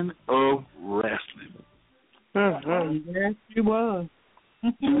fan of wrestling. Yes, she was.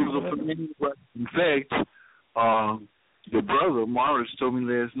 She was a fan of wrestling. In fact, your brother Morris told me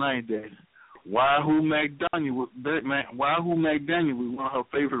last night that Wahoo McDaniel was one of her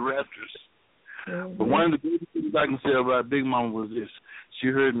favorite wrestlers. Mm-hmm. But one of the biggest things I can say about Big Mama was this: she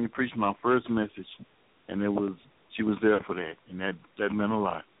heard me preach my first message, and she was there for that, and that meant a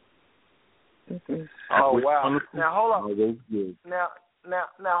lot. Mm-hmm. Oh wow! Now hold up. Now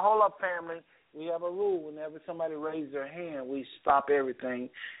hold up, family. We have a rule: whenever somebody raises their hand, we stop everything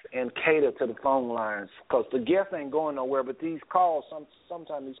and cater to the phone lines, because the guests ain't going nowhere. But these calls,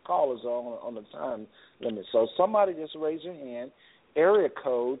 sometimes these callers are on the time limit. So somebody just raise your hand. Area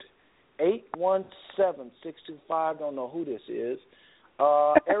code 817-625. Don't know who this is.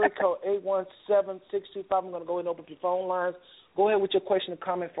 Area code 817-625. I'm going to go ahead and open up your phone lines. Go ahead with your question or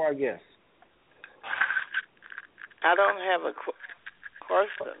comment for our guests. I don't have a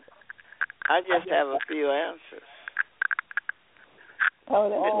question. I just have a few answers. Oh,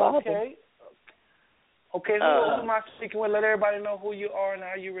 that's okay. Okay, who am I speaking with? Let everybody know who you are and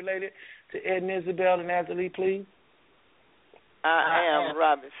how you related to Ed and Isabel and Azalee, please. I am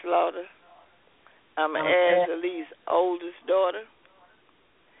Robbie Slaughter. I'm Azalee's oldest daughter.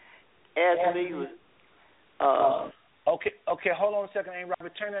 Azalee was... Okay, hold on a second, Aunt Robbie.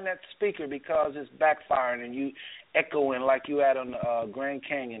 Turn on that speaker because it's backfiring and you echoing like you at on Grand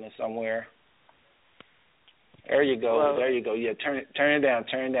Canyon or somewhere. There you go. Well, there you go. Yeah, turn it down.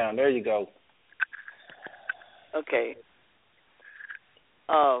 There you go. Okay.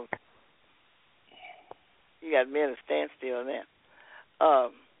 You got me in a standstill now.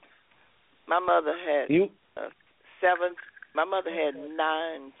 My mother had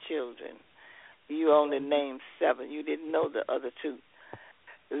 9 children. You only named 7. You didn't know the other 2.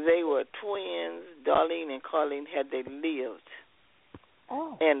 They were twins, Darlene and Carlene, had they lived.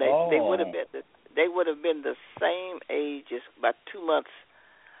 Oh. And they would have been the same age, just about 2 months.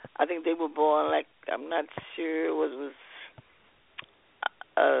 I think they were born I'm not sure it was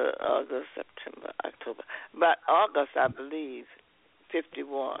August, September, October. But August, I believe,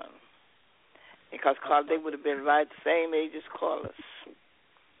 51. Because they would have been right the same age as Carlos.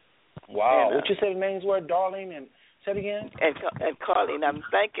 Wow. And, what you said the names were? Darlene and say it again? And Carlene. I'm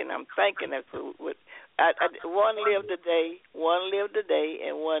thinking that one lived a day,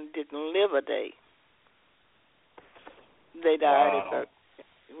 and one didn't live a day. They died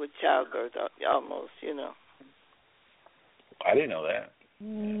with childbirth almost, I didn't know that.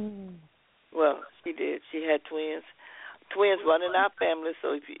 Well, she did. She had twins. Twins run in our family,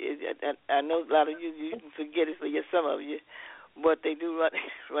 so I know a lot of you can forget it for some of you, but they do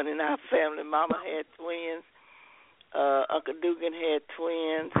run in our family. Mama had twins. Uncle Dugan had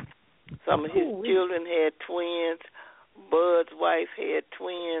twins. Some of his children had twins. Bud's wife had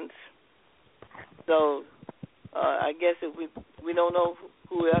twins. So I guess if we don't know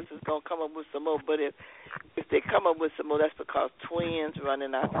who else is going to come up with some more, but if they come up with some more, that's because twins run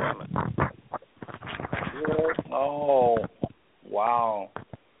in our family. Oh, wow.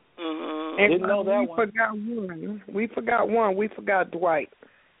 Mm-hmm. Didn't know that one. We forgot one. We forgot Dwight.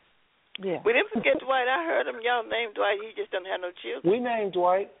 Yeah. We didn't forget Dwight. I heard him. Y'all named Dwight. He just doesn't have no children. We named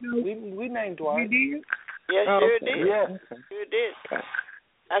Dwight. We named Dwight. You did? Yes, sure did. Yeah. Sure did.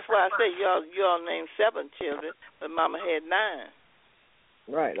 That's why I say y'all named 7 children, but Mama had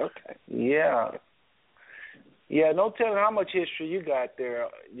 9. Right, okay. Yeah. Yeah, no telling how much history you got there,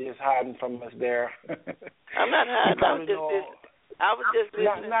 just hiding from us there. I'm not hiding. I was just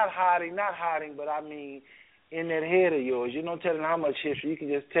listening. Not hiding, but I mean, in that head of yours, you no telling how much history. You can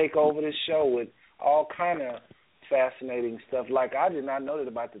just take over this show with all kind of fascinating stuff. Like, I did not know that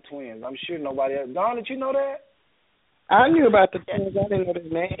about the twins. I'm sure nobody else. Don, did you know that? I knew about the twins. I didn't know their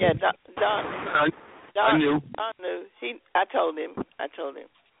name. Yeah, Don. I knew. Don knew. I told him.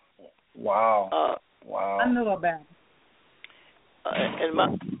 Wow. Wow. I knew about it. And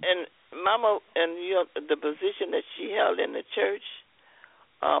Mama, and the position that she held in the church.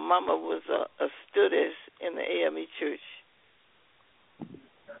 Mama was a stewardess in the AME church.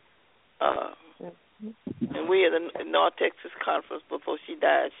 And we at the North Texas Conference, before she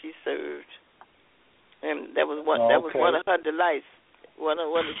died, she served. And that was one. That was one of her delights. One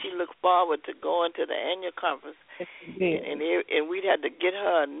that she looked forward to going to the annual conference, and we'd have to get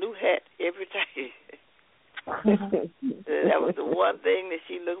her a new hat every time. That was the one thing that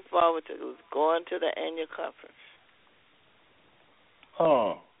she looked forward to, was going to the annual conference.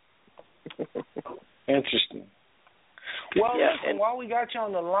 Oh, interesting. Well, listen, while we got you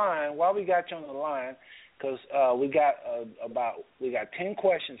on the line, because we got 10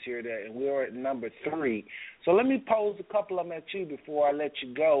 questions here, and we're at number 3. So let me pose a couple of them at you before I let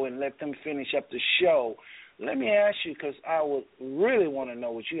you go and let them finish up the show. Let me ask you, because I would really want to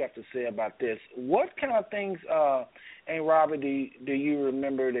know what you have to say about this. What kind of things, Aunt Robert, do you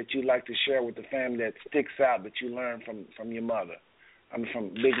remember that you like to share with the family that sticks out that you learned from your mother? I mean, from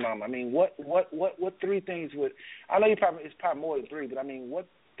Big Mama. I mean, what 3 things would? I know it's probably more than 3, but I mean, what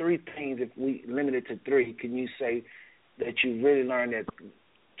 3 things, if we limit it to 3, can you say that you really learned that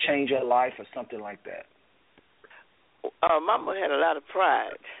change your life or something like that? Mama had a lot of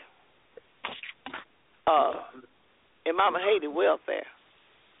pride. And Mama hated welfare.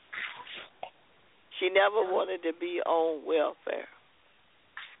 She never wanted to be on welfare.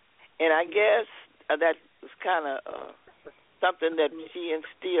 And I guess that was kind of something that she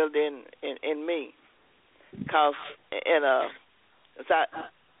instilled in me. Cause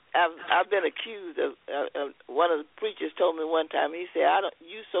I've been accused of. One of the preachers told me one time. He said,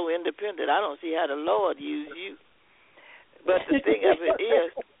 "You so independent. I don't see how the Lord used you." But the thing of it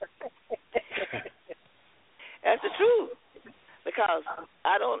is, that's the truth. Because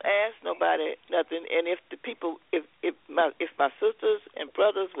I don't ask nobody nothing, and if the people, if my sisters and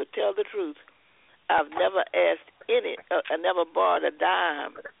brothers would tell the truth, I've never asked I never borrowed a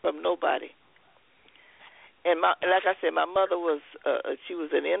dime from nobody. And like I said, my mother was she was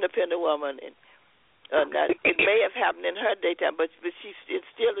an independent woman, and it may have happened in her daytime, but it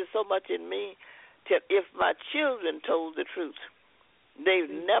still is so much in me. If my children told the truth, they've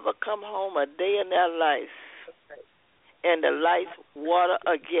never come home a day in their life, and the lights, water,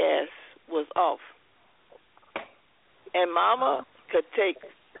 or gas was off. And Mama could take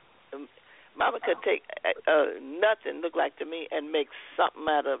nothing look like to me and make something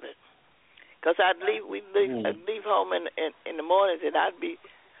out of it. Because I'd leave home in the mornings, and I'd be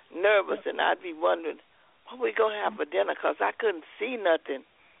nervous, and I'd be wondering, what we going to have for dinner? Because I couldn't see nothing.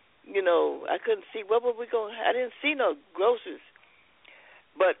 You know, I couldn't see what were we going to have. I didn't see no groceries.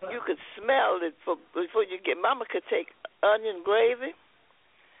 But you could smell it before you get. Mama could take onion gravy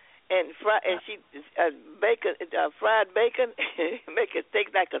and fried bacon, make it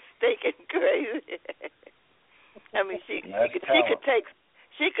taste like a steak and gravy. I mean, she could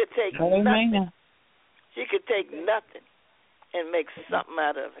take nothing. She could take nothing and make something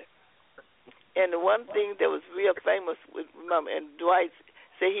out of it. And the one thing that was real famous with Mama, and Dwight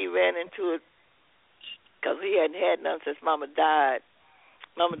said he ran into it because he hadn't had none since Mama died.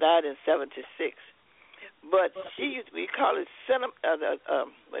 Mama died in 1976. But we call it cinnamon.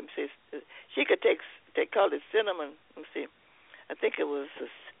 Let me see. She could call it cinnamon. Let me see. I think it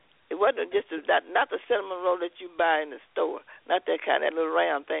wasn't just not the cinnamon roll that you buy in the store. Not that kind of little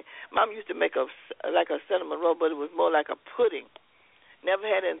round thing. Mom used to make like a cinnamon roll, but it was more like a pudding. Never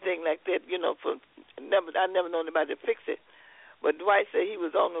had anything like that. You know, I never known anybody to fix it. But Dwight said he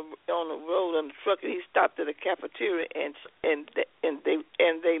was on the road on the truck, and he stopped at a cafeteria, and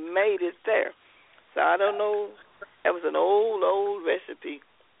they made it there. So I don't know. That was an old recipe.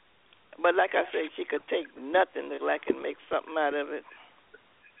 But like I said, she could take nothing and make something out of it.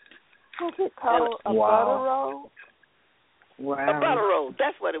 Was it called a butter roll? Wow. A butter roll.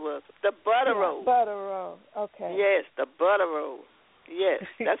 That's what it was. The butter roll. Butter roll. Okay. Yes, the butter roll. Yes,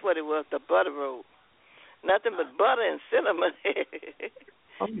 that's what it was. The butter roll. Nothing but butter and cinnamon.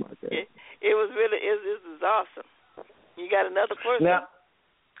 Oh my God. It was really. It was awesome. You got another person? Now,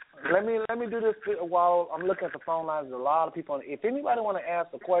 let me do this while I'm looking at the phone lines. There's a lot of people. If anybody want to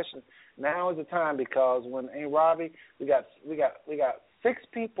ask a question, now is the time, because when Aunt Robbie, we got 6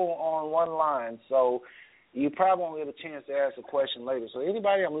 people on one line, so you probably won't get a chance to ask a question later. So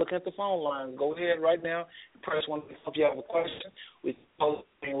anybody, I'm looking at the phone lines. Go ahead right now. Press 1 if you have a question. We post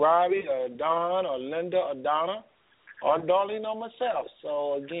Aunt Robbie or Don or Linda or Donna or Darlene or myself.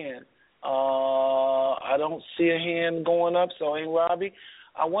 So again, I don't see a hand going up, so hey, Robbie,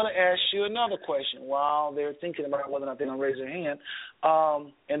 I want to ask you another question while they're thinking about whether or not they're going to raise their hand,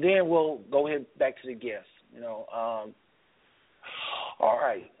 and then we'll go ahead back to the guests. All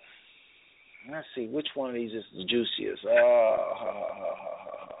right. Let's see which one of these is the juiciest.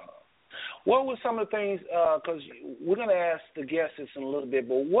 What were some of the things? Because we're going to ask the guests this in a little bit,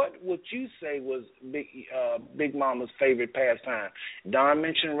 but what would you say was Big Mama's favorite pastime? Don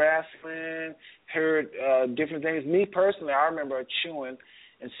mentioned wrestling. Heard different things. Me personally, I remember her chewing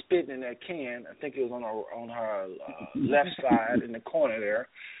and spitting in that can. I think it was on her left side in the corner there.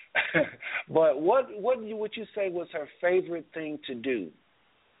 But what would you say was her favorite thing to do?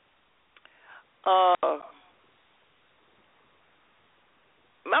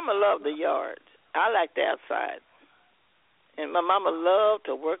 Mama loved the yard. I liked the outside. And my mama loved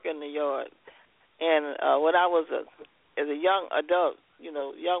to work in the yard. And when I was as a young adult,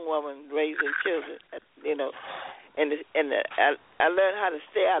 young woman raising children, I learned how to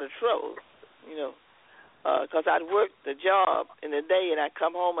stay out of trouble, because I'd work the job in the day and I'd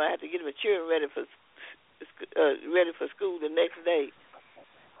come home and I had to get my children ready for school the next day.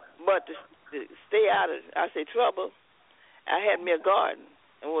 But to stay out of, trouble, I had me a garden.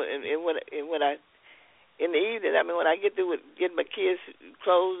 And when I in the evening, when I get through with getting my kids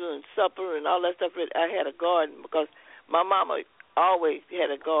clothes and supper and all that stuff, I had a garden because my mama always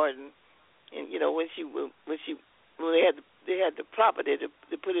had a garden. And when they had the property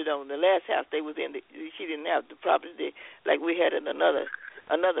to put it on. The last house they was in, she didn't have the property like we had in another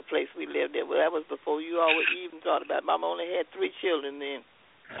place we lived in. Well, that was before you always even thought about it. Mama only had 3 children then.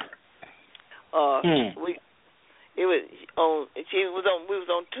 We was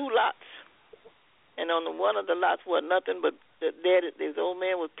on 2 lots, and on one of the lots was nothing but this old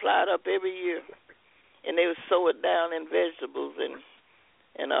man was plowed up every year, and they would sow it down in vegetables, and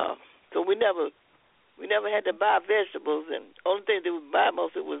so we never had to buy vegetables, and only thing they would buy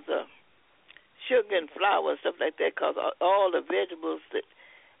most of it was sugar and flour and stuff like that, because all the vegetables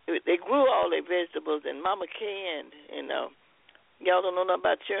they grew all their vegetables, and Mama canned, and y'all don't know nothing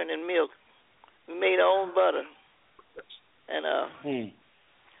about churning milk. We made our own butter. And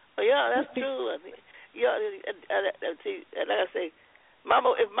yeah, that's true. Yeah, see, like I say,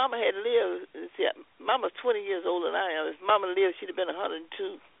 Mama. If Mama had lived, see, Mama's 20 years older than I am. If Mama lived, she'd have been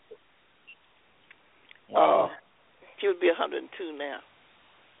 102. Wow. She would be 102 now.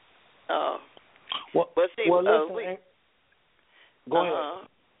 Listen, go ahead.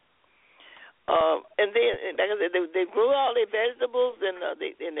 And then, like I said, they grew all their vegetables, and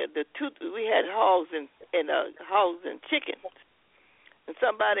we had hogs and chickens, and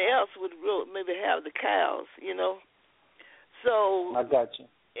somebody else would maybe have the cows, So I got you.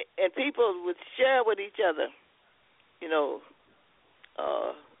 And people would share with each other, It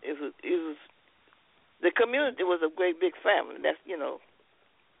was the community was a great big family. That's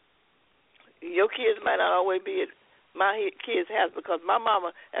your kids might not always be at my kids' house because my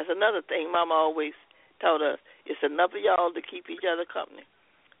mama. That's another thing. Mama always taught us it's enough of y'all to keep each other company.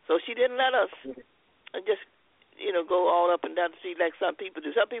 So she didn't let us just go all up and down the street like some people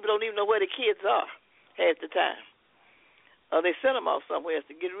do. Some people don't even know where the kids are half the time. They sent them off somewhere else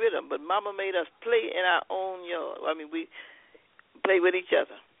to get rid of them. But Mama made us play in our own yard. We play with each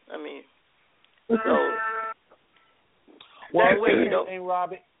other. So that way, hey,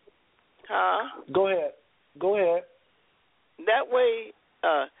 Robbie. Huh? Go ahead. That way,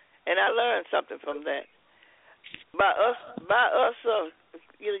 and I learned something from that. By us,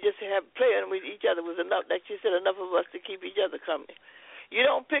 just have playing with each other was enough. Like you said, enough of us to keep each other company. You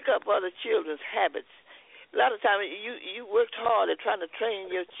don't pick up other children's habits. A lot of times, you worked hard at trying to train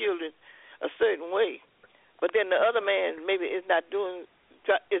your children a certain way, but then the other man maybe is not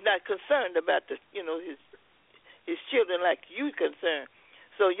concerned about his children like you concerned.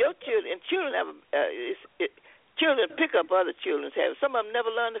 So your children have children pick up other children's habits. Some of them never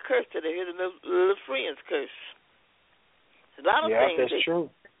learn to curse till they hear the little friends curse. A lot of things that's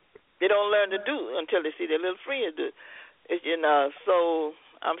true. They don't learn to do until they see their little friends do. So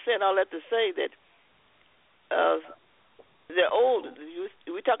I'm saying all that to say that the old.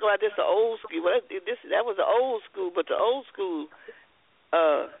 We talk about this the old school. Well, that was the old school, but the old school,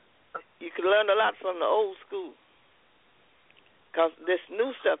 you could learn a lot from the old school. Cause this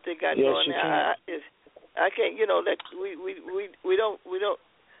new stuff they got going now, I can't. That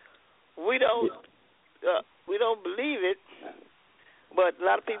we don't believe it. But a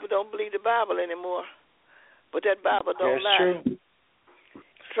lot of people don't believe the Bible anymore. But that Bible don't lie. True.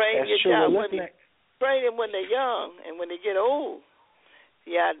 Train your child train them when they're young and when they get old.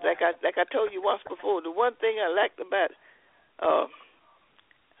 Yeah, like I told you once before, the one thing I liked about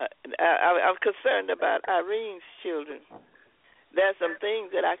I'm concerned about Irene's children. There's some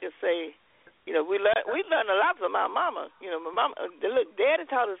things that I could say. You know, we learned a lot from our mama. You know, my mama. Look, Daddy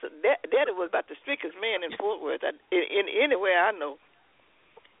taught us. Daddy was about the strictest man in Fort Worth. In anywhere I know.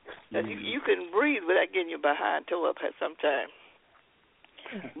 You couldn't breathe without getting your behind toe up at some time.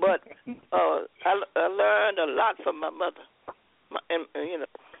 But I learned a lot from my mother. And you know.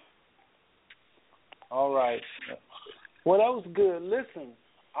 All right. Well, that was good. Listen,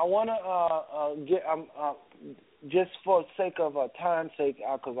 I want to get just for the sake of time's sake,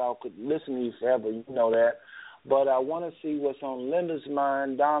 because I could listen to you forever, you know that. But I want to see what's on Linda's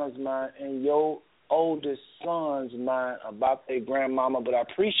mind, Donna's mind, and your oldest son's mind about their grandmama. But I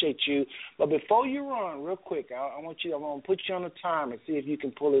appreciate you. But before you run, real quick, I'm going to put you on a timer and see if you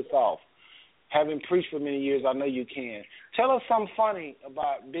can pull this off. Having preached for many years, I know you can. Tell us something funny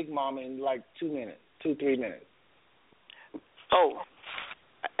about Big Mama in like 2 minutes, 2-3 minutes. Oh,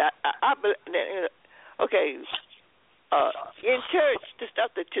 okay. In church, the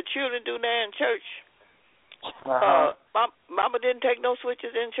stuff that your children do now in church. Mama didn't take no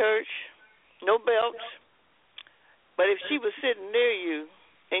switches in church, no belts. But if she was sitting near you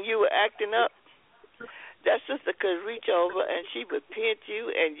and you were acting up, that sister could reach over and she would pinch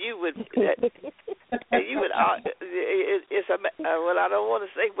you, and you would, and you would. Well, I don't want to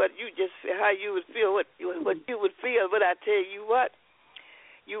say what you just how you would feel, what you would feel, but I tell you what,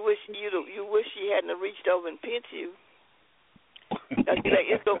 you wish she hadn't reached over and pinched you.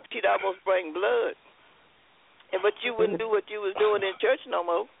 She'd almost bring blood, but you wouldn't do what you was doing in church no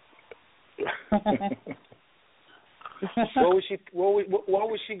more. What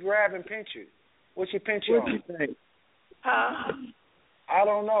would she grab and pinch you? What she pinch you on? What you think? Huh? I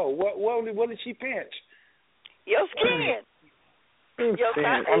don't know. What did she pinch? Your skin. Your skin.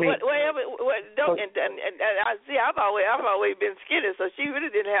 I see. I've always been skinny, so she really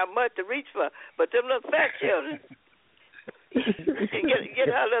didn't have much to reach for. But them little fat children,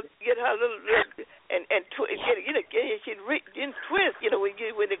 get her little and she'd twist. You know,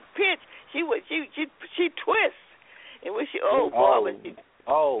 when it pinch, she twists, and when she when she.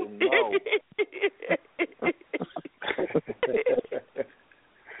 Oh no!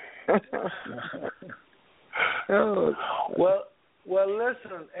 Well,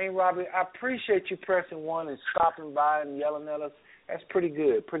 listen, Aunt Robbie, I appreciate you pressing one and stopping by and yelling at us. That's pretty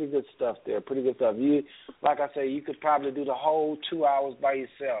good stuff there. Pretty good stuff. You, like I say, you could probably do the whole 2 hours by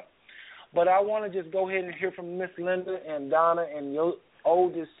yourself. But I want to just go ahead and hear from Miss Linda and Donna and your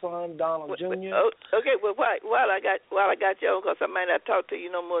oldest son, Donald Jr. Okay, well, while I got you on, because I might not talk to you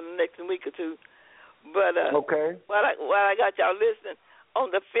no more than the next week or two. But okay. While I got y'all listening,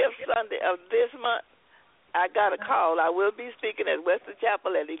 on the 5th Sunday of this month, I got a call. I will be speaking at Western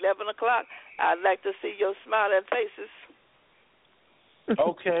Chapel at 11 o'clock. I'd like to see your smiling faces.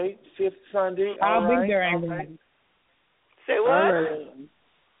 Okay, 5th Sunday. I'll be there. Okay. Say what?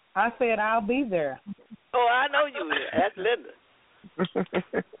 I said I'll be there. Oh, I know you will. That's Linda.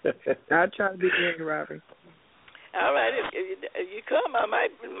 I'll try to be there, Robbie. All right, if you come, I may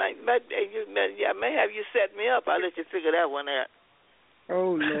have you set me up. I'll let you figure that one out.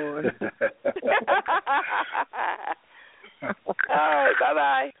 Oh Lord. All right,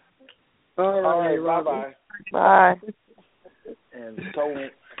 bye-bye. All right, bye-bye. Bye. And so,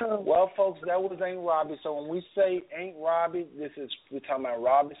 well, folks, that was Aunt Robbie. So when we say Aunt Robbie, we're talking about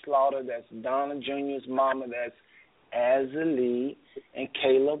Robbie Slaughter. That's Donna Jr.'s mama. That's Azalee and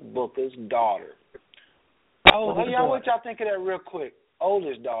Caleb Booker's daughter. What y'all think of that real quick?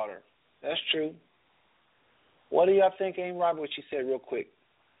 Oldest daughter. That's true. What do y'all think, Aunt Robbie, what she said real quick?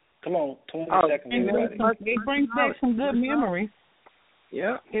 Come on, 20 seconds. It brings back some good memories.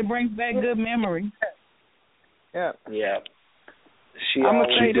 Yeah. It brings back good memories. Yeah. Yeah. I'm gonna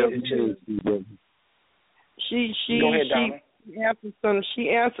say this. Go ahead, Donna. She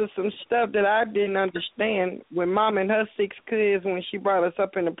answered some stuff that I didn't understand. When Mom and her 6 kids, when she brought us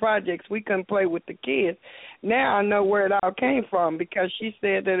up in the projects, we couldn't play with the kids. Now I know where it all came from, because she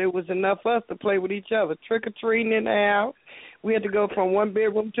said that it was enough for us to play with each other, trick or treating in the house. We had to go from one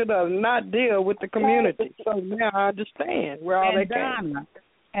bedroom to the other, not deal with the community. So now I understand where all that came from.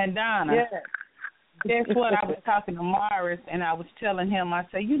 And Donna, yeah. Guess what? I was talking to Morris, and I was telling him, I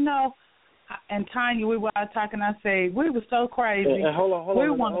said, and Tanya, we were out talking. I said, we were so crazy. Hold on. We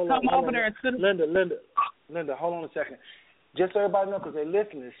want to come over there to the... Linda, hold on a second. Just so everybody knows, because they're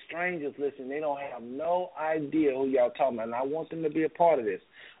listening, strangers listening, they don't have no idea who y'all talking about, and I want them to be a part of this.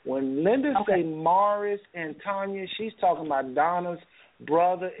 When Linda say Morris and Tanya, she's talking about Donna's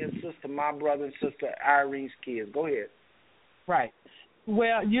brother and sister, my brother and sister, Irene's kids. Go ahead. Right.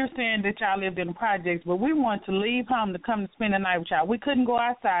 Well, you're saying that y'all lived in the projects, but we wanted to leave home to come to spend the night with y'all. We couldn't go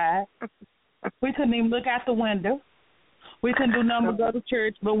outside. We couldn't even look out the window. We couldn't do nothing but go to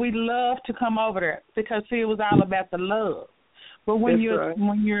church, but we loved to come over there because, see, it was all about the love. But when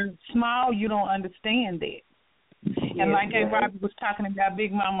you're small, you don't understand that. And like Robbie was talking about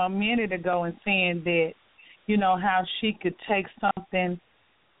Big Mama a minute ago and saying that, you know, how she could take nothing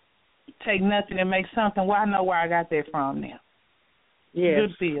and make something. Well, I know where I got that from now. Yes.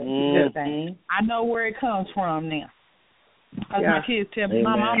 Good feel, good thing. I know where it comes from now. Because my kids tell me,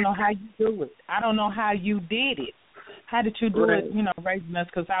 Mom, I don't know how you do it. I don't know how you did it. How did you do it, you know, raising us,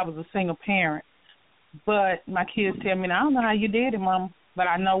 because I was a single parent. But my kids tell me, I don't know how you did it, Mom, but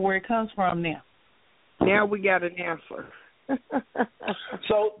I know where it comes from now. Now we got an answer.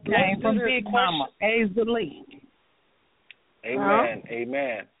 So came from Big Mama, Azalee. Amen,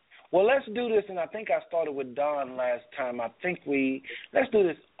 amen. Well, let's do this, and I think I started with Don last time. Let's do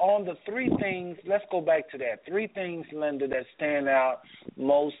this on the three things. Let's go back to that. Three things, Linda, that stand out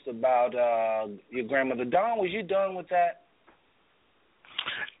most about your grandmother. Don, was you done with that?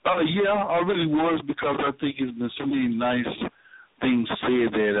 Yeah, I really was, because I think it's been so many nice things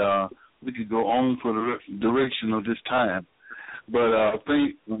said that we could go on for the direction of this time. But I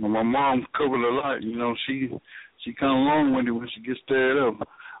think my mom covered a lot. You know, she kind of long-winded when she gets stirred up.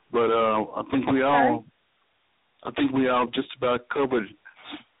 But I think we all just about covered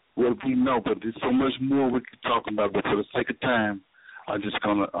what we know. But there's so much more we could talk about. But for the sake of time, I'm just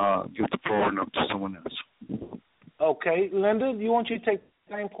gonna give the floor up to someone else. Okay, Linda, you want you to take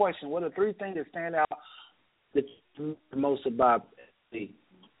the same question. What are the three things that stand out that you the most about me?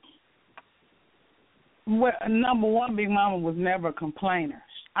 Well, number one, Big Mama was never a complainer.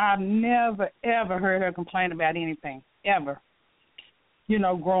 I've never, ever heard her complain about anything, ever, you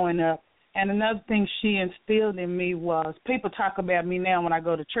know, growing up. And another thing she instilled in me was, people talk about me now when I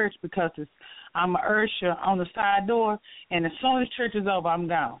go to church because I'm an usher on the side door, and as soon as church is over, I'm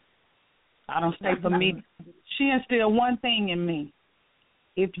gone. I don't stay for me. She instilled one thing in me.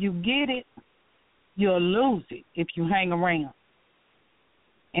 If you get it, you'll lose it if you hang around.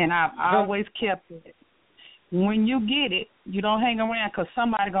 And I've always kept it. When you get it, you don't hang around, because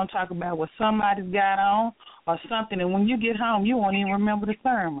somebody's going to talk about what somebody's got on or something, and when you get home, you won't even remember the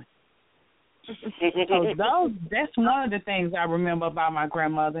sermon. So that's one of the things I remember about my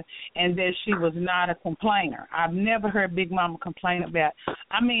grandmother, and that she was not a complainer. I've never heard Big Mama complain about,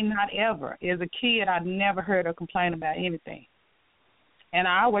 not ever. As a kid, I've never heard her complain about anything. And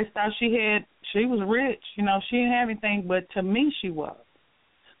I always thought she was rich. You know, she didn't have anything, but to me she was.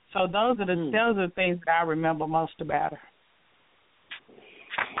 So those are the things that I remember most about her.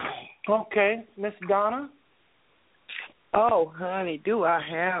 Okay, Miss Donna. Oh, honey, do I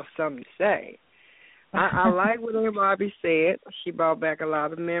have something to say? I like what Aunt Bobby said. She brought back a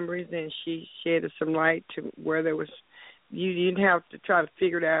lot of memories, and she shed some light to where there was. You didn't have to try to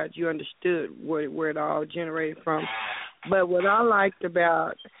figure it out. You understood where it all generated from. But what I liked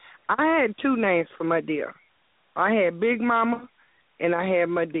about, I had two names for my dear. I had Big Mama, and I had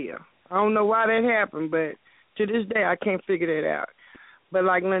my dear. I don't know why that happened, but to this day I can't figure that out. But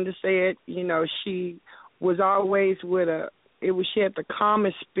like Linda said, you know, she was always she had the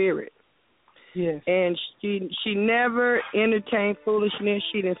calmest spirit. Yes. And she never entertained foolishness.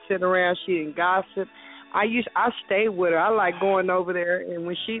 She didn't sit around. She didn't gossip. I stayed with her. I like going over there, and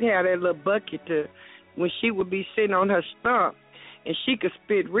when she'd have that little bucket when she would be sitting on her stump, and she could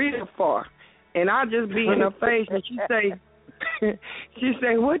spit real far, and I'd just be in her face, and she'd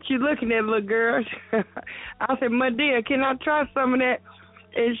say, what you looking at, little girl? I said, my dear, can I try some of that?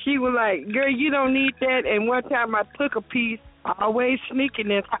 And she was like, girl, you don't need that. And one time I took a piece, always sneaking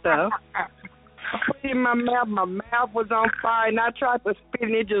that stuff. I put it in my mouth. My mouth was on fire, and I tried to spit,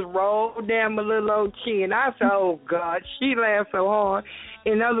 and it just rolled down my little old chin. I said, oh, God. She laughed so hard.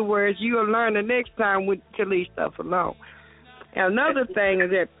 In other words, you'll learn the next time to leave stuff alone. And another thing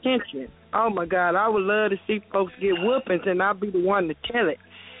is that pension. Oh, my God, I would love to see folks get whoopings, and I'll be the one to tell it.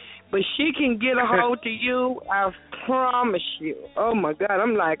 But she can get a hold of you, I promise you. Oh, my God,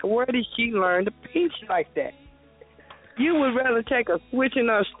 I'm like, where did she learn to pinch like that? You would rather take a switching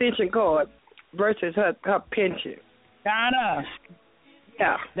or extension cord versus her pension. Donna.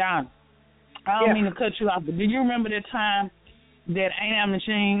 Yeah. Donna. I don't mean to cut you off, but do you remember the time that Aunt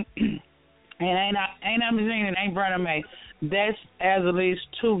Machine and Aunt Machine and Aunt Verna Mae, that's Azalee's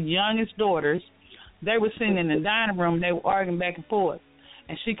two youngest daughters, they were sitting in the dining room, they were arguing back and forth,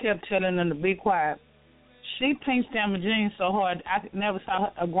 and she kept telling them to be quiet. She pinched Aunt Machine so hard, I never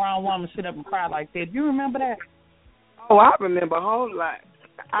saw a grown woman sit up and cry like that. Do you remember that? Oh, I remember a whole lot.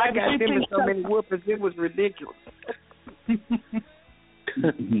 I got them in so many whoopings, it was ridiculous.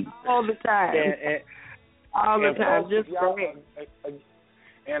 All the time. All the time. Folks, Just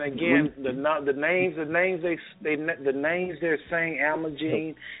and again, the names they're saying, Alma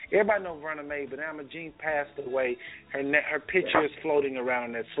Jean. Everybody knows Verna Mae, but Alma Jean passed away. Her picture is floating around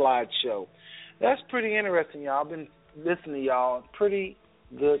in that slideshow. That's pretty interesting, y'all. I've been listening to y'all. Pretty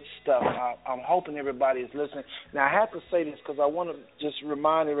good stuff. I'm hoping everybody is listening. Now, I have to say this because I want to just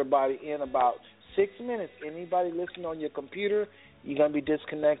remind everybody in about 6 minutes, anybody listening on your computer, you're going to be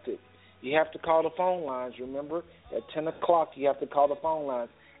disconnected. You have to call the phone lines, remember? At 10 o'clock, you have to call the phone lines.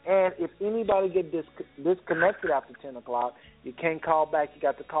 And if anybody get disconnected after 10 o'clock, you can't call back. You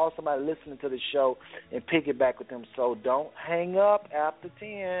got to call somebody listening to the show and pick it back with them. So don't hang up after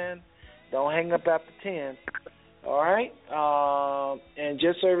 10. Don't hang up after 10. All right? And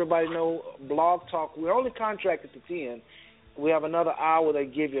just so everybody know, Blog Talk, we're only contracted to 10. We have another hour. They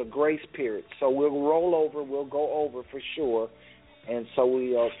give you a grace period. So we'll roll over. We'll go over for sure. And so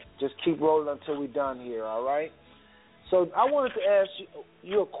we just keep rolling until we're done here, all right? So I wanted to ask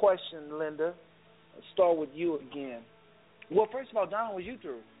you a question, Linda. Let's start with you again. Well, first of all, Donna, was you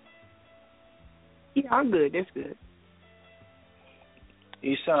through? Yeah, I'm good. That's good.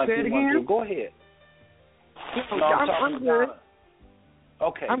 You sound like you want to. Go ahead. No, I'm good. Donna.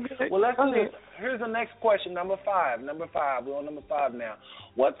 Okay. I'm good. Well, let's do this. Here's the next question, number 5. We're on number 5 now.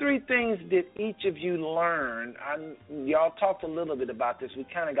 What 3 things did each of you learn? Y'all talked a little bit about this. We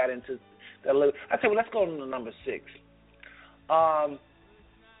kind of got into that a little. I said, well, let's go to number 6.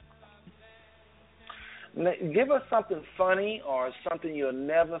 Give us something funny or something you'll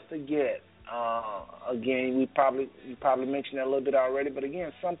never forget. Again, you probably mentioned that a little bit already, but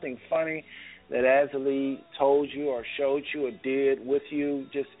again, something funny that Azalee told you or showed you or did with you,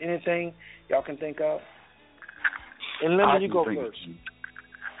 just anything y'all can think of? And Linda, you go first.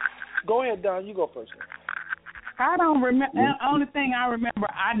 Go ahead, Don. You go first. I don't remember. The only thing I remember,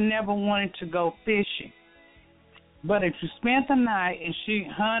 I never wanted to go fishing. But if you spent the night and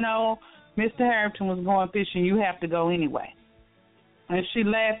Mr. Harrington was going fishing, you have to go anyway. And she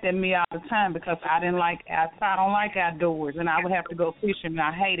laughed at me all the time because I don't like outdoors, and I would have to go fishing, and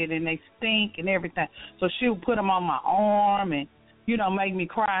I hate it, and they stink and everything. So she would put them on my arm and, make me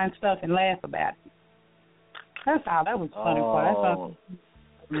cry and stuff and laugh about it. That's all. That was funny part. That's all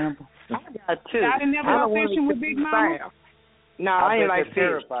I remember. I got 2. I didn't never go fishing with Big Mama. No, I ain't like fish.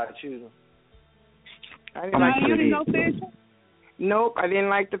 Terrified you. I didn't like you didn't go fishing? Nope, I didn't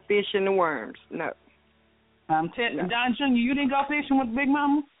like the fish and the worms. No. Don Jr., you didn't go fishing with Big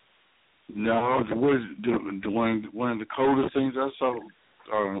Mama? No, one of the coldest things I saw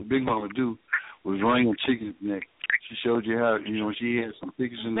Big Mama do was wring a chicken's neck. She showed you how, she had some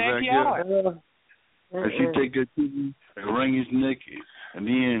pickers in the backyard. And she'd take that chicken and wring his neck, and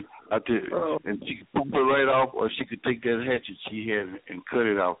then and she could pop it right off, or she could take that hatchet she had and cut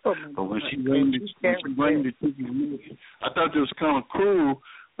it off. But when she wring the chicken's neck, I thought it was kind of cruel.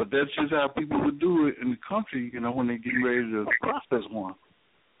 But that's just how people would do it in the country, when they get ready to process one.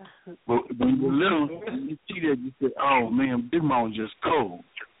 But when you're little, you see that, you say, oh, man, Big Mama's just cold.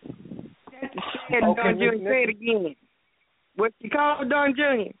 Don Jr., say it again. What you call Don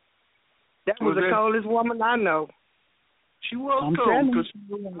Jr.? That was the coldest woman I know. She was cold.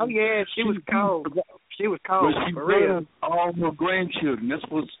 Oh, yeah, she was cold. She was cold, but she for real. All her grandchildren. That's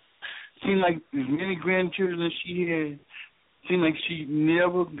what seemed like as many grandchildren as she had. Seemed like she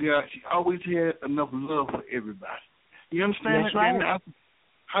always had enough love for everybody. You understand? That's right.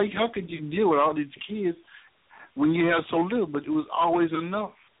 How could you deal with all these kids when you have so little? But it was always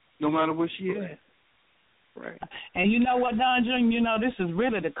enough, no matter what she had. Right. And you know what, Don Jr., this is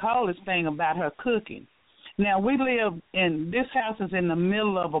really the coolest thing about her cooking. Now, we live this house is in the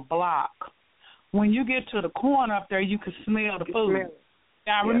middle of a block. When you get to the corner up there, you can smell the food.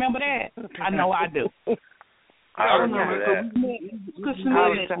 Y'all remember that? I know I do. I remember that. You could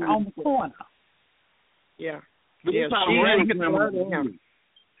smell it on the corner. Yeah. That's how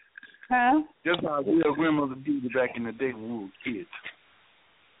real grandmother did it back in the day when we were kids.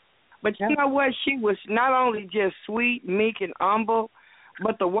 But you know what? She was not only just sweet, meek, and humble,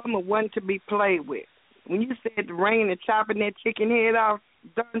 but the woman wasn't to be played with. When you said the rain and chopping that chicken head off,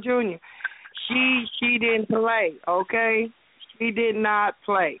 Don Jr., she didn't play, okay? She did not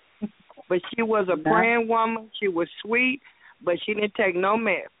play. But she was a praying woman. She was sweet, but she didn't take no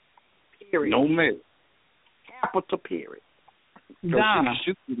mess, period. No mess. Capital period. Donna.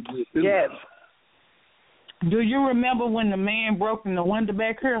 Yes. Do you remember when the man broke in the window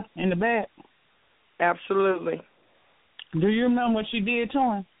back here in the back? Absolutely. Do you remember what she did to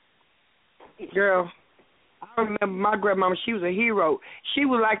him? Girl, I remember my grandmama, she was a hero. She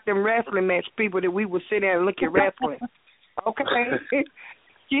was like them wrestling match people that we would sit there and look at wrestling. Okay.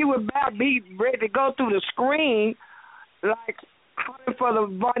 She would about be ready to go through the screen, like calling for the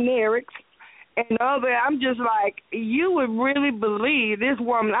Vonerics and other. I'm just like, you would really believe this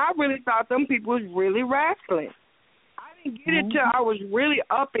woman. I really thought them people was really wrestling. I didn't get it till I was really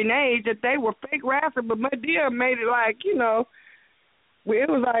up in age that they were fake wrestling, but my dear made it like, it was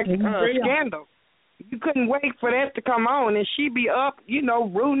like a scandal. You couldn't wait for that to come on, and she'd be up,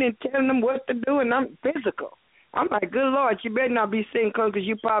 rooting and telling them what to do, and I'm physical. I'm like, good Lord, you better not be sitting close because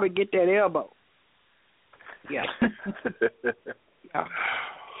you probably get that elbow. Yeah. Yeah.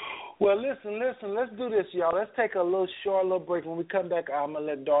 Well, listen. Let's do this, y'all. Let's take a short little break. When we come back, I'm going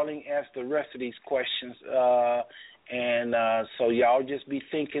to let Darlene ask the rest of these questions. So y'all just be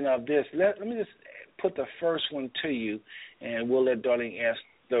thinking of this. Let me just put the first one to you, and we'll let Darlene ask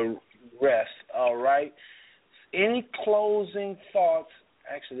the rest. All right? Any closing thoughts?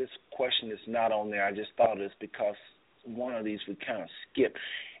 Actually, this question is not on there. I just thought of this because one of these we kind of skipped.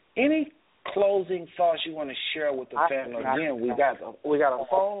 Any closing thoughts you want to share with the family? Again, we got a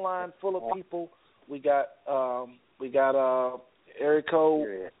phone line full of people. We got area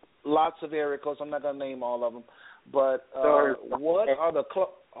code, lots of area codes. I'm not gonna name all of them, but what are the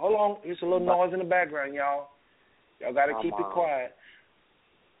hold on? There's a little noise in the background, y'all. Y'all got to keep it quiet.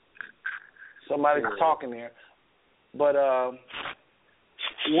 Somebody's talking there, but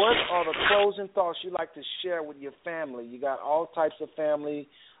what are the closing thoughts you'd like to share with your family? You got all types of family,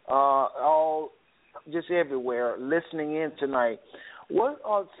 all just everywhere listening in tonight. What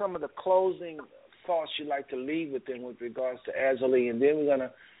are some of the closing thoughts you'd like to leave with them with regards to Azalee? And then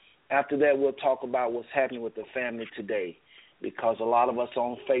after that, we'll talk about what's happening with the family today, because a lot of us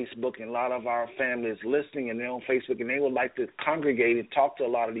on Facebook and a lot of our family is listening and they're on Facebook and they would like to congregate and talk to a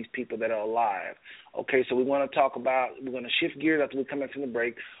lot of these people that are alive. Okay, so we're going to shift gears after we come back from the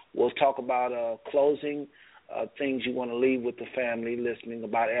break. We'll talk about closing things you want to leave with the family listening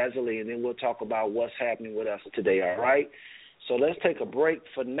about Azalee, and then we'll talk about what's happening with us today, all right? So let's take a break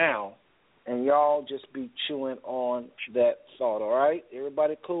for now, and y'all just be chewing on that thought, all right?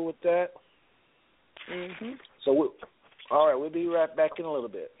 Everybody cool with that? Mm-hmm. So all right, we'll be right back in a little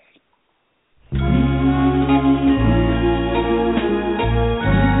bit.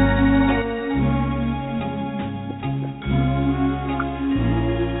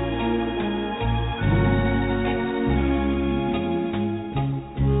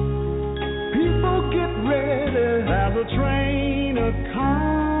 People get ready, there's a train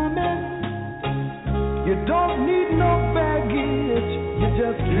a-coming. You don't need no baggage, you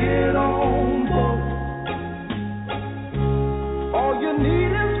just get on board. All you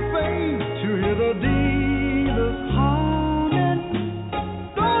need is faith to hear the dealers humming.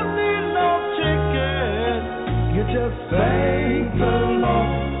 Don't need no ticket, you just thank the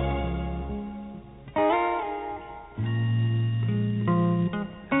Lord.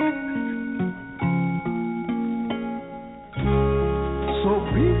 So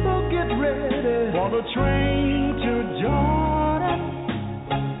people get ready for the train to Jordan,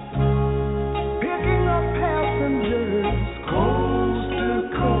 picking up passengers coast to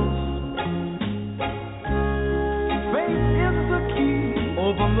coast. Faith is the key.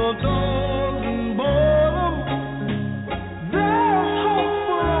 Open the doors and board 'em. There's hope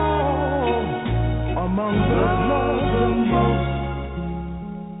for all among the loved the most.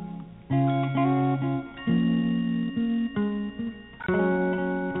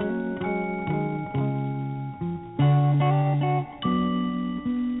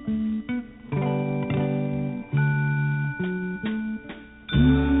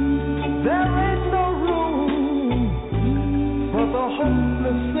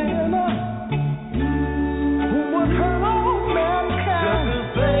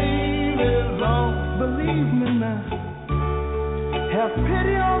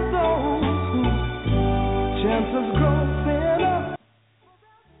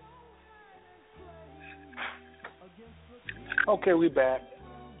 Okay, we back,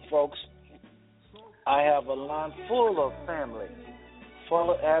 folks. I have a line full of family,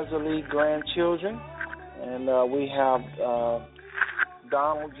 full of Azalee grandchildren, and we have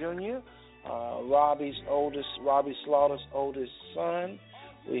Donald Jr., Robbie Slaughter's oldest son.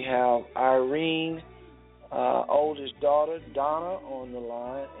 We have Irene, oldest daughter, Donna, on the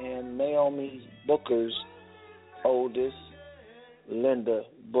line, and Naomi Booker's oldest, Linda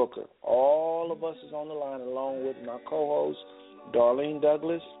Booker. All of us is on the line, along with my co-host, Darlene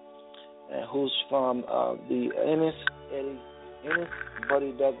Douglas, and who's from the Ennis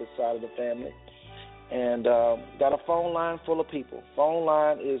Buddy Douglas side of the family. And got a phone line full of people. Phone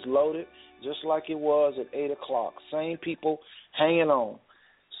line is loaded just like it was at 8 o'clock. Same people hanging on.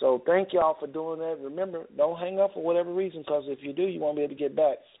 So thank y'all for doing that. Remember, don't hang up for whatever reason, because if you do, you won't be able to get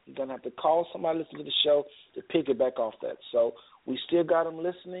back. You're going to have to call somebody listen to the show to pick it back off that. So we still got them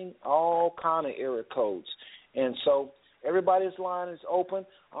listening, all kind of area codes. And so everybody's line is open.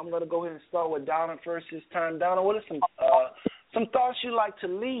 I'm going to go ahead and start with Donna first this time. Donna, what are some thoughts you'd like to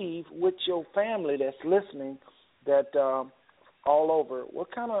leave with your family that's listening that all over?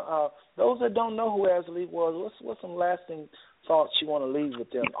 What kind of, those that don't know who Azalea was, what's some lasting thoughts you want to leave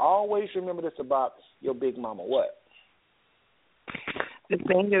with them? Always remember this about your big mama. What? The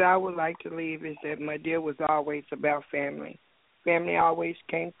thing that I would like to leave is that my dear was always about family. Family always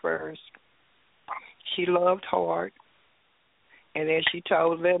came first. She loved hard. And as she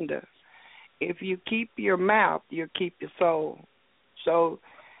told Linda, if you keep your mouth, you'll keep your soul. So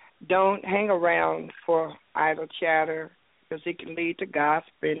don't hang around for idle chatter, because it can lead to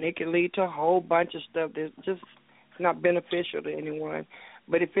gossiping. It can lead to a whole bunch of stuff that's just not beneficial to anyone.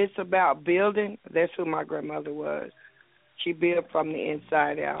 But if it's about building, that's who my grandmother was. She built from the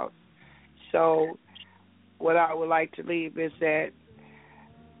inside out. So what I would like to leave is that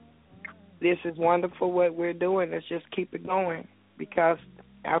this is wonderful what we're doing. Let's just keep it going, because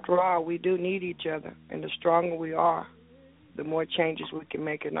after all, we do need each other. And the stronger we are, the more changes we can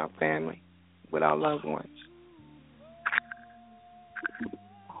make in our family with our loved ones.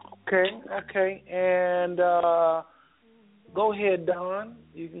 Okay. And go ahead, Don.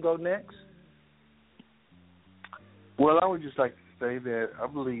 You can go next. Well, I would just like to say that I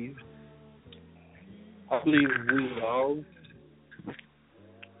believe if we would all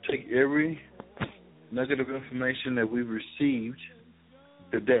take every nugget of information that we've received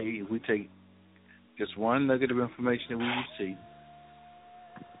today, if we take just one nugget of information that we received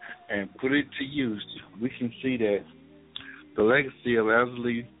and put it to use, we can see that the legacy of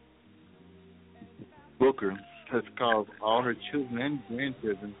Azalea Booker has caused all her children and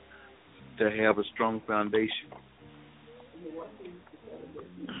grandchildren to have a strong foundation.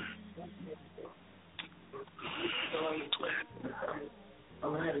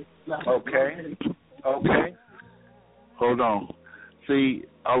 Okay. Hold on. See,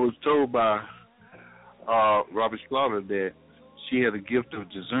 I was told by Robert Slaughter that she had a gift of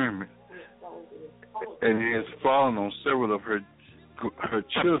discernment, and it has fallen on several of her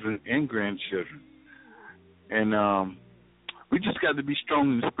children and grandchildren. And we just got to be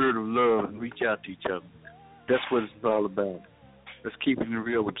strong in the spirit of love and reach out to each other. That's what it's all about. Let's keep it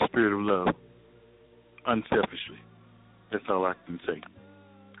real with the spirit of love, unselfishly. That's all I can say.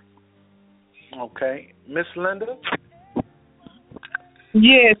 Okay. Miss Linda?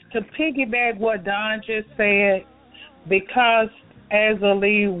 Yes, to piggyback what Don just said, because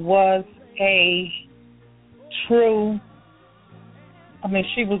Azalea was a true,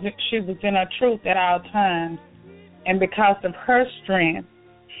 she was in her truth at all times, and because of her strength,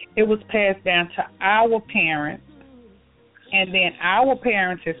 it was passed down to our parents, and then our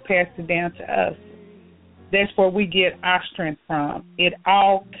parents has passed it down to us. That's where we get our strength from. It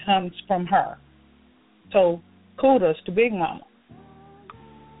all comes from her. So kudos to Big Mama.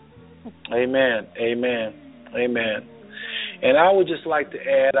 Amen. And I would just like to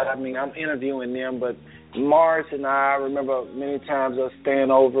add, I'm interviewing them, but Mars and I remember many times us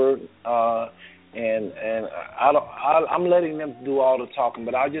staying over, and I'm letting them do all the talking,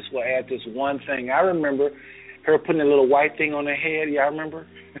 but I just will add this one thing. I remember her putting a little white thing on her head. Y'all remember?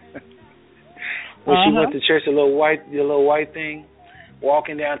 When she went to church, the little white thing,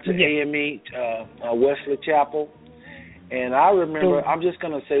 walking down to AME, Wesley Chapel. And I remember, I'm just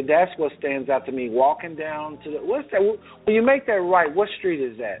going to say that's what stands out to me, walking down to what's that? When you make that right, what street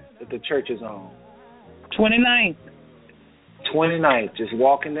is that the church is on? 29th. 29th, just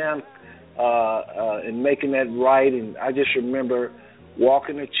walking down and making that right. And I just remember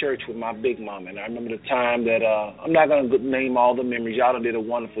walking to church with my big mom. And I remember the time that, I'm not going to name all the memories. Y'all done did a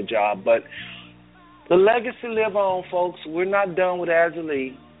wonderful job. But the legacy live on, folks. We're not done with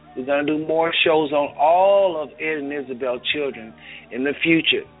Azalea. We're going to do more shows on all of Ed and Isabel children in the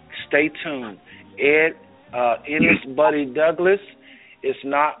future. Stay tuned. Ed, Ennis Buddy Douglas is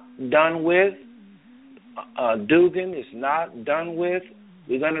not done with. Dugan is not done with.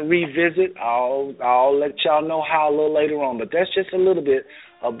 We're going to revisit. I'll let y'all know how a little later on. But that's just a little bit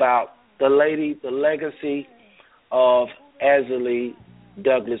about the legacy of Azalea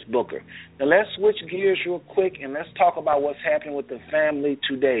Douglas Booker. Now let's switch gears real quick and let's talk about what's happening with the family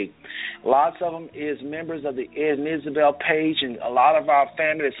today. Lots of them is members of the Ed and Isabel page, and a lot of our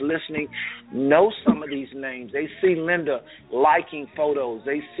family that's listening know some of these names. They see Linda liking photos.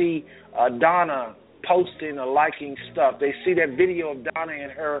 They see Donna posting or liking stuff. They see that video of Donna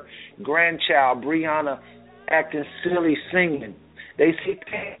and her grandchild, Brianna, acting silly singing. They see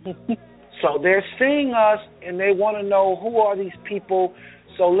pets. So they're seeing us, and they want to know who are these people.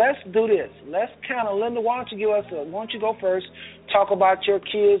 So let's do this. Let's kind of, Linda, why don't you go first, talk about your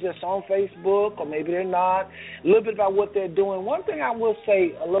kids that's on Facebook, or maybe they're not, a little bit about what they're doing. One thing I will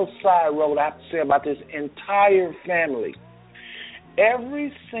say, a little side road I have to say about this entire family.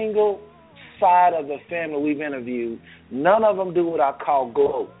 Every single side of the family we've interviewed, none of them do what I call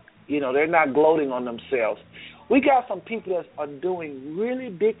gloat. They're not gloating on themselves. We got some people that are doing really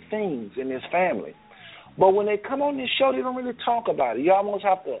big things in this family. But when they come on this show, they don't really talk about it. You almost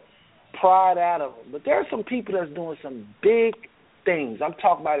have to pry it out of them. But there are some people that's doing some big things. I'm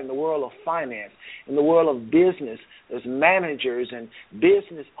talking about in the world of finance, in the world of business. There's managers and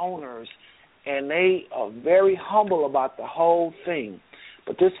business owners, and they are very humble about the whole thing.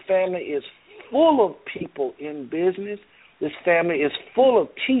 But this family is full of people in business. This family is full of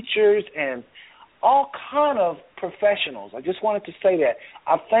teachers and all kind of professionals. I just wanted to say that.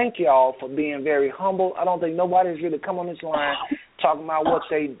 I thank y'all for being very humble. I don't think nobody's really come on this line talking about what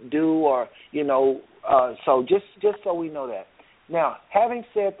they do or, so just so we know that. Now, having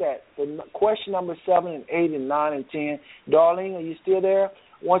said that, the question number 7 and 8 and 9 and 10, Darlene, are you still there? I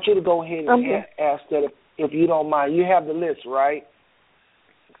want you to go ahead and ask that if you don't mind. You have the list, right?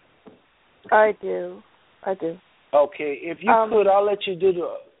 I do. Okay. If you could, I'll let you do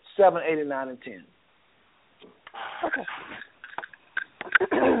the 7, 8, and 9 and 10. Okay.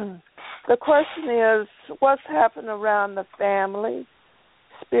 The question is, what's happened around the family,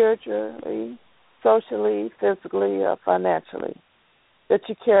 spiritually, socially, physically, or financially, that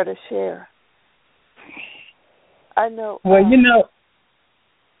you care to share? I know. Well,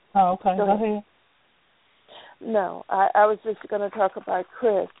 Oh, okay. Go ahead. No, I was just going to talk about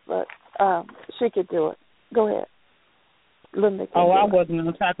Chris, but she could do it. Go ahead. Linda can I wasn't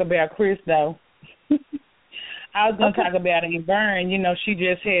going to talk about Chris, though. I was going to talk about Aunt Vern. She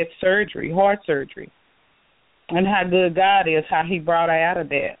just had surgery, heart surgery, and how good God is, how he brought her out of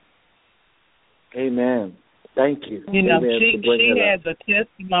that. Amen. Thank you. She has a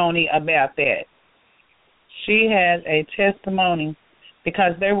testimony about that. She has a testimony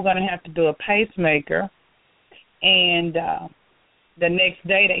because they were going to have to do a pacemaker, and the next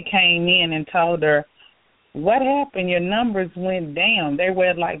day they came in and told her, what happened? Your numbers went down. They were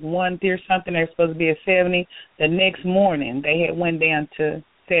at like 130 something. They're supposed to be at 70. The next morning they had went down to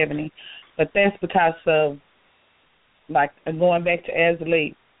 70. But that's because of, like, going back to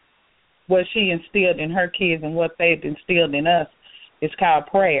Azalea, what she instilled in her kids and what they've instilled in us is called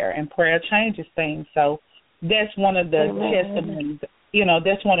prayer, and prayer changes things. So that's one of the testimonies.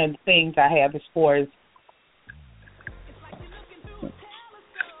 That's one of the things I have as far as.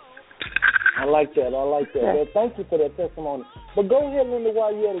 I like that. Well, thank you for that testimony. But go ahead, Linda,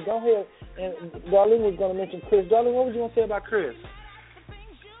 while you're at it. Go ahead. And Darlene was going to mention Chris. Darlene, what was you going to say about Chris?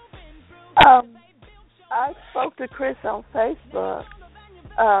 I spoke to Chris on Facebook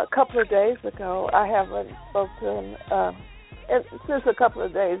a couple of days ago. I haven't spoke to him since a couple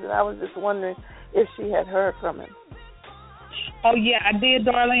of days, and I was just wondering if she had heard from him. Oh, yeah, I did,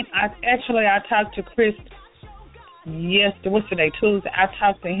 Darlene. I talked to Chris yesterday. What's today? Tuesday. I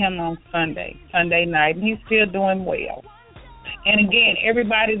talked to him on Sunday night, and he's still doing well. And again,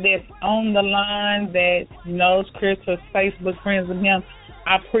 everybody that's on the line that knows Chris or Facebook friends with him,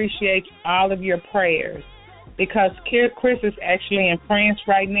 I appreciate all of your prayers, because Chris is actually in France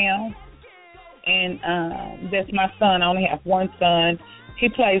right now, and that's my son. I only have one son. He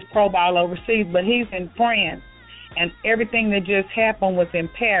plays pro ball overseas, but he's in France, and everything that just happened was in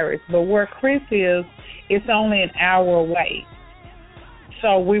Paris. But where Chris is, it's only an hour away.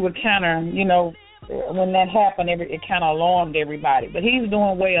 So we were kind of, when that happened, it kind of alarmed everybody. But he's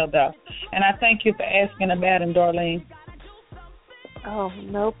doing well, though. And I thank you for asking about him, Darlene. Oh,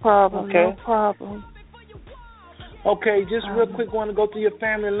 no problem. Okay. No problem. Okay, just real quick, want to go through your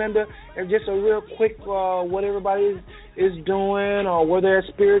family, Linda, and just a real quick what everybody is doing, or where they're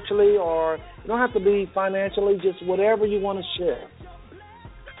spiritually, or you don't have to be financially, just whatever you want to share.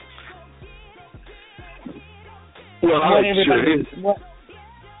 Well,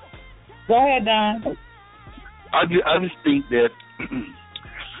 Go ahead, Don. I just think that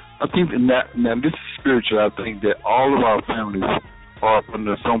now this is spiritual. I think that all of our families are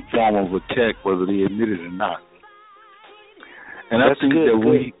under some form of attack, whether they admit it or not. And that's I think good,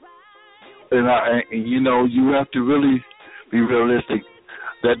 that you have to really be realistic.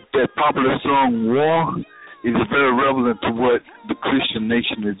 That popular song "War" is very relevant to what the Christian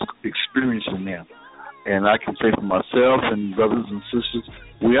nation is experiencing now. And I can say for myself and brothers and sisters,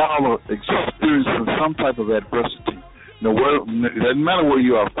 we all are experiencing some type of adversity. It doesn't matter where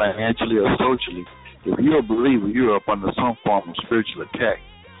you are financially or socially. if you're a believer, you're up under some form of spiritual attack.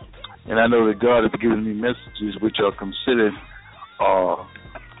 And I know that God has given me messages which are considered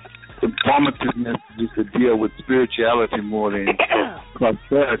informative messages to deal with spirituality more than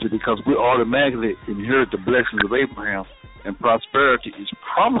prosperity, because we automatically inherit the blessings of Abraham, and prosperity is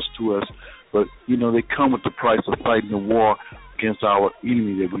promised to us, but, you know, they come with the price of fighting the war against our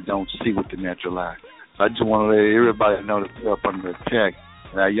enemy that we don't see with the natural eye. So I just want to let everybody know that we're up under attack.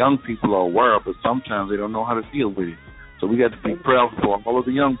 And our young people are aware, but sometimes they don't know how to deal with it. So we got to be proud for all of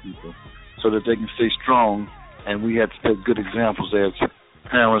the young people so that they can stay strong, and we have to set good examples as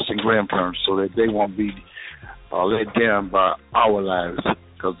parents and grandparents so that they won't be let down by our lives,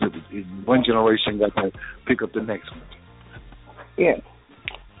 because one generation got to pick up the next one. Yeah.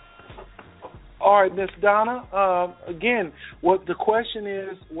 All right, Miss Donna. Again, what the question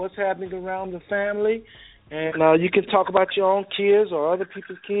is, what's happening around the family? And you can talk about your own kids or other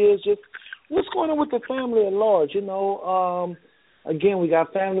people's kids. Just what's going on with the family at large? You know, again, we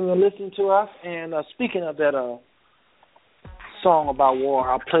got family members listening to us. And speaking of that song about war,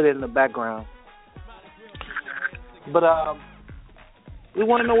 I'll play it in the background. But we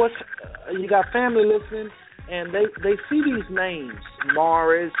want to know what's you got family listening, and they see these names,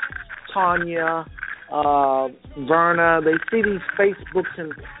 Morris, Tanya, Verna. They see these Facebooks,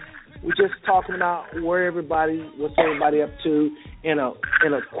 and we're just talking about what's everybody up to in a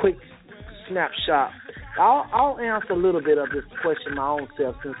quick snapshot. I'll answer a little bit of this question my own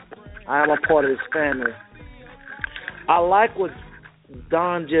self, since I am a part of this family. I like what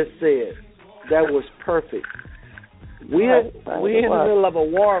Don just said. That was perfect. We're in the middle of a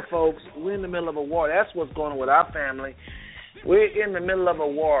war, folks. We're in the middle of a war. That's what's going on with our family. We're in the middle of a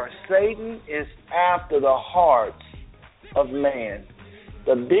war. Satan is after the hearts of man.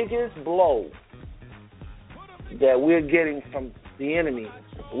 The biggest blow that we're getting from the enemy,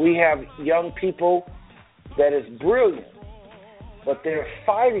 we have young people that is brilliant, but they're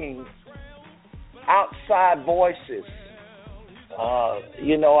fighting outside voices.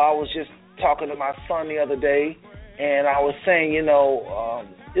 You know, I was just talking to my son the other day, and I was saying, you know,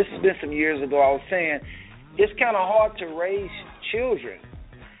 this has been some years ago, I was saying, it's kind of hard to raise children.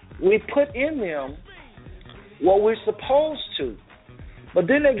 We put in them what we're supposed to, but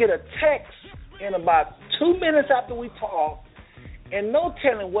then they get a text in about 2 minutes after we talk, and no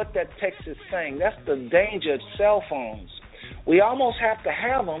telling what that text is saying. That's the danger of cell phones. We almost have to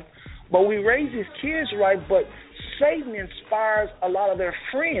have them, but we raise these kids right, but Satan inspires a lot of their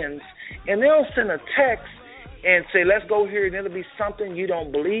friends, and they'll send a text and say, let's go here, and it'll be something you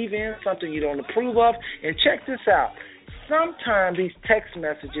don't believe in, something you don't approve of. And check this out. Sometimes these text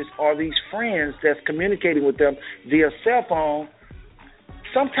messages are these friends that's communicating with them via cell phone.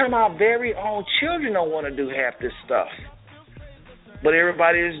 Sometimes our very own children don't want to do half this stuff, but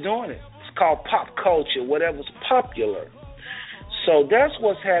everybody is doing it. It's called pop culture, whatever's popular. So that's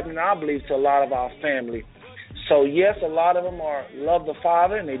what's happening, I believe, to a lot of our family. So, yes, a lot of them love the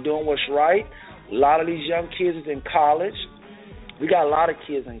Father, and they're doing what's right. A lot of these young kids is in college. We got a lot of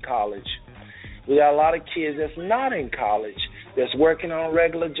kids in college. We got a lot of kids that's not in college, that's working on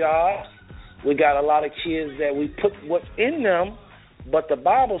regular jobs. We got a lot of kids that we put what's in them, but the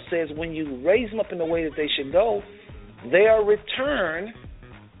Bible says when you raise them up in the way that they should go, they'll return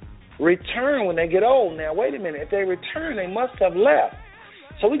when they get old. Now, wait a minute. If they return, they must have left.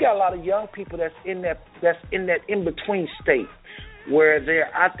 So we got a lot of young people that's in that in-between state where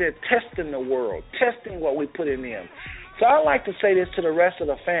they're out there testing the world, testing what we put in them. So I like to say this to the rest of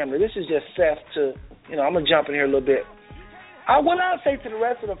the family. This is just Seth to, I'm going to jump in here a little bit. What I say to the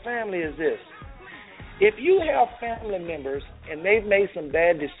rest of the family is this. If you have family members and they've made some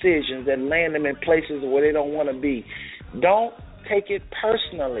bad decisions that land them in places where they don't want to be, don't take it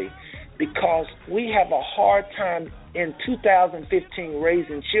personally, because we have a hard time in 2015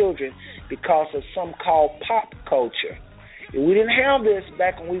 raising children because of some called pop culture. We didn't have this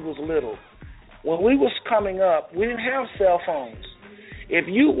back when we was little. When we was coming up, we didn't have cell phones. If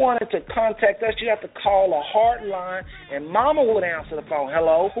you wanted to contact us, you have to call a hard line, and Mama would answer the phone.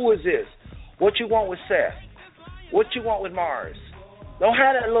 Hello, who is this? What you want with Seth? What you want with Mars? Don't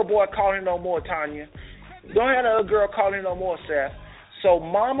have that little boy calling no more, Tanya. Don't have that little girl calling no more, Seth. So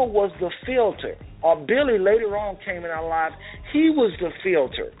Mama was the filter. Or Billy later on came in our lives. He was the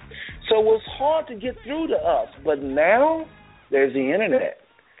filter. So it was hard to get through to us. But now there's the internet.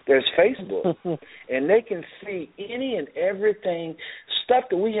 There's Facebook. And they can see any and everything, stuff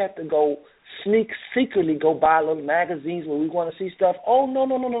that we have to go secretly go buy little magazines where we want to see stuff. Oh,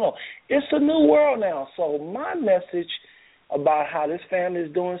 no. It's a new world now. So my message about how this family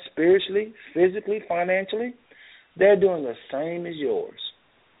is doing spiritually, physically, financially, they're doing the same as yours.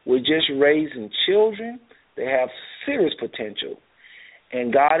 We're just raising children. They have serious potential.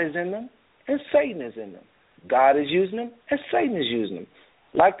 And God is in them, and Satan is in them. God is using them, and Satan is using them.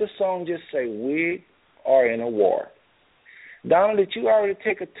 Like the song just say, we are in a war. Donna, did you already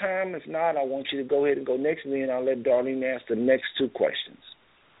take a time? If not, I want you to go ahead and go next to me, and I'll let Darlene ask the next 2 questions.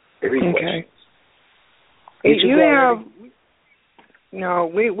 3 questions. You have,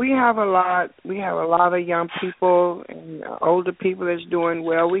 we have a lot. We have a lot of young people and older people that's doing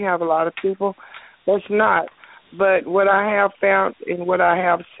well. We have a lot of people that's not. But what I have found and what I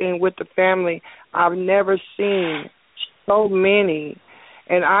have seen with the family, I've never seen so many.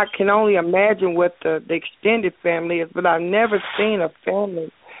 And I can only imagine what the extended family is, but I've never seen a family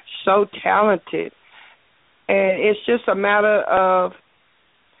so talented. And it's just a matter of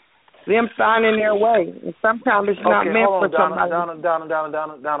them finding their way. And sometimes it's not meant for somebody.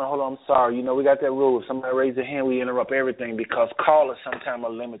 Donna, hold on. I'm sorry. You know, we got that rule. If somebody raises their hand, we interrupt everything because callers sometimes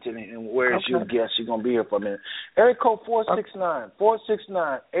are limited. And whereas your guest, you're going to be here for a minute. Area code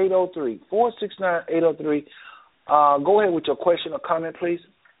 469-469-803. 469-803. Go ahead with your question or comment, please.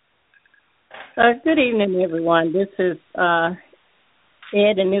 Good evening, everyone. This is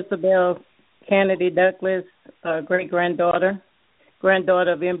Ed and Isabel Canady Douglas, great-granddaughter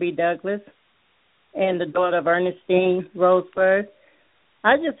of M.B. Douglas, and the daughter of Ernestine Roseburg.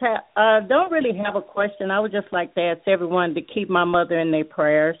 I just don't really have a question. I would just like to ask everyone to keep my mother in their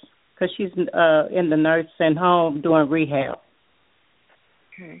prayers because she's in the nursing home doing rehab.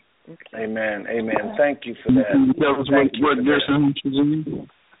 Okay. Amen. Thank you for that. Can you tell us what nursing home she's in?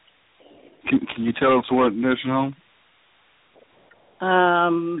 Can you tell us what nursing home? I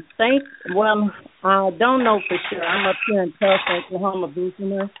don't know for sure. I'm up here in Tulsa, Oklahoma,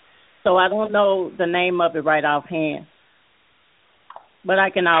 visiting her, so I don't know the name of it right offhand. But I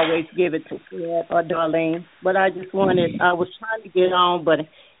can always give it to Fred or Darlene. But I was trying to get on, but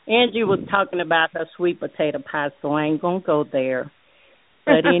Angie was talking about her sweet potato pie, so I ain't going to go there.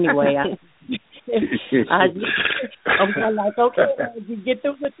 But anyway, I'm like, okay, get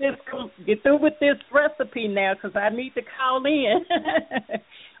through with this recipe now, because I need to call in.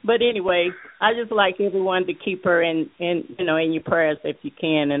 But anyway, I just like everyone to keep her in your prayers if you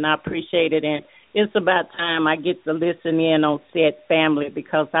can, and I appreciate it. And it's about time I get to listen in on Said Family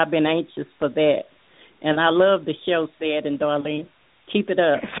because I've been anxious for that, and I love the show, Said and Darlene. Keep it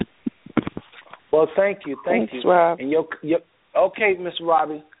up. Well, thank you. Thanks, Rob. And okay, Miss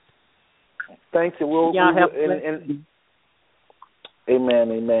Robbie. Thanks, and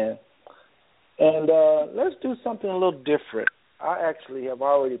amen. And let's do something a little different. I actually have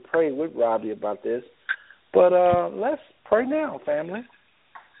already prayed with Robbie about this, but let's pray now, family.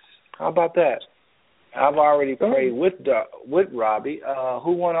 How about that? I've already prayed with Robbie.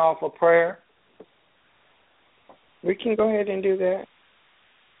 Who want to offer prayer? We can go ahead and do that.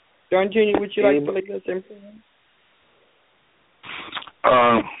 John Jr., would you like to lead us in prayer?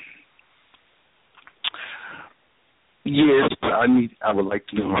 Yes, I would like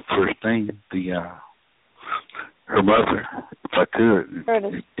to do my first thing. Her mother, if I could.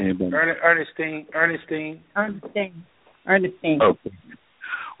 Ernestine. Okay.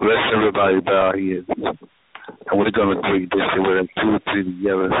 Well, let's everybody bow here. And we're going to agree this with 2 or 3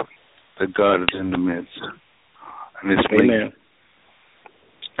 together that God is in the midst. And it's Amen.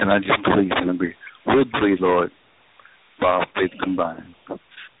 And I just believe and agree. We'll believe, Lord, by our faith combined,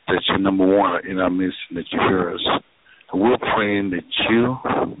 that you're number one in our midst and that you hear us. And we're praying that you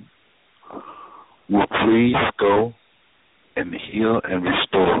will please go and heal and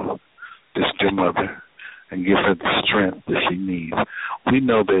restore this dear mother and give her the strength that she needs. We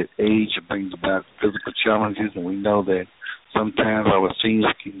know that age brings about physical challenges, and we know that sometimes our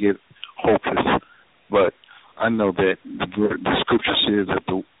seniors can get hopeless. But I know that the scripture says that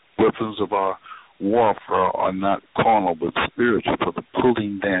the weapons of our warfare are not carnal but spiritual for the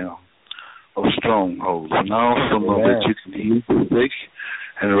pulling down of strongholds. And I also know that you can heal the sick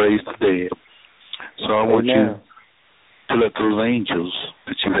and raise the dead. So I want you to let those angels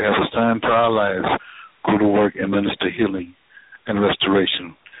that you have assigned to our lives go to work and minister healing and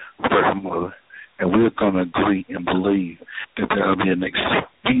restoration for her mother. And we're going to agree and believe that there will be an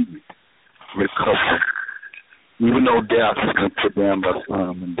expedient recovery. Even though doubt is going to put down by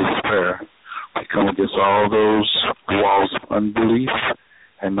some and despair, we come against all those walls of unbelief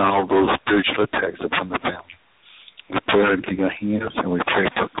and all those spiritual attacks upon the family. We pray into your hands and we pray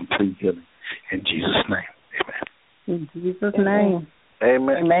for complete healing. In Jesus' name, amen. In Jesus' name.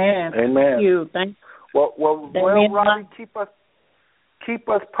 Amen. Amen. Thank you. Thank you. Well, Robbie, keep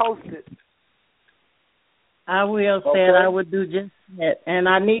us posted. I will, Said. I would do just that. And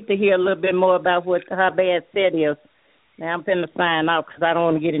I need to hear a little bit more about how bad Said is. Now I'm finna sign out because I don't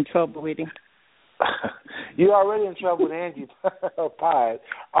want to get in trouble with him. You already in trouble with Angie Pie.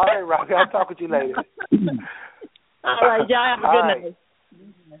 All right, Robbie, I'll talk with you later. All right, y'all have a good night.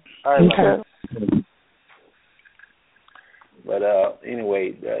 All right, Robbie. But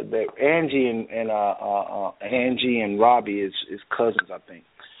anyway, Angie and Robbie is cousins, I think.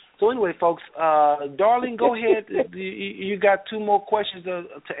 So anyway, folks, Darlene, go ahead. You got 2 more questions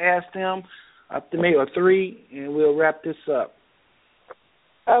to ask them, maybe or 3, and we'll wrap this up.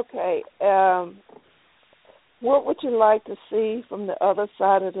 Okay. What would you like to see from the other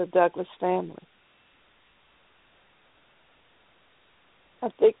side of the Douglas family? I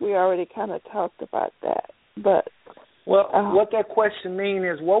think we already kind of talked about that, but. Well, what that question means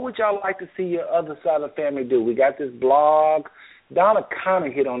is, what would y'all like to see your other side of the family do? We got this blog. Donna kind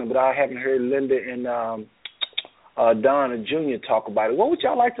of hit on it, but I haven't heard Linda and Donna Jr. talk about it. What would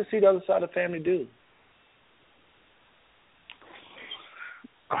y'all like to see the other side of the family do?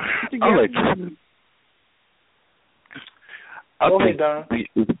 Go ahead, Don. It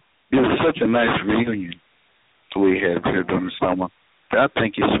was such a nice reunion we had here during the summer. I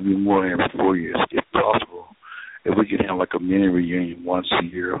think it should be more than every 4 years, if possible. If we could have like a mini reunion once a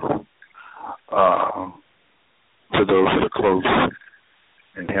year for those who are close,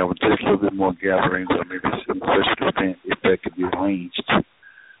 and have just a little bit more gatherings, or maybe some special event, if that could be arranged,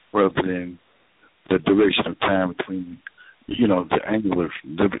 rather than the duration of time between, the annual,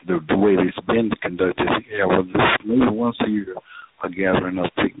 the way it's been conducted. Yeah, well, maybe once a year, a gathering, a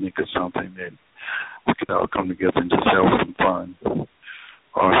picnic or something that we could all come together and just have some fun,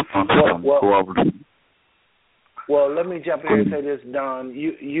 or some cooperative. Well, let me jump in and say this, Don.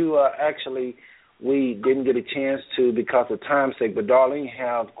 You actually, we didn't get a chance to because of time's sake, but Darlene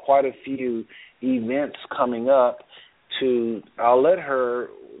have quite a few events coming up. I'll let her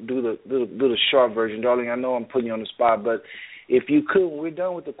do the short version. Darlene, I know I'm putting you on the spot, but if you could, when we're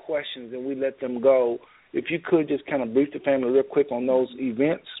done with the questions and we let them go, if you could just kind of brief the family real quick on those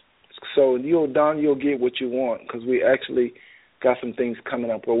events, so Don, you'll get what you want, because we actually got some things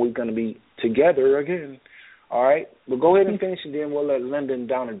coming up where we're going to be together again. All right? Well, go ahead and finish, and then we'll let Linda and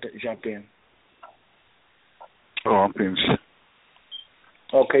Donna jump in. Oh, I'm finished.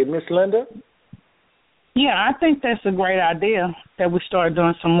 Okay, Miss Linda? Yeah, I think that's a great idea that we start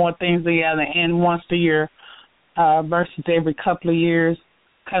doing some more things together, and once a year versus every couple of years,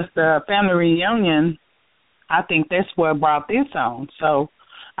 because the family reunion, I think that's what brought this on. So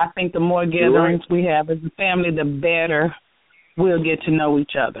I think the more gatherings we have as a family, the better we'll get to know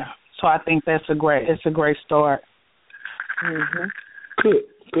each other. So I think it's a great start. Mm-hmm.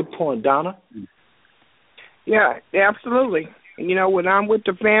 Good point, Donna. Yeah, absolutely. When I'm with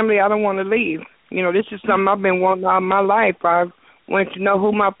the family, I don't want to leave. This is something I've been wanting all my life. I wanted to know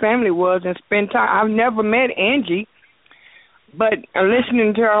who my family was and spend time. I've never met Angie, but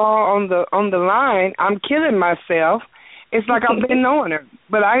listening to her on the line, I'm killing myself. It's like I've been knowing her,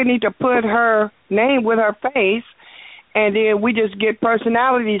 but I need to put her name with her face. And then we just get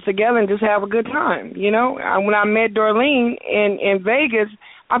personalities together and just have a good time, When I met Darlene in Vegas,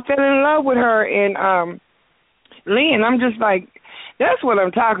 I fell in love with her and Lynn. I'm just like, that's what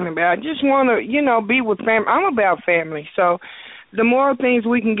I'm talking about. I just want to, be with family. I'm about family. So the more things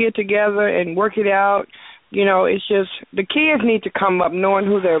we can get together and work it out, it's just the kids need to come up knowing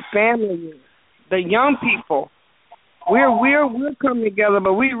who their family is. The young people. We're coming together,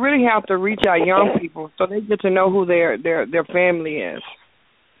 but we really have to reach our young people so they get to know who their family is.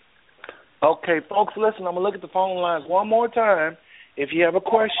 Okay, folks, listen, I'm going to look at the phone lines one more time. If you have a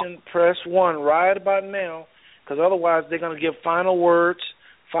question, press 1 right about now, because otherwise they're going to give final words,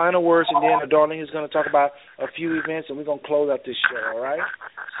 and then Darlene is going to talk about a few events, and we're going to close out this show, all right?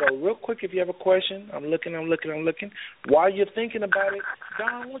 So real quick, if you have a question, I'm looking. While you're thinking about it,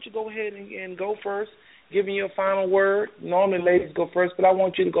 Don, why don't you go ahead and go first? Giving you a final word. Normally ladies go first, but I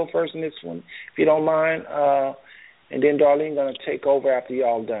want you to go first in this one, if you don't mind. And then Darlene going to take over after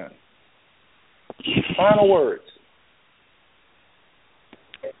y'all done. Final words.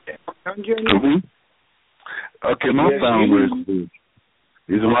 Mm-hmm. Okay, my final words.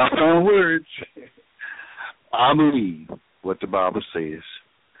 These are my final words. I believe what the Bible says,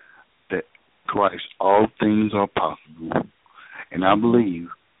 that Christ, all things are possible. And I believe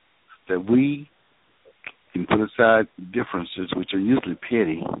that we can put aside differences, which are usually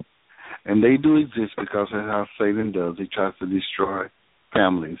petty, and they do exist because that's how Satan does. He tries to destroy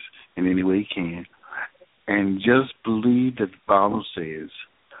families in any way he can. And just believe that the Bible says,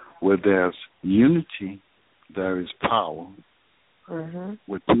 where there's unity, there is power. Mm-hmm.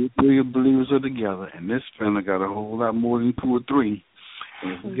 Where 2 or 3 believers are together, and this family got a whole lot more than 2 or 3.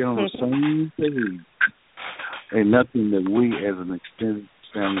 And if we get on the same page, ain't nothing that we as an extended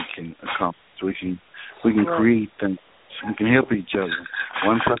family can accomplish. We can create things. We can help each other.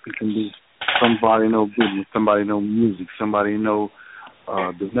 One person can do, somebody know business, somebody know music, somebody know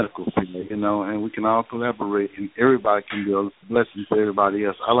the medical field, and we can all collaborate, and everybody can be a blessing to everybody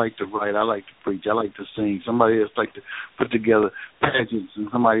else. I like to write, I like to preach, I like to sing. Somebody else like to put together pageants, and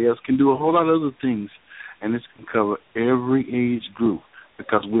somebody else can do a whole lot of other things, and this can cover every age group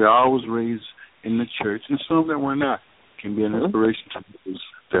because we're always raised in the church, and some that we're not can be an inspiration to those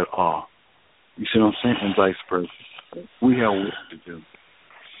that are. You see what I'm saying? And vice versa. We have work to do,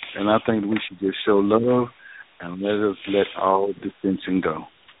 and I think we should just show love and let all dissension go.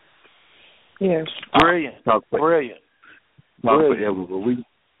 Yes. Brilliant. Brilliant. Not forever, but we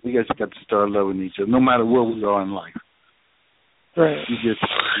just got to start loving each other, no matter where we are in life. Right. You just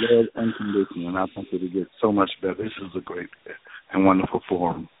love unconditionally, and I think it'll get so much better. This is a great and wonderful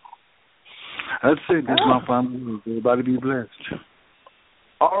forum. That's it. This is my final news. Everybody be blessed.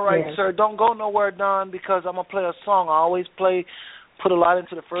 All right, sir. Don't go nowhere, Don, because I'm going to play a song. I always put a lot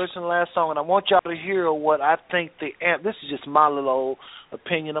into the first and last song, and I want y'all to hear what I think this is just my little old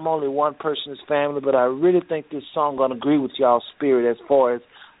opinion. I'm only one person's family, but I really think this song going to agree with y'all's spirit as far as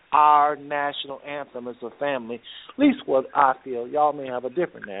our national anthem as a family, at least what I feel. Y'all may have a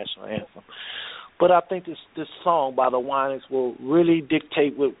different national anthem. But I think this song by the Winans will really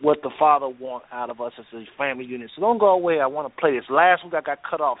dictate what the Father wants out of us as a family unit. So don't go away. I want to play this. Last week I got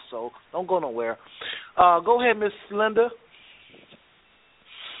cut off, so don't go nowhere. Go ahead, Miss Linda.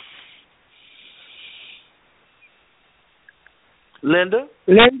 Linda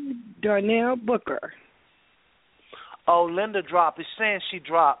Darnell Booker. Oh, Linda dropped. It's saying she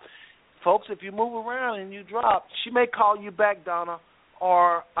dropped. Folks, if you move around and you drop, she may call you back, Donna,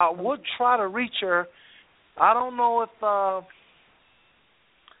 or I would try to reach her. I don't know if I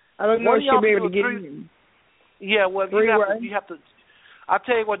don't know if she'll be able to get in. Yeah, well, you have to. I'll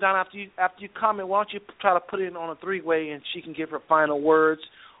tell you what, Donna, after you comment, why don't you try to put it on a three-way and she can give her final words.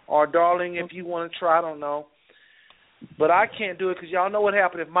 Or, darling, if you want to try, I don't know. But I can't do it because y'all know what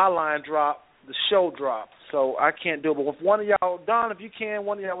happened if my line dropped, the show dropped. So I can't do it. But if one of y'all, Don, if you can,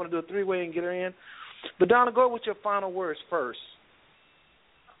 one of y'all want to do a three-way and get her in. But, Donna, go with your final words first.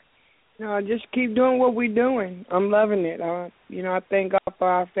 No, just keep doing what we're doing. I'm loving it. I thank God for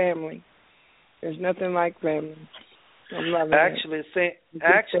our family. There's nothing like family. I'm loving it.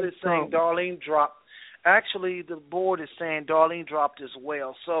 It's saying Darlene dropped. Actually, the board is saying Darlene dropped as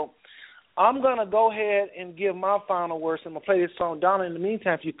well. So I'm going to go ahead and give my final words. I'm going to play this song. Donna, in the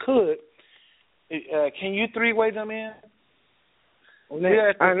meantime, if you could, can you three-way them in?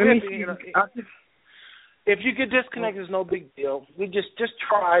 If you get disconnected, it's no big deal. We just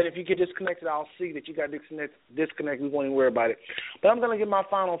try it. If you get disconnected, I'll see that you got disconnected. We won't even worry about it. But I'm going to give my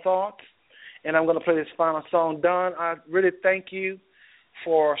final thoughts, and I'm going to play this final song. Don, I really thank you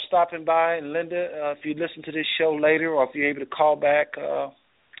for stopping by. And Linda, if you listen to this show later or if you're able to call back,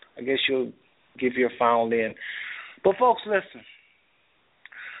 I guess you'll give your final then. But, folks, listen.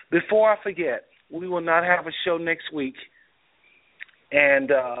 Before I forget, we will not have a show next week.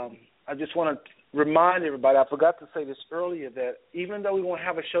 And I just want to remind everybody, I forgot to say this earlier, that even though we won't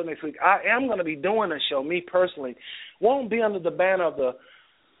have a show next week, I am going to be doing a show, me personally. Won't be under the banner of the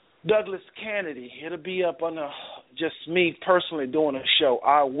Douglas Canady. It'll be up under just me personally doing a show.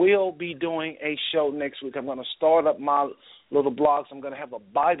 I will be doing a show next week. I'm going to start up my little blogs. I'm going to have a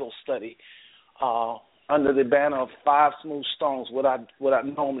Bible study under the banner of Five Smooth Stones, what I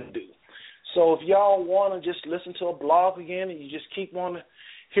normally do. So if y'all want to just listen to a blog again and you just keep wanting to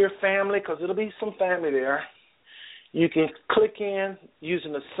hear family, because it'll be some family there, you can click in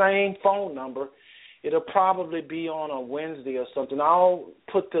using the same phone number. It'll probably be on a Wednesday or something. I'll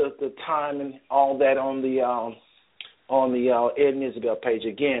put the time and all that on the Ed and Isabel page.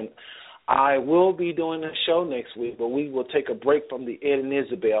 Again, I will be doing a show next week, but we will take a break from the Ed and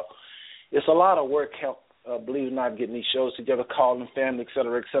Isabel. It's a lot of work, believe it or not, getting these shows together, calling family, et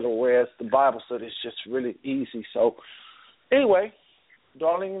cetera, whereas the Bible study is just really easy. So anyway,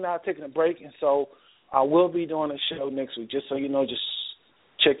 Darlene and I are taking a break, and so I will be doing a show next week. Just so you know, just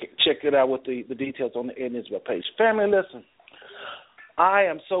check it out with the details on the Ed and Isabel page. Family, listen, I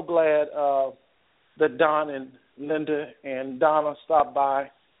am so glad that Don and Linda and Donna stopped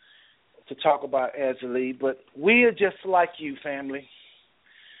by to talk about Azalea, but we are just like you, family.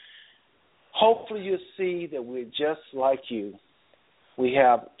 Hopefully you'll see that we're just like you. We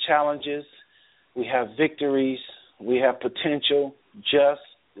have challenges, we have victories, we have potential, just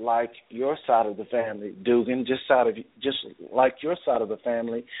like your side of the family, Dugan, just like your side of the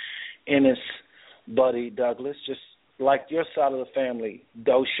family, Ennis, Buddy, Douglas, just like your side of the family,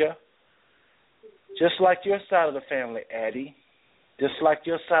 Dosha, Just like your side of the family, Addie. Just like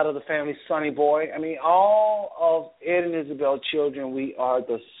your side of the family, Sonny Boy. I mean, all of Ed and Isabel children, we are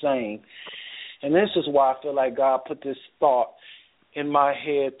the same. And this is why I feel like God put this thought in my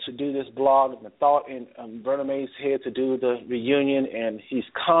head to do this blog, and the thought in Verna Mae's head to do the reunion, and he's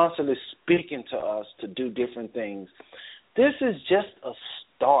constantly speaking to us to do different things. This is just a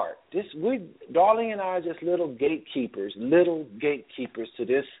start. Darlene and I are just little gatekeepers to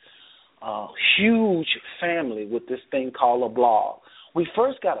this huge family with this thing called a blog. We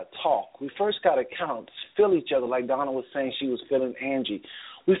first got to talk. We first got to kind of feel each other, like Donna was saying she was feeling Angie.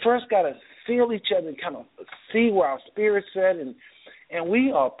 We first got to feel each other and kind of see where our spirit's at, and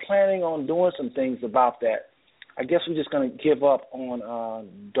we are planning on doing some things about that. I guess we're just going to give up on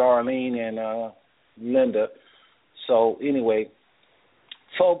Darlene and Linda. So anyway,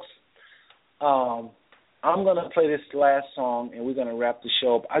 folks, I'm going to play this last song, and we're going to wrap the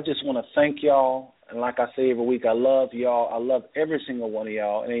show up. I just want to thank y'all, and like I say every week, I love y'all. I love every single one of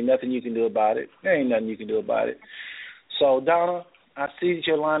y'all, and ain't nothing you can do about it. There ain't nothing you can do about it. So, Donna, I see that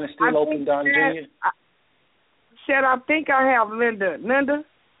your line is still open, Don Jr. I think I have Linda. Linda?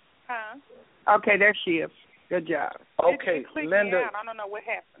 Huh? Okay, there she is. Good job. Okay, Linda. I don't know what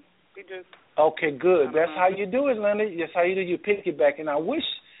happened. Okay, good. That's how you do it, Linda. That's how you do. You pick it back. And I wish,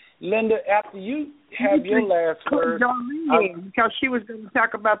 Linda, after you have your last word, because she was going to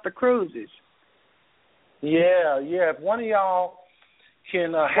talk about the cruises. Yeah. If one of y'all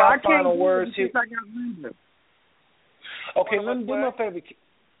can have final words here. Okay, Linda, do me a favor.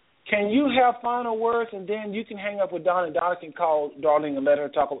 Can you have final words, and then you can hang up with Donna, and Donna can call Darlene and let her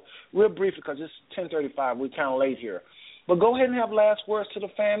talk real briefly, because it's 10:35. We're kind of late here. But go ahead and have last words to the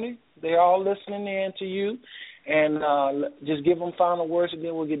family. They're all listening in to you. And just give them final words, and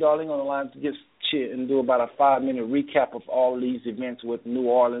then we'll get Darlene on the line to just chit and do about a 5-minute recap of all these events with New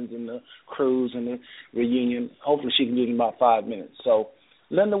Orleans and the cruise and the reunion. Hopefully she can do it in about 5 minutes. So,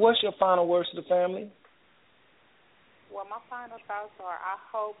 Linda, what's your final words to the family? Well, my final thoughts are, I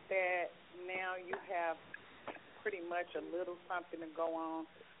hope that now you have pretty much a little something to go on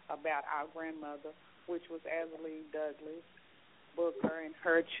about our grandmother, which was Azalee Douglas Booker, and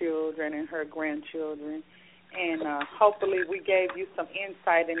her children and her grandchildren. And hopefully we gave you some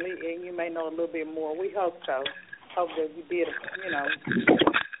insight, and you may know a little bit more. We hope so. Hope that we did,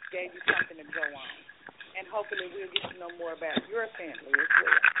 gave you something to go on. And hopefully we'll get to know more about your family as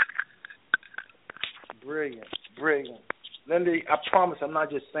well. Brilliant. Linda, I promise I'm not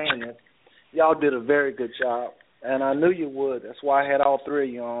just saying this. Y'all did a very good job, and I knew you would. That's why I had all three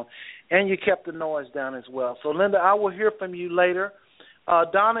of you on. And you kept the noise down as well. So, Linda, I will hear from you later.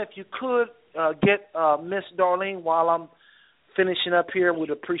 Donna, if you could get Miss Darlene while I'm finishing up here,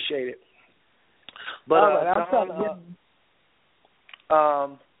 we'd appreciate it. But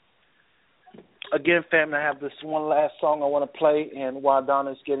Donna, again, family, I have this one last song I want to play, and while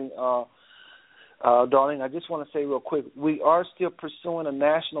Donna's getting Darlene, I just want to say real quick, we are still pursuing a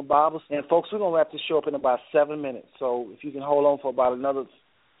national Bible. And, folks, we're going to wrap this show up in about 7 minutes. So if you can hold on for about another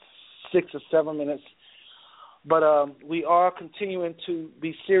 6 or 7 minutes. But we are continuing to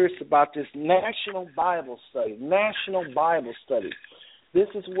be serious about this national Bible study. This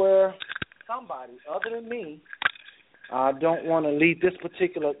is where somebody other than me, I don't want to lead this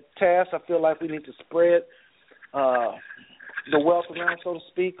particular task. I feel like we need to spread the wealth around, so to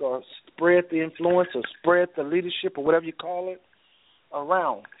speak, or spread the influence, or spread the leadership, or whatever you call it,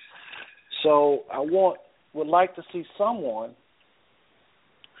 around. So I would like to see someone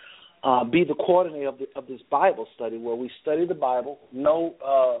be the coordinator of this Bible study, where we study the Bible. No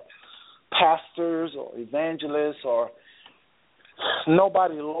pastors or evangelists or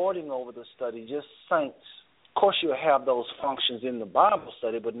nobody lording over the study, just saints. Of course, you'll have those functions in the Bible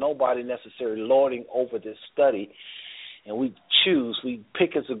study, but nobody necessarily lording over this study. And we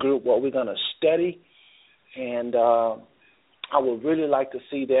pick as a group what we're going to study, and I would really like to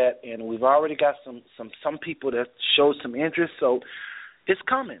see that. And we've already got some people that showed some interest, so it's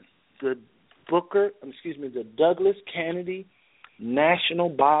coming. The Douglas Canady National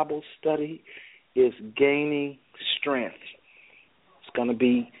Bible Study is gaining strength. It's going to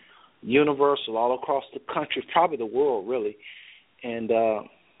be universal all across the country, probably the world, really. And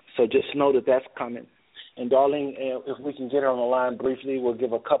so just know that that's coming. And Darlene, if we can get her on the line briefly, we'll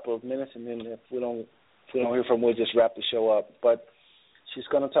give a couple of minutes, and then if we don't hear from her, we'll just wrap the show up. But she's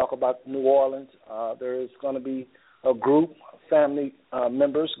going to talk about New Orleans. There is going to be a group, family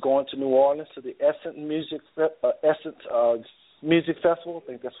members going to New Orleans to the Essence Music Festival. I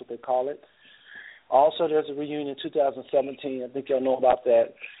think that's what they call it. Also, there's a reunion 2017. I think y'all know about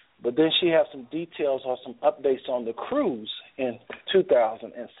that. But then she has some details or some updates on the cruise in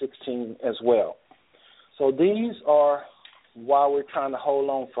 2016 as well. So these are why we're trying to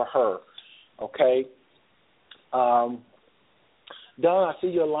hold on for her, okay? Don, I see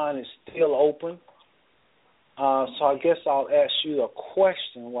your line is still open. So I guess I'll ask you a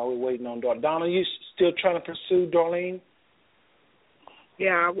question while we're waiting on Darlene. Don, are you still trying to pursue Darlene?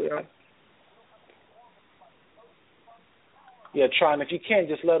 Yeah, I will. Yeah, try. And if you can't,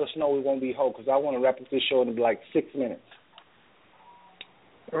 just let us know. We won't be hold because I want to wrap up this show in like 6 minutes.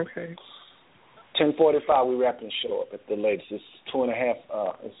 Okay. 10:45, we wrapping the show up at the latest. It's 2.5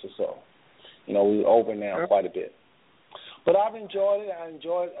 or so. You know, we're over now quite a bit. But I've enjoyed it. I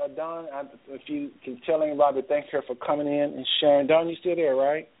enjoyed Don. If you can tell anybody, thank her for coming in and sharing. Don, you still there,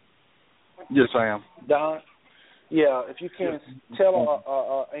 right? Yes, I am. Don? Yeah, if you can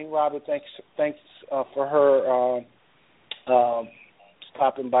tell Aunt Robert thanks for her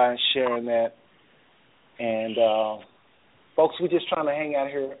stopping by and sharing that. And, folks, we're just trying to hang out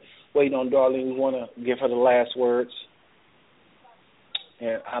here waiting on Darlene. We want to give her the last words.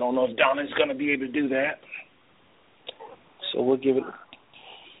 And I don't know if Darlene's going to be able to do that. So we'll give it.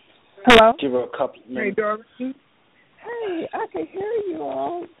 Hello? Give her a couple minutes. Hey, Darlene. Hey, I can hear you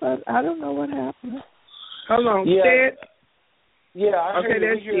all, but I don't know what happened. Hold on. Yeah, I okay,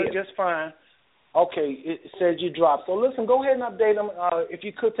 hear you just fine. Okay, it says you dropped. So listen, go ahead and update them. If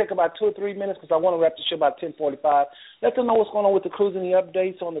you could take about 2 or 3 minutes, because I want to wrap the show about 10:45. Let them know what's going on with the cruise and the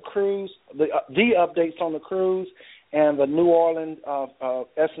updates on the cruise, the updates on the cruise, and the New Orleans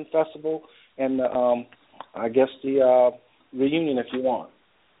Essence Festival, and I guess the reunion if you want.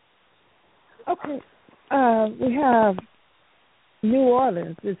 Okay, we have New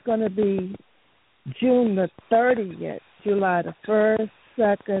Orleans. It's going to be June the 30th, July the 1st,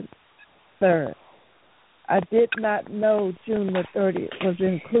 2nd, 3rd. I did not know June the 30th was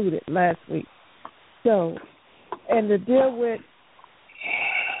included last week. So, and to deal with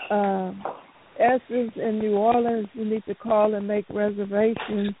Essence in New Orleans, you need to call and make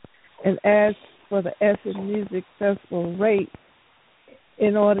reservations and ask for the Essence Music Festival rate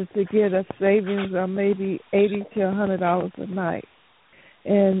in order to get a savings of maybe $80 to $100 a night.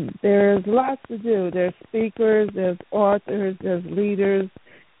 And there's lots to do. There's speakers, there's authors, there's leaders,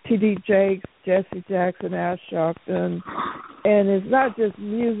 T.D. Jakes, Jesse Jackson, Al Sharpton. And it's not just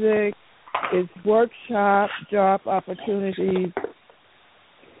music, it's workshops, job opportunities,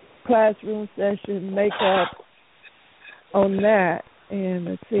 classroom session, makeup on that. And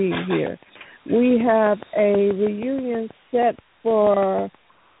let's see here. We have a reunion set for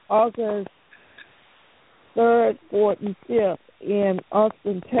August 3rd, 4th, and 5th in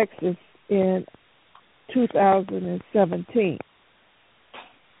Austin, Texas in 2017.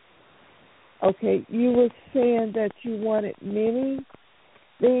 Okay, you were saying that you wanted many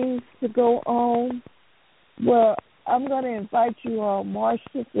things to go on. Well, I'm going to invite you on March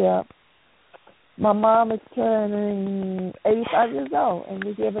the 5th. My mom is turning 85 years old, and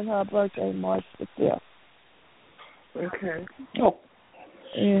we're giving her a birthday March the 5th. Okay. Oh.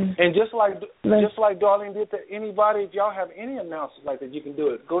 And just like Darlene did to anybody, if y'all have any announcements like that, you can do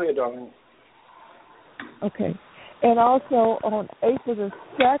it. Go ahead, Darlene. Okay. And also on April the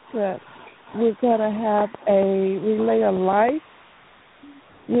 2nd, we're going to have a Relay of Life.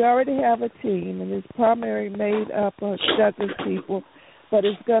 We already have a team, and it's primarily made up of Douglas people, but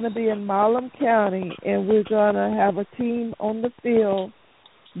it's going to be in Milam County, and we're going to have a team on the field.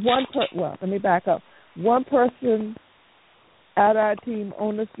 Let me back up. One person at our team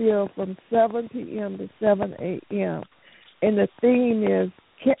on the field from 7 p.m. to 7 a.m. And the theme is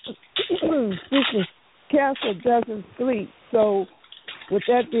cancer doesn't sleep. So with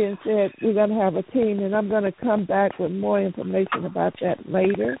that being said, we're going to have a team, and I'm going to come back with more information about that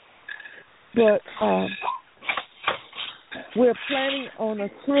later. But we're planning on a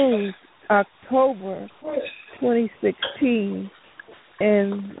cruise October 2016,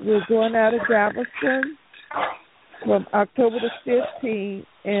 and we're going out of Galveston from October the 15th,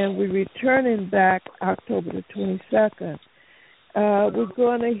 and we're returning back October the 22nd. We're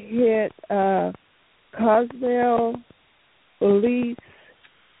going to hit Cozumel, Belize,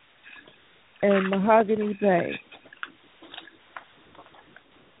 and Mahogany Bay.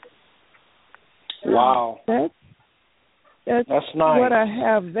 Wow. That's nice. What I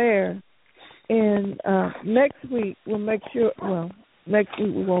have there. And next week we'll make sure, next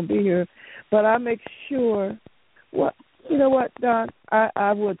week we won't be here, but I'll make sure, you know what, Don,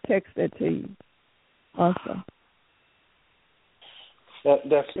 I will text that to you also.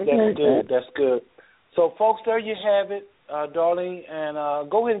 That's good. That's good. So, folks, there you have it, Darlene. And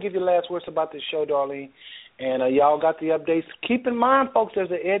go ahead and give your last words about this show, Darlene. And y'all got the updates. Keep in mind, folks,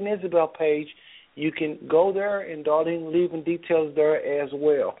 there's an Ed and Isabel page. You can go there, and Darlene leaving details there as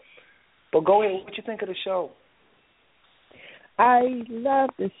well. But go ahead. What you think of the show? I love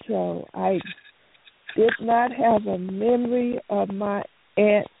the show. I did not have a memory of my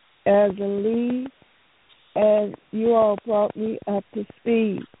Aunt Azalee, and you all brought me up to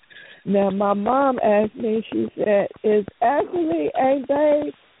speed. Now, my mom asked me, she said, "Is Azalee a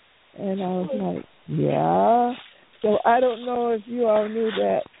babe?" And I was like, "Yeah." So I don't know if you all knew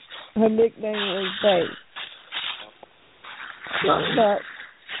that her nickname was Babe. But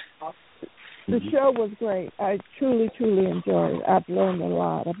the show was great. I truly, truly enjoyed it. I've learned a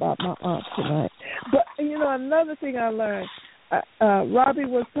lot about my aunt tonight. But, you know, another thing I learned, Robbie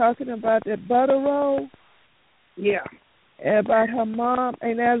was talking about that butter roll. Yeah. About her mom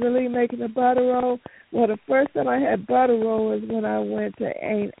and Azalee making the butter roll. Well, the first time I had butter roll was when I went to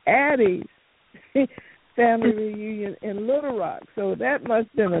Aunt Addie's family reunion in Little Rock. So that must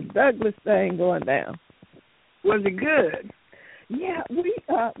have been a Douglas thing going down. Was it good? Yeah,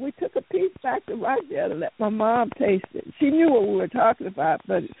 we took a piece back to Rockdale to let my mom taste it. She knew what we were talking about,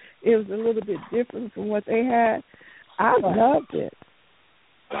 but it was a little bit different from what they had. I loved it.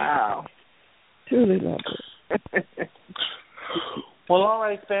 Wow. Truly loved it. Well, all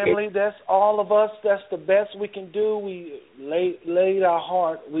right, family. That's all of us. That's the best we can do. We laid our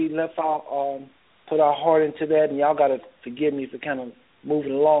heart. We left our put our heart into that, and y'all got to forgive me for kind of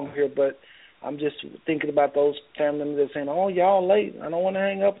moving along here, but I'm just thinking about those family members that saying, "Oh, y'all late. I don't want to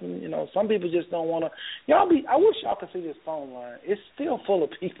hang up." And, you know, some people just don't want to. I wish y'all could see this phone line. It's still full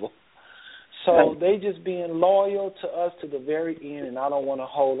of people. So they just being loyal to us to the very end, and I don't want to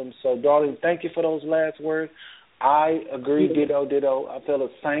hold them. So, darling, thank you for those last words. I agree, ditto. I feel the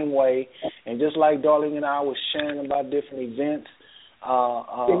same way. And just like Darlene and I was sharing about different events,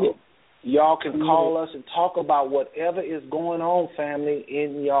 y'all can call us and talk about whatever is going on, family,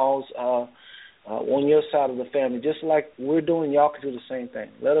 in y'all's on your side of the family. Just like we're doing, y'all can do the same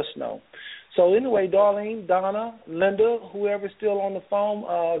thing. Let us know. So anyway, Darlene, Donna, Linda, whoever's still on the phone,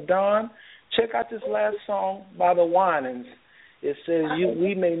 Don, check out this last song by the Winans. It says,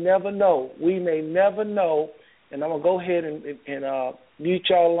 "We may never know. We may never know." And I'm going to go ahead and mute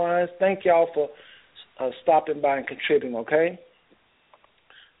y'all lines. Thank y'all for stopping by and contributing, okay?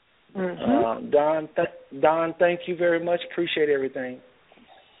 Mm-hmm. Don, thank you very much. Appreciate everything.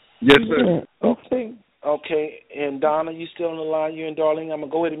 Yes, sir. Okay, and Donna, you still on the line? You and Darlene. I'm going to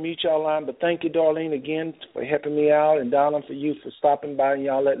go ahead and mute y'all line, but thank you, Darlene, again for helping me out, and Donna, for you for stopping by, and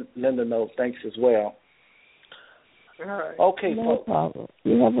y'all let Linda know. Thanks as well. All right. Okay, no folks. problem.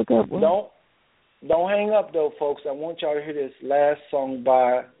 You have a good one. Don't hang up, though, folks. I want y'all to hear this last song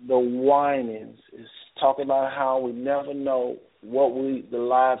by the Winans. It's talking about how we never know the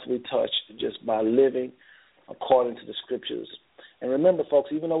lives we touch just by living according to the scriptures. And remember,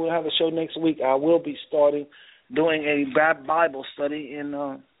 folks, even though we'll have a show next week, I will be doing a Bible study, and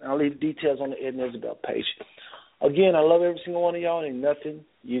I'll leave details on the Ed and Isabel page. Again, I love every single one of y'all, and nothing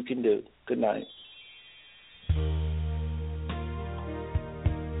you can do. Good night.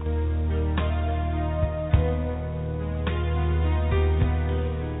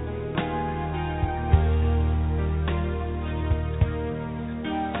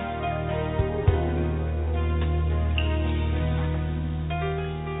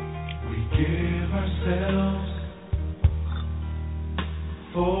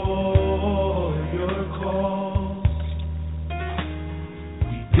 For your cause,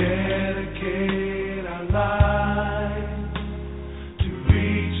 we dedicate our lives to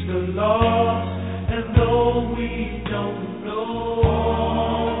reach the lost, and though we don't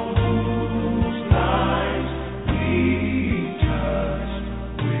know whose lives we touch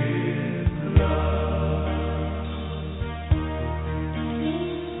with love.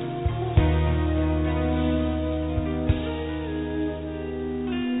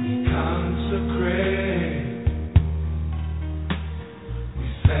 Consecrate, we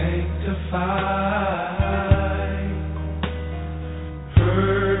sanctify,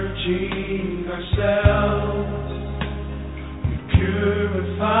 purging ourselves, we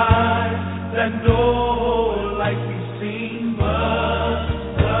purify, that no light be seen but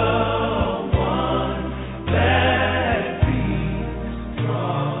the one that beams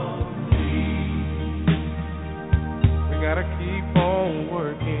from thee. We gotta keep on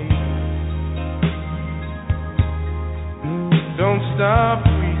working. Don't stop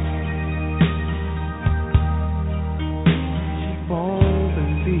preaching. Keep on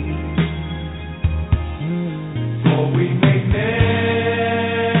believing. For we may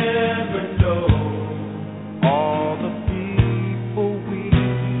never know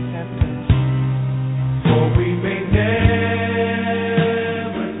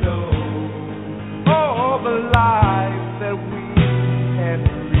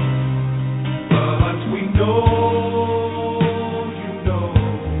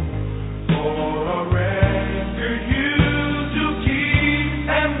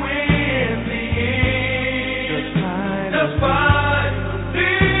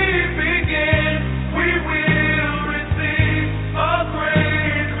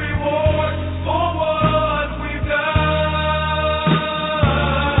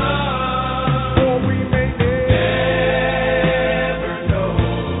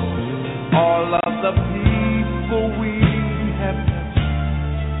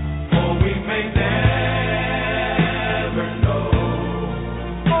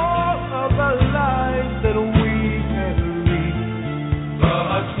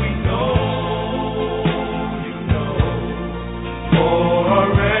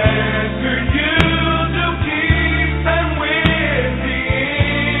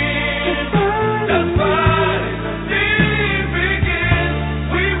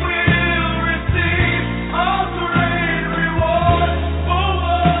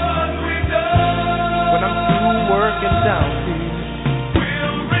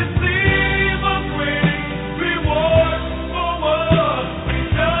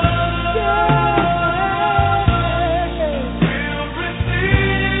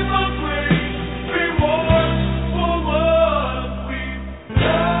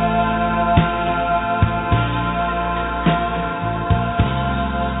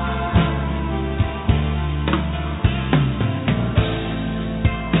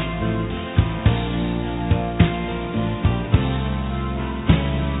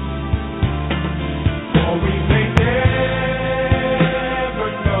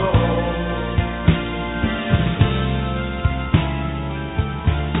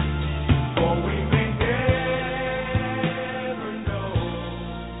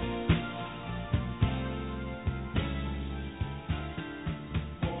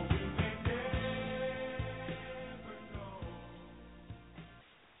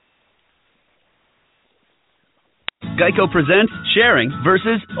Geico presents sharing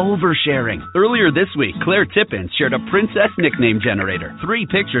versus oversharing. Earlier this week, Claire Tippins shared a princess nickname generator, 3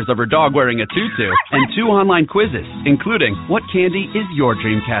 pictures of her dog wearing a tutu, and 2 online quizzes, including, what candy is your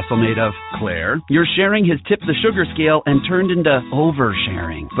dream castle made of? Claire, your sharing has tipped the sugar scale and turned into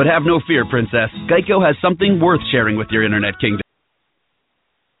oversharing. But have no fear, princess. Geico has something worth sharing with your internet kingdom.